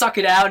and suck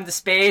it out into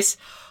space.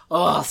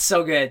 Oh,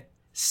 so good,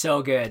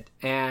 so good.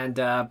 And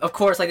of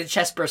course, like the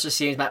chest burster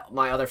scene is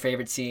my other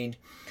favorite scene.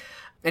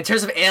 In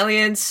terms of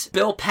aliens,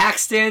 Bill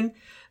Paxton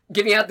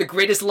giving out the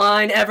greatest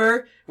line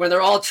ever when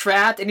they're all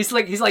trapped, and he's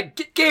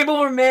like, game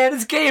over, man,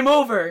 it's game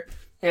over.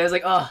 And I was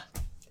like, oh,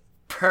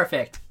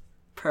 perfect.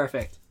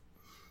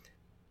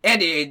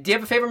 Andy, do you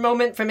have a favorite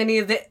moment from any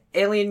of the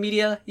alien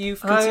media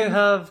you've consumed? I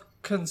have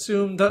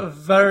consumed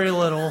very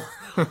little.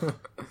 Well,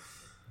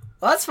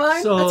 that's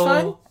fine. So- That's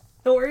fine.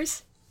 No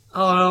worries. I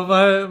don't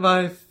know,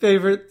 my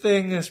favorite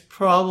thing is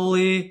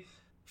probably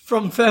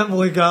from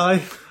Family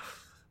Guy,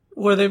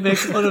 where they make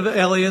fun of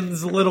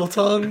aliens' little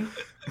tongue.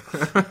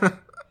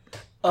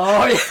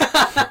 Oh,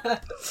 yeah.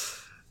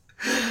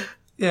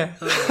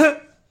 Yeah.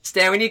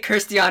 Stan, we need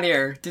Kirsty on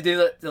here to do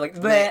the like,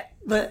 bleh,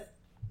 But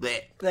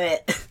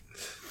bleh.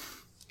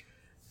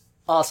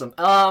 Awesome.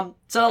 So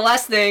the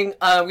last thing,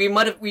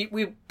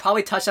 we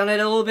probably touched on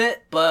it a little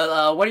bit,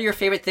 but what are your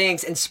favorite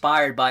things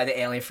inspired by the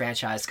Alien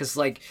franchise? Because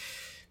like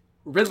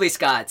Ridley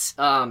Scott's,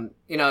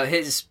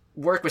 his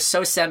work was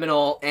so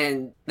seminal,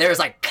 and there's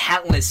like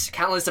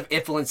countless of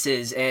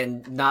influences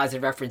and nods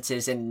and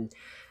references and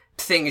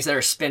things that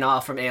are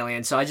spin-off from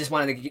Alien. So I just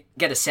wanted to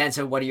get a sense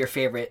of what are your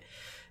favorite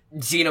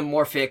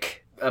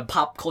xenomorphic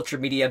pop culture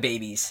media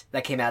babies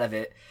that came out of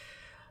it.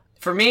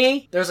 For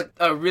me, there's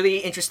a really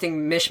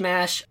interesting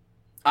mishmash.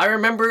 I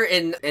remember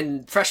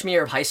in freshman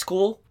year of high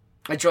school,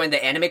 I joined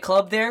the anime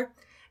club there,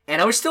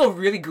 and I was still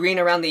really green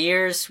around the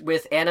ears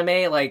with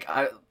anime. Like,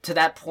 to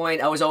that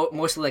point, I was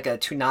mostly like a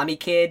Toonami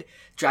kid,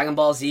 Dragon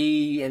Ball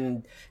Z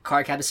and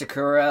Cardcaptor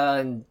Sakura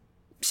and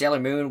Sailor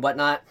Moon,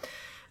 whatnot.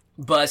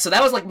 But, so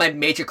that was like my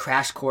major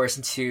crash course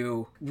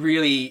into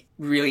really,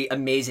 really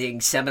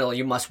amazing, seminal,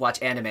 you must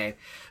watch anime.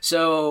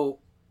 So,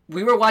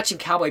 we were watching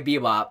Cowboy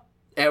Bebop,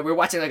 and we were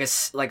watching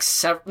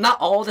not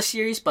all the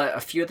series, but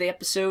a few of the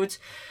episodes.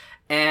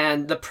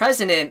 And the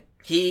president,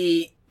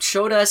 he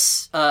showed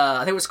us, I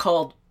think it was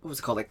called, what was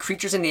it called? Like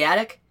Creatures in the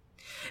Attic?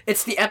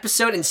 It's the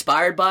episode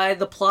inspired by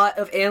the plot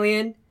of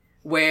Alien,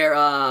 where,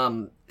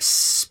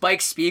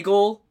 Spike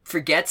Spiegel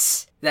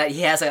forgets that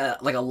he has a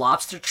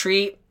lobster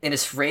treat in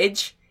his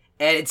fridge,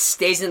 and it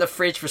stays in the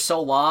fridge for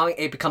so long,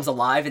 it becomes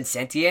alive and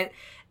sentient,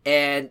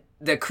 and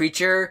the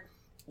creature,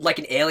 like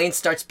an alien,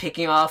 starts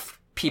picking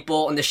off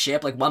people on the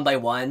ship, like one by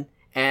one,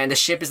 and the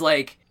ship is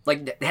like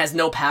it has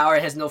no power,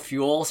 it has no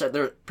fuel, so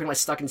they're pretty much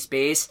stuck in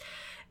space.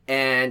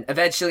 And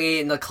eventually,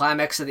 in the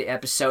climax of the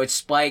episode,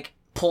 Spike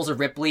pulls a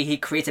Ripley. He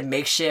creates a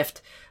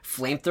makeshift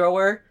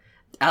flamethrower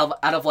out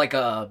of like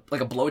a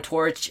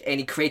blowtorch, and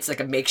he creates like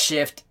a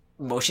makeshift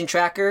motion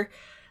tracker.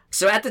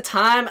 So at the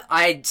time,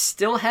 I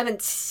still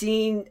haven't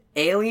seen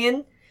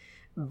Alien,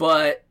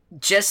 but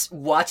just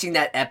watching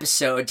that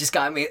episode just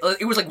got me.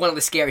 It was like one of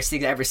the scariest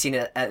things I've ever seen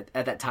at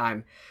that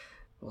time.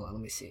 Hold on,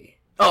 let me see.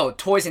 Oh,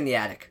 Toys in the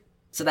Attic.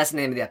 So that's the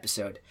name of the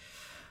episode.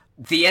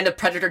 The end of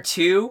Predator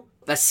 2,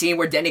 that scene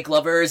where Danny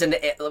Glover is in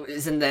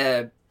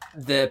the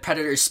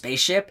Predator's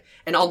spaceship,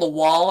 and on the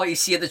wall you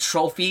see the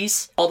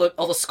trophies, all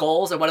the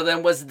skulls, and one of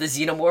them was the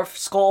Xenomorph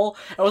skull.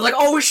 I was like,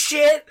 oh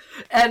shit!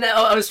 And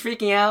I was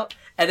freaking out.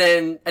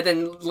 And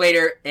then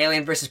later,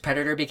 Alien vs.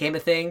 Predator became a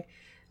thing,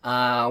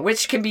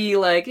 which can be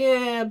like,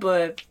 yeah,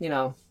 but you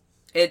know,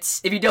 it's,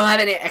 if you don't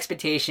have any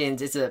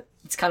expectations,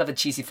 it's kind of a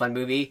cheesy fun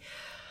movie.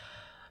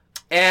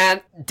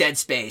 And Dead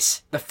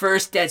Space, the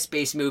first Dead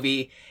Space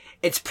movie.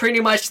 It's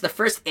pretty much the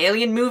first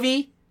Alien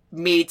movie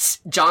meets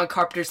John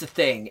Carpenter's The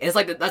Thing. It's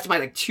like that's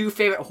my two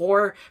favorite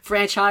horror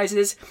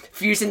franchises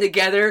fusing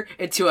together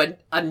into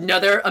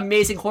another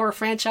amazing horror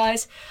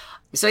franchise.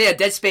 So yeah,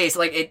 Dead Space,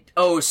 like, it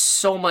owes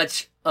so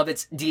much of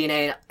its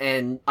DNA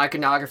and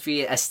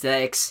iconography and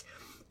aesthetics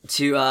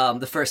to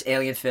the first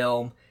Alien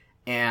film.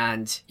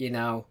 And, you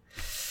know,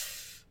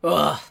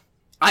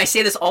 I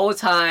say this all the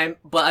time,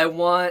 but I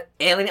want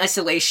Alien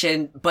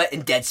Isolation, but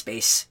in Dead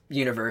Space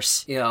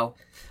universe, you know.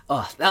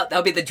 That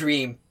would be the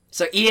dream.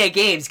 So EA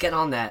Games, get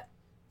on that.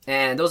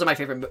 And those are my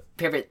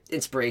favorite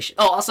inspiration.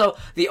 Oh, also,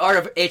 the art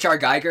of H.R.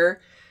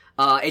 Geiger.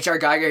 H.R.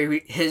 Geiger,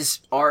 his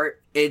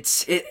art,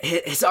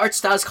 his art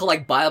style is called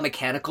like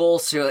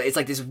biomechanical. So it's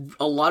like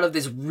a lot of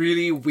this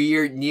really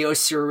weird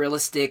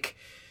neo-surrealistic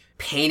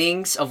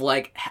paintings of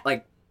like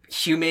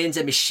humans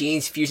and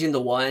machines fusing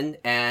into one.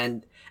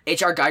 And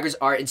H.R. Geiger's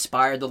art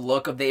inspired the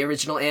look of the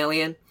original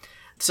Alien.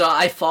 So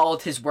I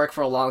followed his work for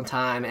a long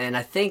time, and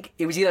I think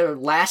it was either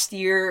last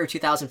year or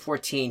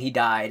 2014 he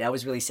died. I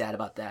was really sad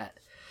about that.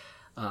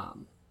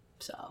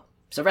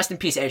 So rest in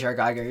peace, H.R.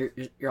 Geiger.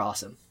 You're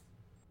awesome.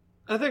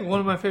 I think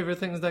one of my favorite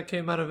things that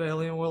came out of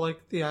Alien were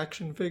like the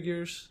action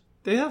figures.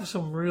 They have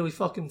some really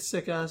fucking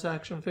sick ass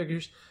action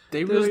figures.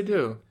 They really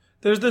do.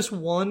 There's this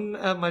one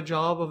at my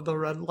job of the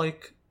red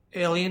like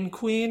alien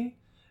queen,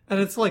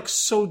 and it's like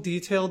so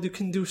detailed. You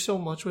can do so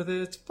much with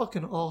it. It's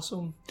fucking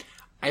awesome.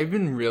 I've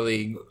been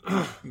really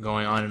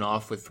going on and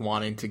off with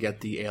wanting to get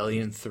the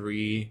Alien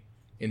 3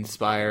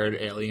 inspired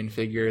Alien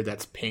figure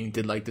that's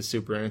painted like the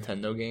Super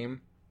Nintendo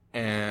game.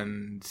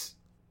 And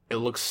it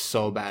looks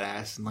so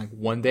badass. And like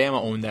one day I'm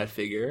going to own that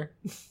figure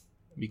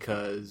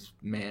because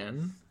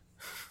man,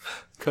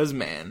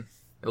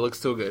 it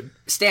looks so good.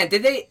 Stan,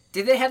 did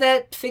they have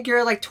that figure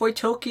at like Toy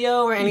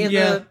Tokyo or any of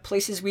the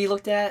places we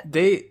looked at?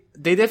 They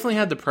definitely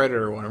had the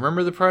Predator one.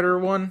 Remember the Predator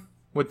one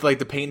with like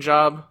the paint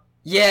job?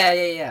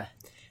 Yeah.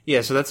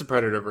 Yeah, so that's the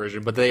Predator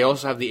version, but they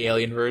also have the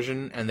Alien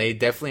version, and they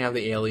definitely have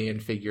the Alien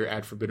figure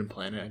at Forbidden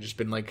Planet. I've just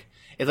been like,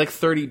 it's like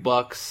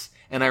 $30,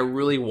 and I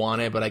really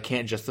want it, but I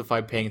can't justify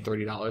paying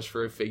 $30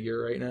 for a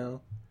figure right now.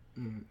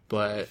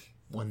 But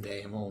one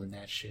day I'm owning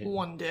that shit.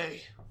 One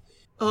day.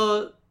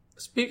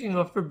 Speaking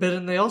of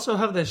Forbidden, they also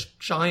have this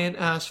giant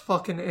ass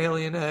fucking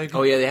alien egg.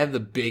 Oh yeah, they have the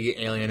big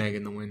alien egg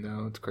in the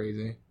window. It's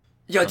crazy.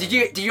 Yo, did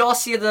you all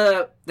see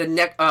the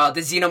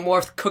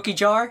Xenomorph cookie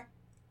jar?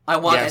 I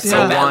want it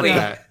so I badly.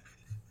 want that.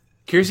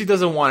 Kiersey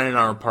doesn't want it in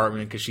our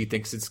apartment because she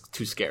thinks it's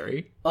too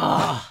scary.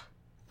 I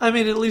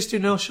mean, at least you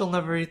know she'll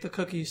never eat the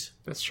cookies.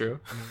 That's true.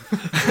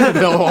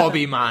 They'll all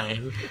be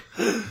mine.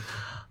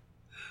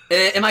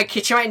 In my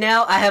kitchen right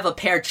now, I have a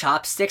pair of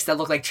chopsticks that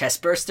look like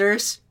chest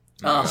bursters.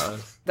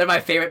 They're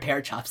my favorite pair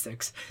of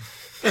chopsticks.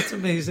 That's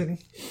amazing.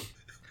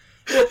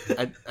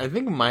 I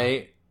think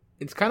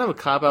it's kind of a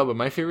cop-out, but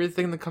my favorite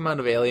thing to come out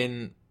of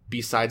Alien,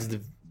 besides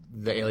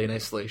the Alien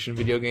Isolation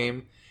video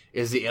game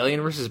is the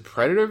Alien vs.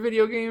 Predator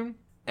video game,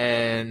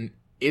 and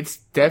it's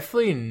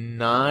definitely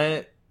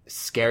not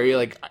scary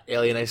like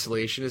Alien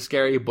Isolation is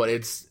scary, but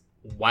it's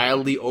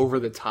wildly over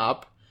the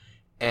top.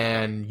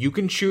 And you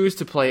can choose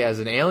to play as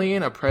an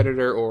alien, a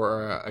predator,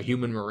 or a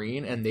human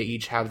marine, and they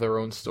each have their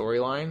own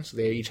storyline. So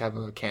they each have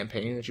a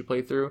campaign that you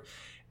play through.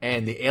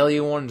 And the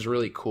alien one is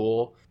really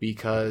cool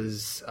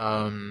because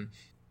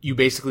you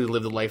basically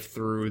live the life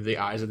through the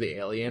eyes of the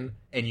alien,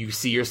 and you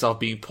see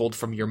yourself being pulled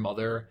from your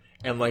mother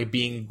and like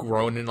being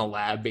grown in a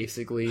lab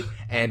basically,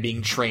 and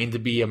being trained to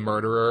be a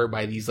murderer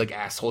by these like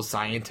asshole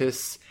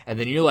scientists. And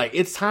then you're like,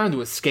 it's time to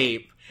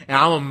escape. And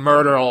I'm gonna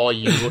murder all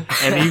you.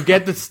 And you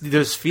get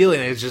this feeling,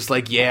 it's just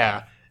like,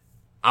 yeah,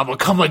 I'm gonna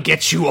come and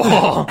get you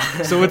all.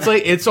 So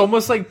it's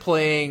almost like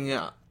playing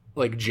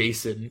like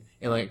Jason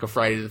in like a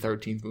Friday the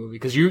 13th movie,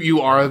 because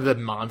you are the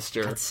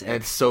monster. And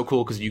it's so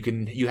cool because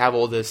you have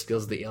all the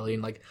skills of the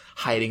alien, like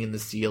hiding in the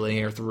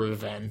ceiling or through a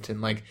vent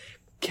and like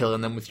killing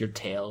them with your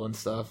tail and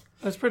stuff.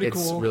 That's pretty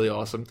cool. It's really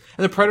awesome.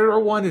 And the Predator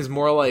one is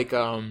more like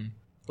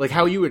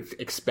how you would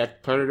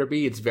expect Predator to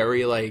be. It's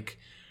very like,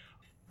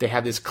 they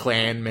have this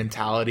clan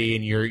mentality,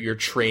 and you're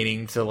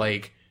training to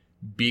like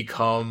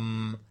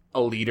become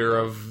a leader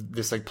of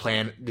this like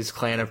this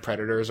clan of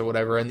predators or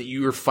whatever, and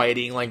you're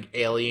fighting like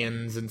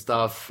aliens and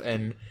stuff.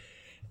 And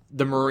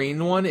the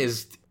Marine one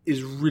is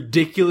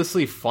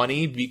ridiculously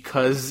funny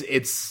because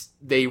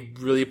they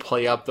really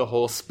play up the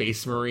whole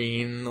Space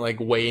Marine like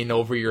way in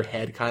over your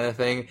head kind of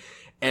thing.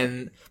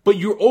 But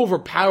you're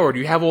overpowered.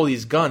 You have all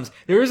these guns.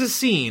 There is a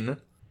scene,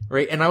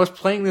 right? And I was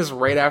playing this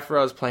right after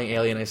I was playing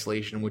Alien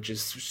Isolation, which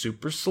is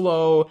super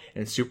slow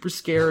and super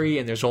scary,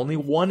 and there's only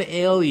one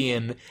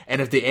alien,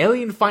 and if the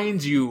alien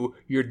finds you,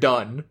 you're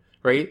done,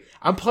 right?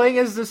 I'm playing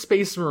as the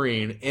Space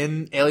Marine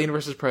in Alien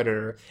vs.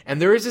 Predator,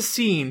 and there is a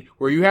scene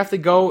where you have to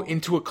go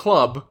into a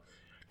club,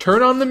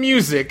 turn on the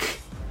music,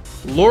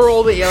 lure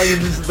all the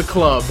aliens into the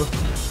club,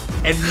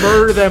 and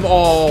murder them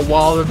all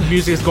while the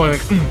music is going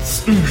like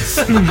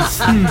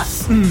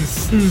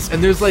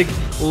and there's like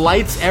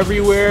lights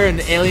everywhere,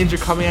 and aliens are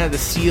coming out of the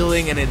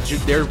ceiling, and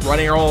they're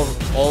running all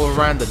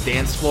around the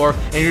dance floor,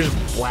 and you're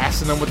just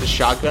blasting them with the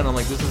shotgun. I'm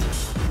like, this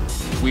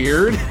is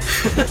weird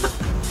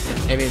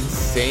and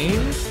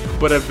insane,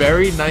 but a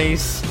very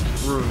nice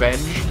revenge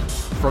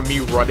from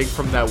me running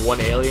from that one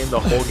alien the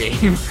whole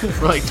game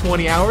for like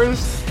 20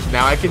 hours.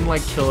 Now I can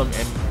like kill him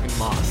in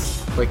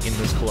Moss, like in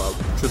this club,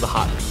 to the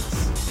hot beats.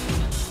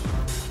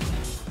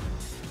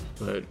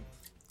 But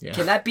yeah.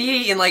 Can that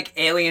be in like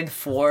Alien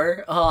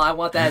 4? Oh, I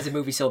want that as a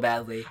movie so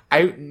badly.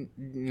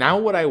 Now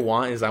what I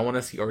want is I want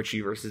to see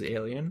Archie versus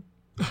Alien.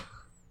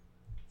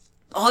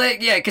 Oh,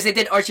 yeah, because they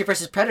did Archie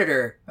versus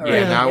Predator.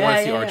 Yeah, now I want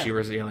to see Archie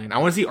versus Alien. I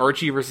want to see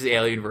Archie versus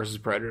Alien versus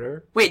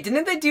Predator. Wait,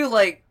 didn't they do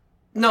like...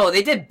 No,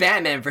 they did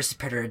Batman versus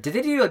Predator. Did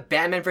they do like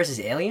Batman versus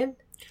Alien?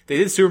 They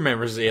did Superman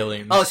versus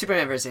Alien. Oh,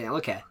 Superman versus Alien,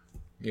 okay.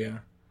 Yeah.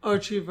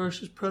 Archie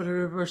versus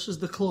Predator versus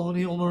the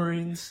Colonial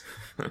Marines.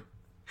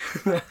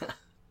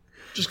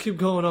 Just keep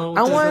going on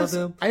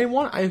with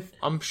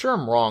I'm sure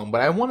I'm wrong,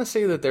 but I want to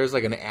say that there's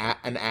like an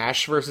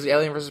Ash versus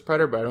Alien versus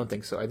Predator, but I don't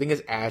think so. I think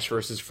it's Ash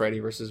versus Freddy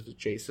versus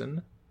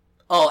Jason.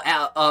 Oh,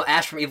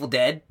 Ash from Evil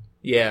Dead?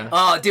 Yeah.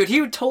 Oh, dude,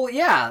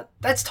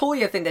 that's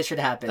totally a thing that should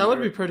happen. That would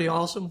be pretty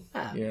awesome.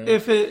 Yeah.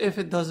 If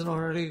it doesn't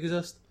already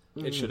exist.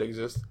 It should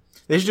exist.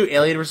 They should do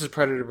Alien versus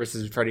Predator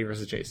versus Freddy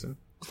versus Jason.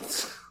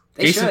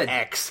 Jason should.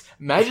 X.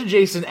 Imagine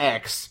Jason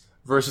X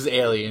versus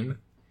Alien.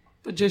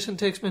 But Jason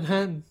takes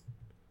Manhattan.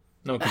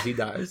 No, because he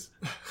dies.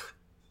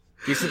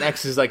 Jason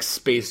X is like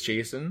Space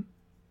Jason.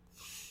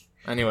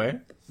 Anyway.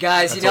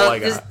 Guys,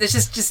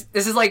 this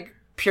is like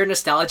pure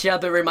nostalgia,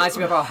 but it reminds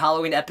me of our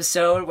Halloween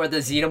episode where the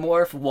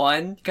Xenomorph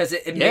won, because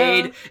it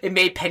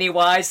made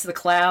Pennywise the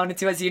clown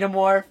into a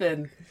Xenomorph,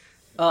 and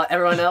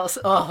everyone else.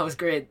 Oh, it was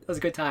great. It was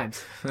good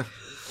times.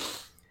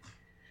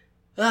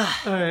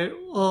 Alright,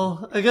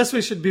 well, I guess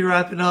we should be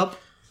wrapping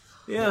up.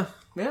 Yeah.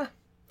 Yeah.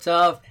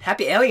 So,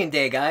 happy Alien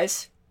Day,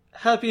 guys.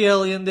 Happy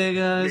Alien Day,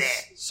 guys.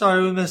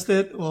 Sorry we missed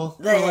it. Well,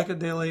 we're like a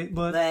day late,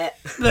 but...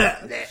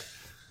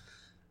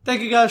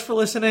 Thank you guys for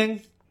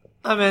listening.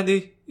 I'm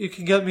Andy. You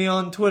can get me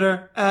on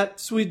Twitter at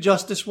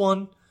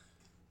SweetJustice1.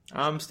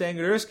 I'm Stan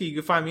Godersky. You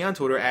can find me on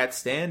Twitter at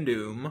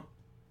StanDoom.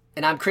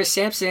 And I'm Chris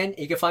Sampson.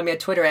 You can find me on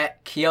Twitter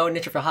at Kyo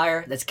Ninja for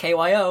Hire. That's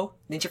KYO,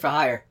 Ninja for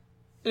Hire.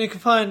 And you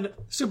can find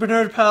Super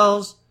Nerd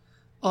Pals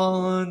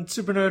on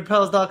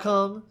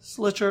supernerdpals.com,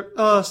 Stitcher,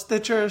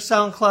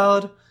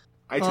 SoundCloud,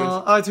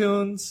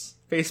 iTunes,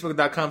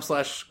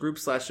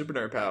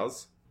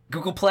 Facebook.com/group/supernerdpals.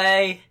 Google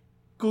Play.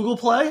 Google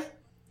Play?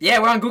 Yeah,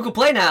 we're on Google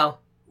Play now.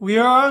 We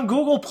are on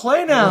Google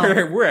Play now.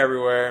 We're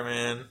everywhere,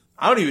 man.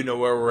 I don't even know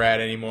where we're at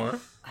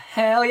anymore.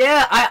 Hell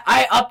yeah.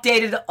 I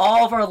updated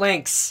all of our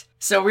links,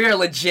 so we are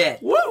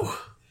legit. Woo!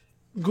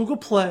 Google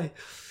Play.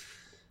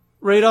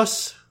 Rate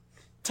us.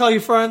 Tell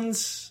your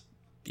friends.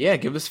 Yeah,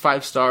 give us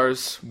 5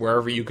 stars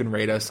wherever you can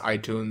rate us,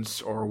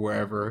 iTunes or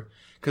wherever,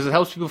 because it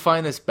helps people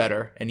find us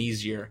better and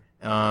easier.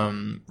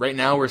 Right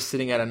now we're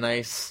sitting at a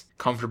nice,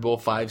 comfortable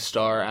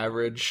 5-star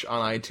average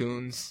on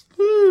iTunes.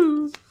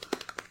 Woo!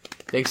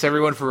 Thanks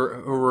everyone who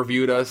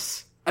reviewed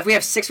us. We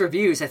have 6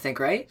 reviews, I think,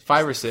 right?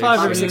 5 or 6. 5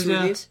 5 or reviews, 6 yeah.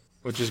 reviews.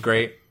 Which is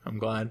great. I'm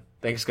glad.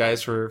 Thanks,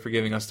 guys, for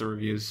giving us the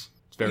reviews.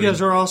 It's very, You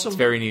guys are awesome. It's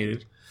very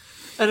needed.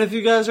 And if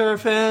you guys are a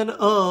fan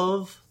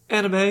of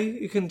anime,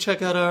 you can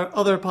check out our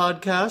other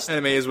podcast.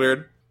 Anime is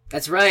weird.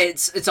 That's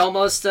right. It's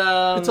almost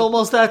It's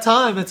almost that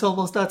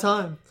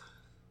time.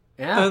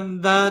 yeah.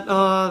 And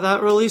that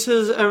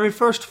releases every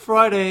first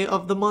Friday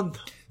of the month.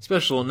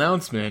 Special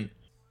announcement.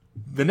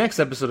 The next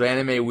episode of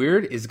Anime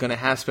Weird is going to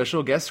have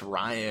special guest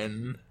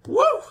Ryan.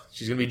 Woo!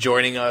 She's going to be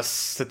joining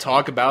us to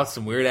talk about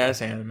some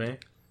weird-ass anime.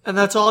 And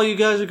that's all you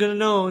guys are going to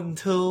know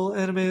until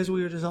Anime is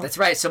Weird is on. That's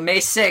right. So May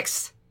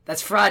 6th.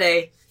 That's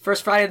Friday.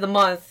 First Friday of the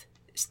month.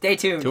 Stay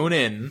tuned. Tune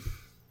in.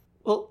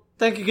 Well,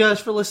 thank you guys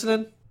for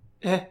listening.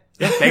 Yeah,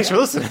 thanks for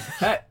listening.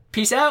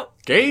 Peace out.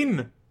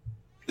 Gain!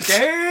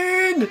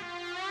 Gain!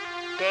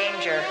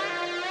 Danger.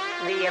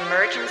 The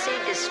emergency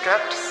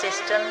destruct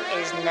system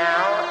is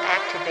now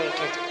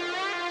activated.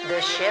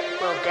 The ship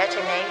will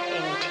detonate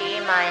in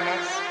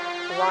T-minus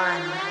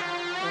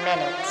 1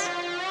 minute.